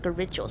coffin. Looks like a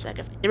ritual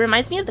sacrifice. It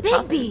reminds me of the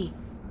coffin. Bigby!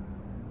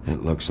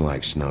 It looks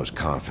like Snow's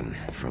coffin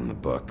from the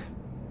book.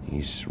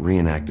 He's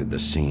reenacted the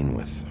scene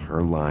with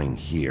her lying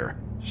here,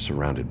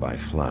 surrounded by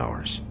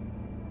flowers.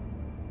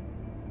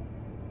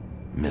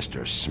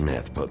 Mr.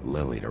 Smith put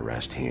Lily to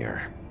rest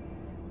here.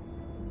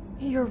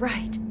 You're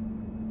right.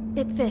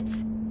 It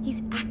fits.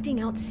 He's acting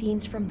out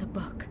scenes from the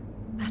book.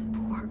 That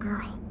poor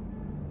girl.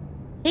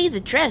 Hey, the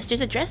dress.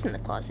 There's a dress in the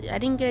closet. I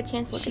didn't get a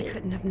chance to look She at it.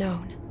 couldn't have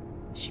known.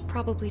 She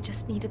probably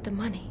just needed the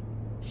money.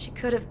 She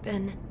could have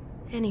been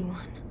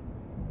anyone.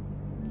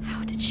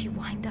 How did she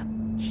wind up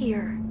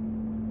here?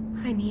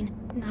 I mean,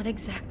 not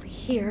exactly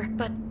here,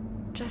 but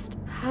Just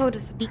how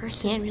does a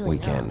person... We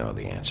can't know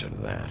the answer to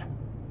that.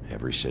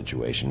 Every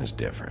situation is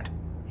different.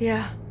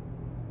 Yeah.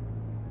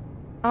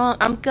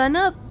 I'm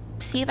gonna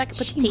see if I can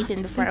put the tape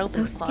in before I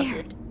open the closet.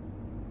 Scared.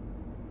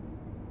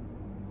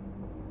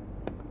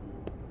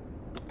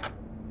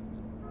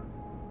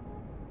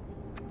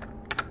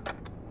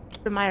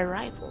 For my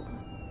arrival.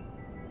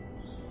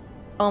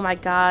 Oh my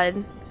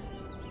god.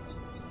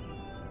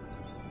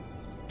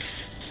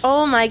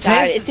 Oh my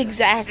god, it's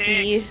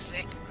exactly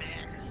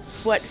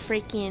what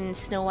freaking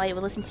Snow White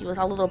would listen to with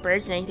all the little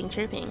birds and everything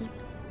chirping.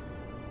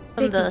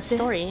 From Big the with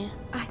story. this,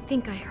 I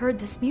think I heard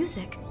this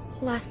music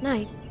last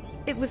night.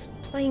 It was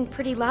playing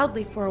pretty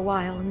loudly for a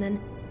while and then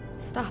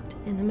stopped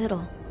in the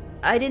middle.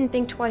 I didn't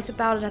think twice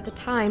about it at the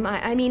time.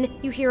 I mean,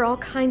 you hear all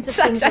kinds of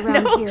things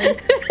around here.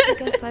 And I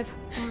guess I've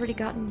already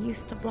gotten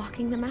used to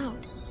blocking them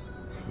out.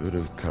 Could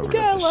have covered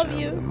God, I up the love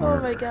sound you. of the Oh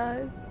murder. my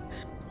god.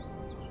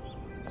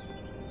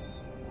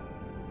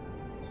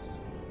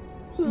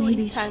 Maybe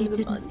Least time she to the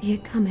didn't month. see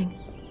it coming.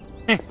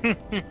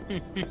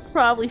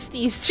 Probably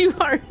sneezed too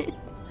hard.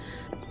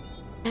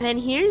 And then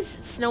here's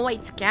Snow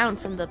White's gown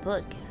from the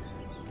book.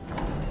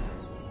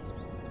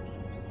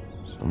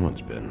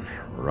 Someone's been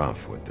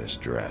rough with this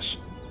dress.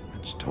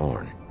 It's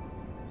torn.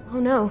 Oh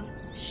no,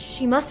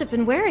 she must have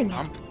been wearing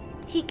it.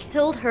 He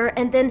killed her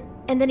and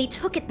then he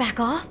took it back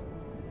off?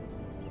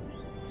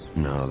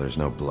 No, there's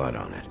no blood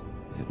on it.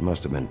 It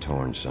must have been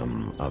torn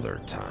some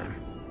other time.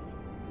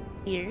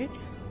 Weird.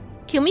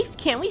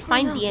 Can't we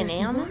find no, there's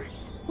DNA on more?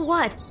 this?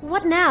 What?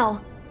 What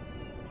now?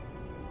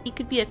 It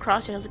could be a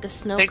crosshair, has like a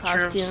snow Picture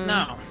of costume.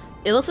 snow.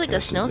 It looks like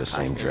This a snow is the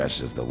costume. same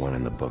dress as the one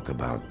in the book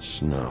about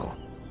snow.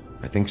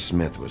 I think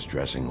Smith was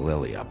dressing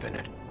Lily up in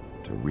it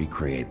to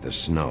recreate the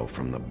snow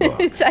from the book.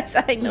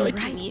 I know You're what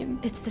you right. mean.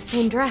 It's the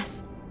same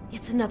dress.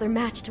 It's another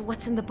match to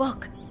what's in the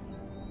book.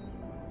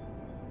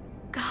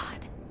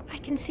 God, I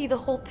can see the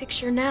whole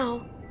picture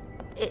now.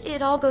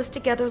 It all goes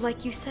together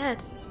like you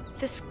said.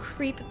 This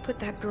creep put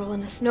that girl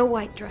in a Snow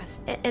White dress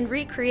and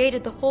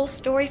recreated the whole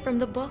story from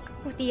the book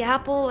with the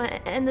apple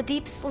and the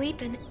deep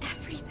sleep and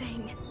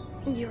everything.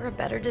 You're a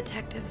better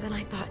detective than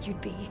I thought you'd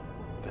be.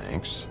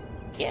 Thanks.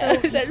 Yeah,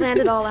 So he planned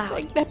it all out.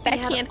 Like that He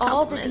had backhand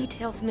all the compliment.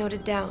 details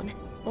noted down.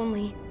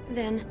 Only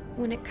then,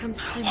 when it comes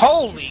time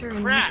Holy to kiss her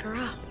and crap. wake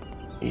her up.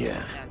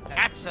 Yeah.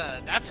 That's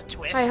a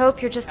twist. I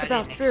hope you're just I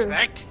about didn't through.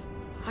 expect.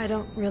 I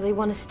don't really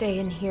want to stay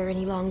in here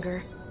any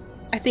longer.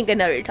 I think I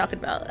know what you're talking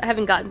about. I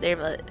haven't gotten there,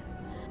 but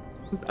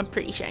I'm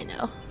pretty sure I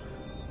know.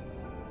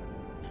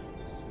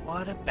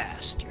 What a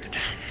bastard.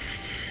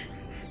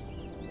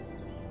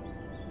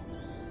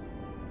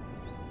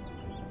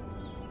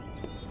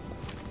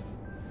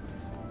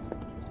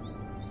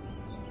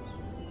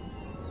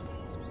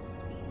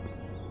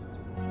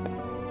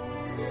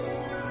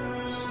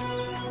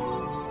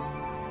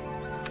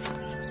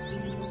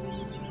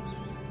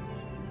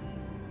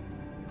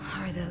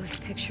 Are those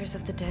pictures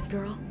of the dead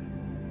girl?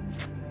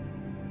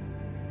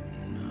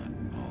 Not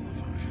all of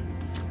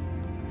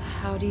them.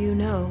 How do you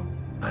know?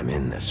 I'm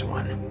in this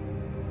one.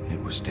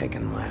 It was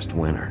taken last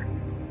winter.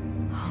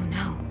 Oh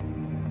no.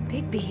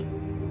 Bigby.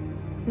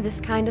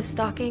 This kind of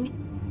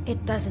stalking,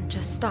 it doesn't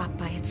just stop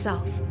by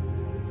itself.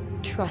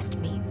 Trust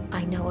me,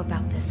 I know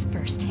about this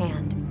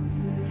firsthand.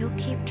 He'll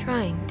keep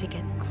trying to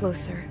get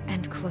closer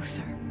and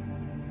closer.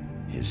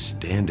 His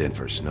stand-in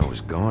for Snow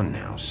is gone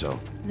now, so...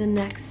 The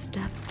next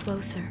step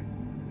closer.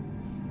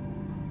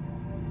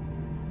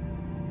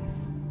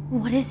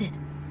 What is it?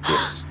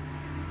 It's...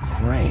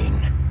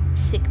 Crane.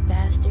 Sick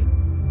bastard.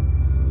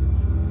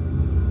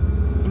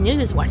 I knew he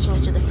was watching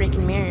us through the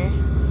freaking mirror.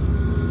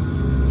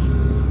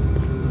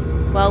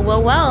 Well,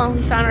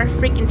 we found our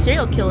freaking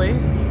serial killer.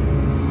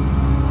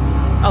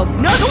 Oh,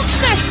 no, don't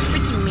smash the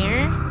freaking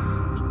mirror,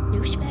 you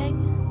douchebag.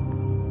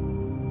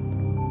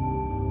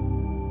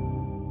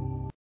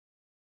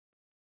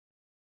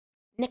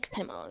 Next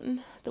time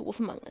on The Wolf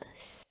Among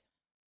Us.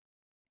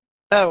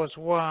 That was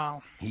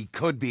wow. He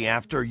could be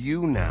after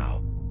you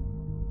now.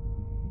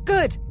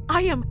 Good.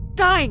 I am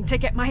dying to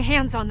get my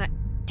hands on that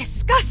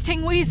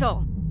disgusting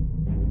weasel.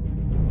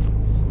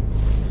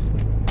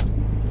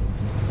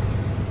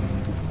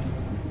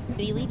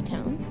 Did he leave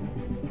town?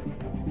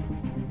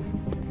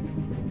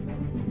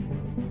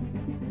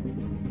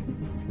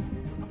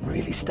 I'm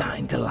really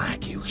starting to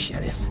like you,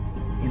 Sheriff.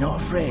 You're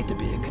not afraid to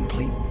be a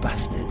complete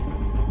bastard.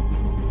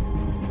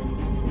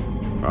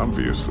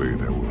 Obviously,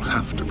 there will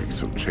have to be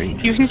some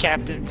changes. You and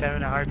Captain's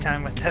having a hard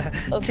time with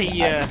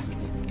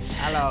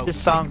the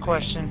song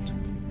question.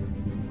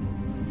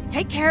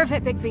 Take care of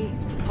it, Bigby,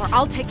 or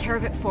I'll take care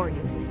of it for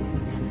you.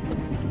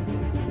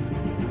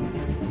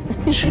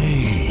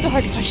 It's a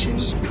hard question.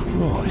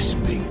 Christ,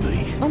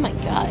 Bigby. Oh my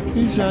god.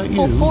 Is that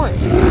Full you? form.